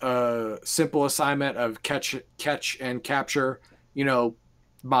just a simple assignment of catch and capture,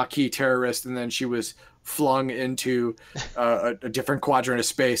 Maquis terrorist, and then she was flung into a different quadrant of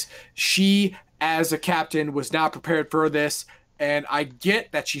space. She, as a captain, was not prepared for this, and I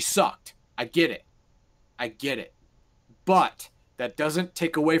get that she sucked. I get it. But that doesn't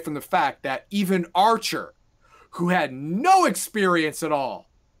take away from the fact that even Archer, who had no experience at all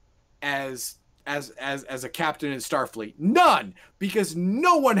as a captain in Starfleet, none, because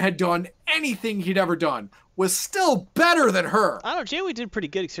no one had done anything he'd ever done, was still better than her. I don't know, Janeway did pretty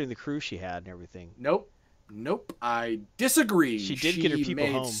good considering the crew she had and everything. Nope, I disagree. She did get her people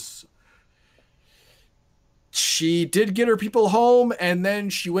home. She did get her people home, and then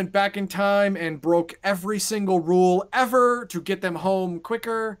she went back in time and broke every single rule ever to get them home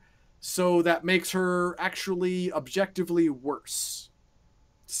quicker. So that makes her actually objectively worse.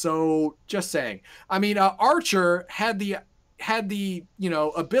 So just saying. I mean, Archer had the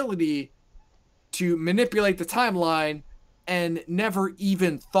ability to manipulate the timeline and never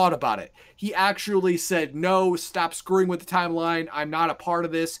even thought about it. He actually said, no, stop screwing with the timeline. I'm not a part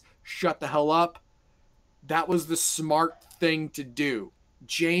of this. Shut the hell up. That was the smart thing to do.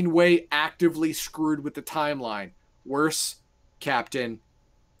 Janeway actively screwed with the timeline. Worst captain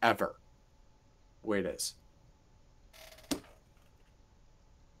ever. Way it is.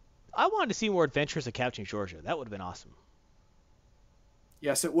 I wanted to see more Adventures of Captain Georgia. That would have been awesome.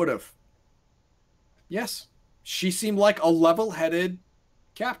 Yes, it would have. Yes. She seemed like a level-headed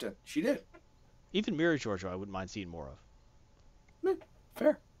captain. She did. Even Mirror Georgia, I wouldn't mind seeing more of.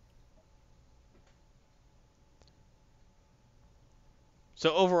 Fair.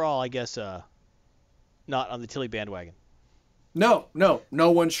 So overall, I guess not on the Tilly bandwagon. No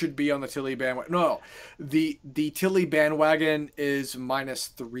one should be on the Tilly bandwagon. No, the Tilly bandwagon is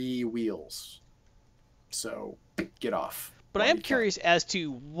 -3 wheels. So get off. But I am curious as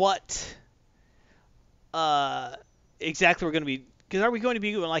to what exactly we're going to be. Because are we going to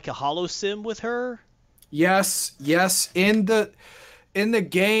be doing like a holo sim with her? Yes. In the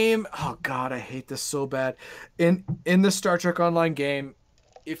game, oh god, I hate this so bad. In the Star Trek Online game,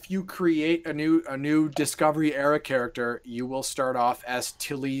 if you create a new Discovery era character, you will start off as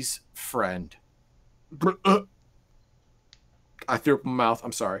Tilly's friend. I threw up my mouth.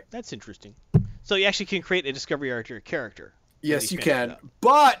 I'm sorry. That's interesting. So you actually can create a Discovery era character. Yes, you can.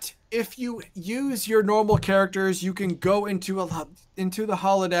 But if you use your normal characters, you can go into the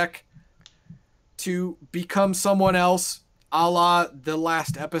holodeck to become someone else, a la the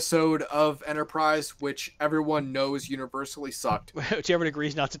last episode of Enterprise, which everyone knows universally sucked. Which everyone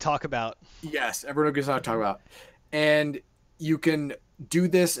agrees not to talk about. Yes, everyone agrees not to talk about. And you can do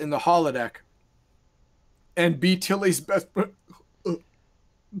this in the holodeck and be Tilly's best friend.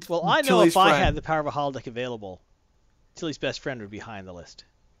 Well, I know Tilly's if I friend. had the power of a holodeck available, Tilly's best friend would be high on the list.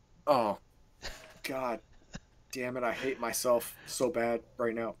 Oh, God damn it. I hate myself so bad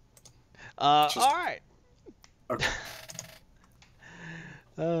right now. All right. Okay.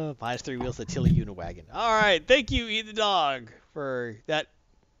 -3 wheels to Tilly Uniwagon. All right. Thank you, Eat the Dog, for that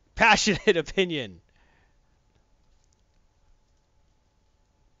passionate opinion.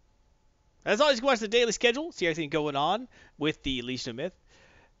 As always, you can watch the daily schedule, see everything going on with the Legion of Myth.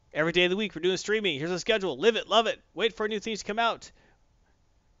 Every day of the week, we're doing streaming. Here's the schedule. Live it, love it. Wait for new things to come out.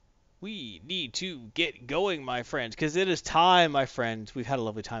 We need to get going, my friends, because it is time, my friends. We've had a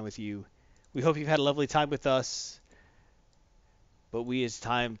lovely time with you. We hope you've had a lovely time with us. But it's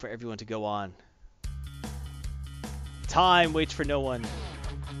time for everyone to go on. Time waits for no one.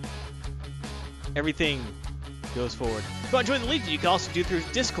 Everything goes forward. If you want to join the Legion, you can also do it through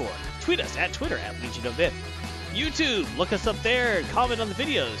Discord. Tweet us at Twitter at Legion of Myth. YouTube, look us up there, comment on the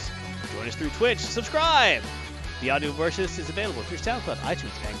videos. Join us through Twitch, subscribe. The audio version is available through SoundCloud,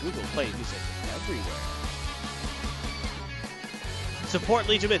 iTunes, and Google Play Music everywhere. Support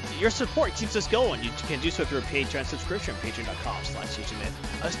Legion of Myth. Your support keeps us going. You can do so through a Patreon subscription,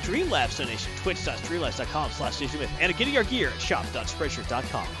 patreon.com/LegionMyth. A Streamlabs donation, twitch.streamlabs.com/LegionMyth. And getting our gear at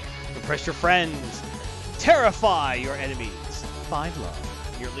shop.spreadshirt.com. Impress your friends. Terrify your enemies. Find love.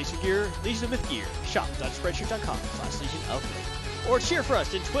 Your Legion gear, Legion of Myth gear, shop.spreadshirt.com/LegionOfMyth. Or cheer for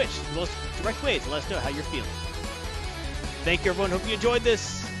us in Twitch, the most direct way to let us know how you're feeling. Thank you, everyone. Hope you enjoyed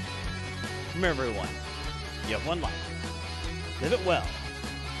this. Remember, everyone, you have one life. Live it well,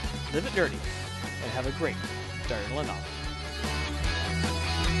 live it dirty, and have a great Diurnal knowledge.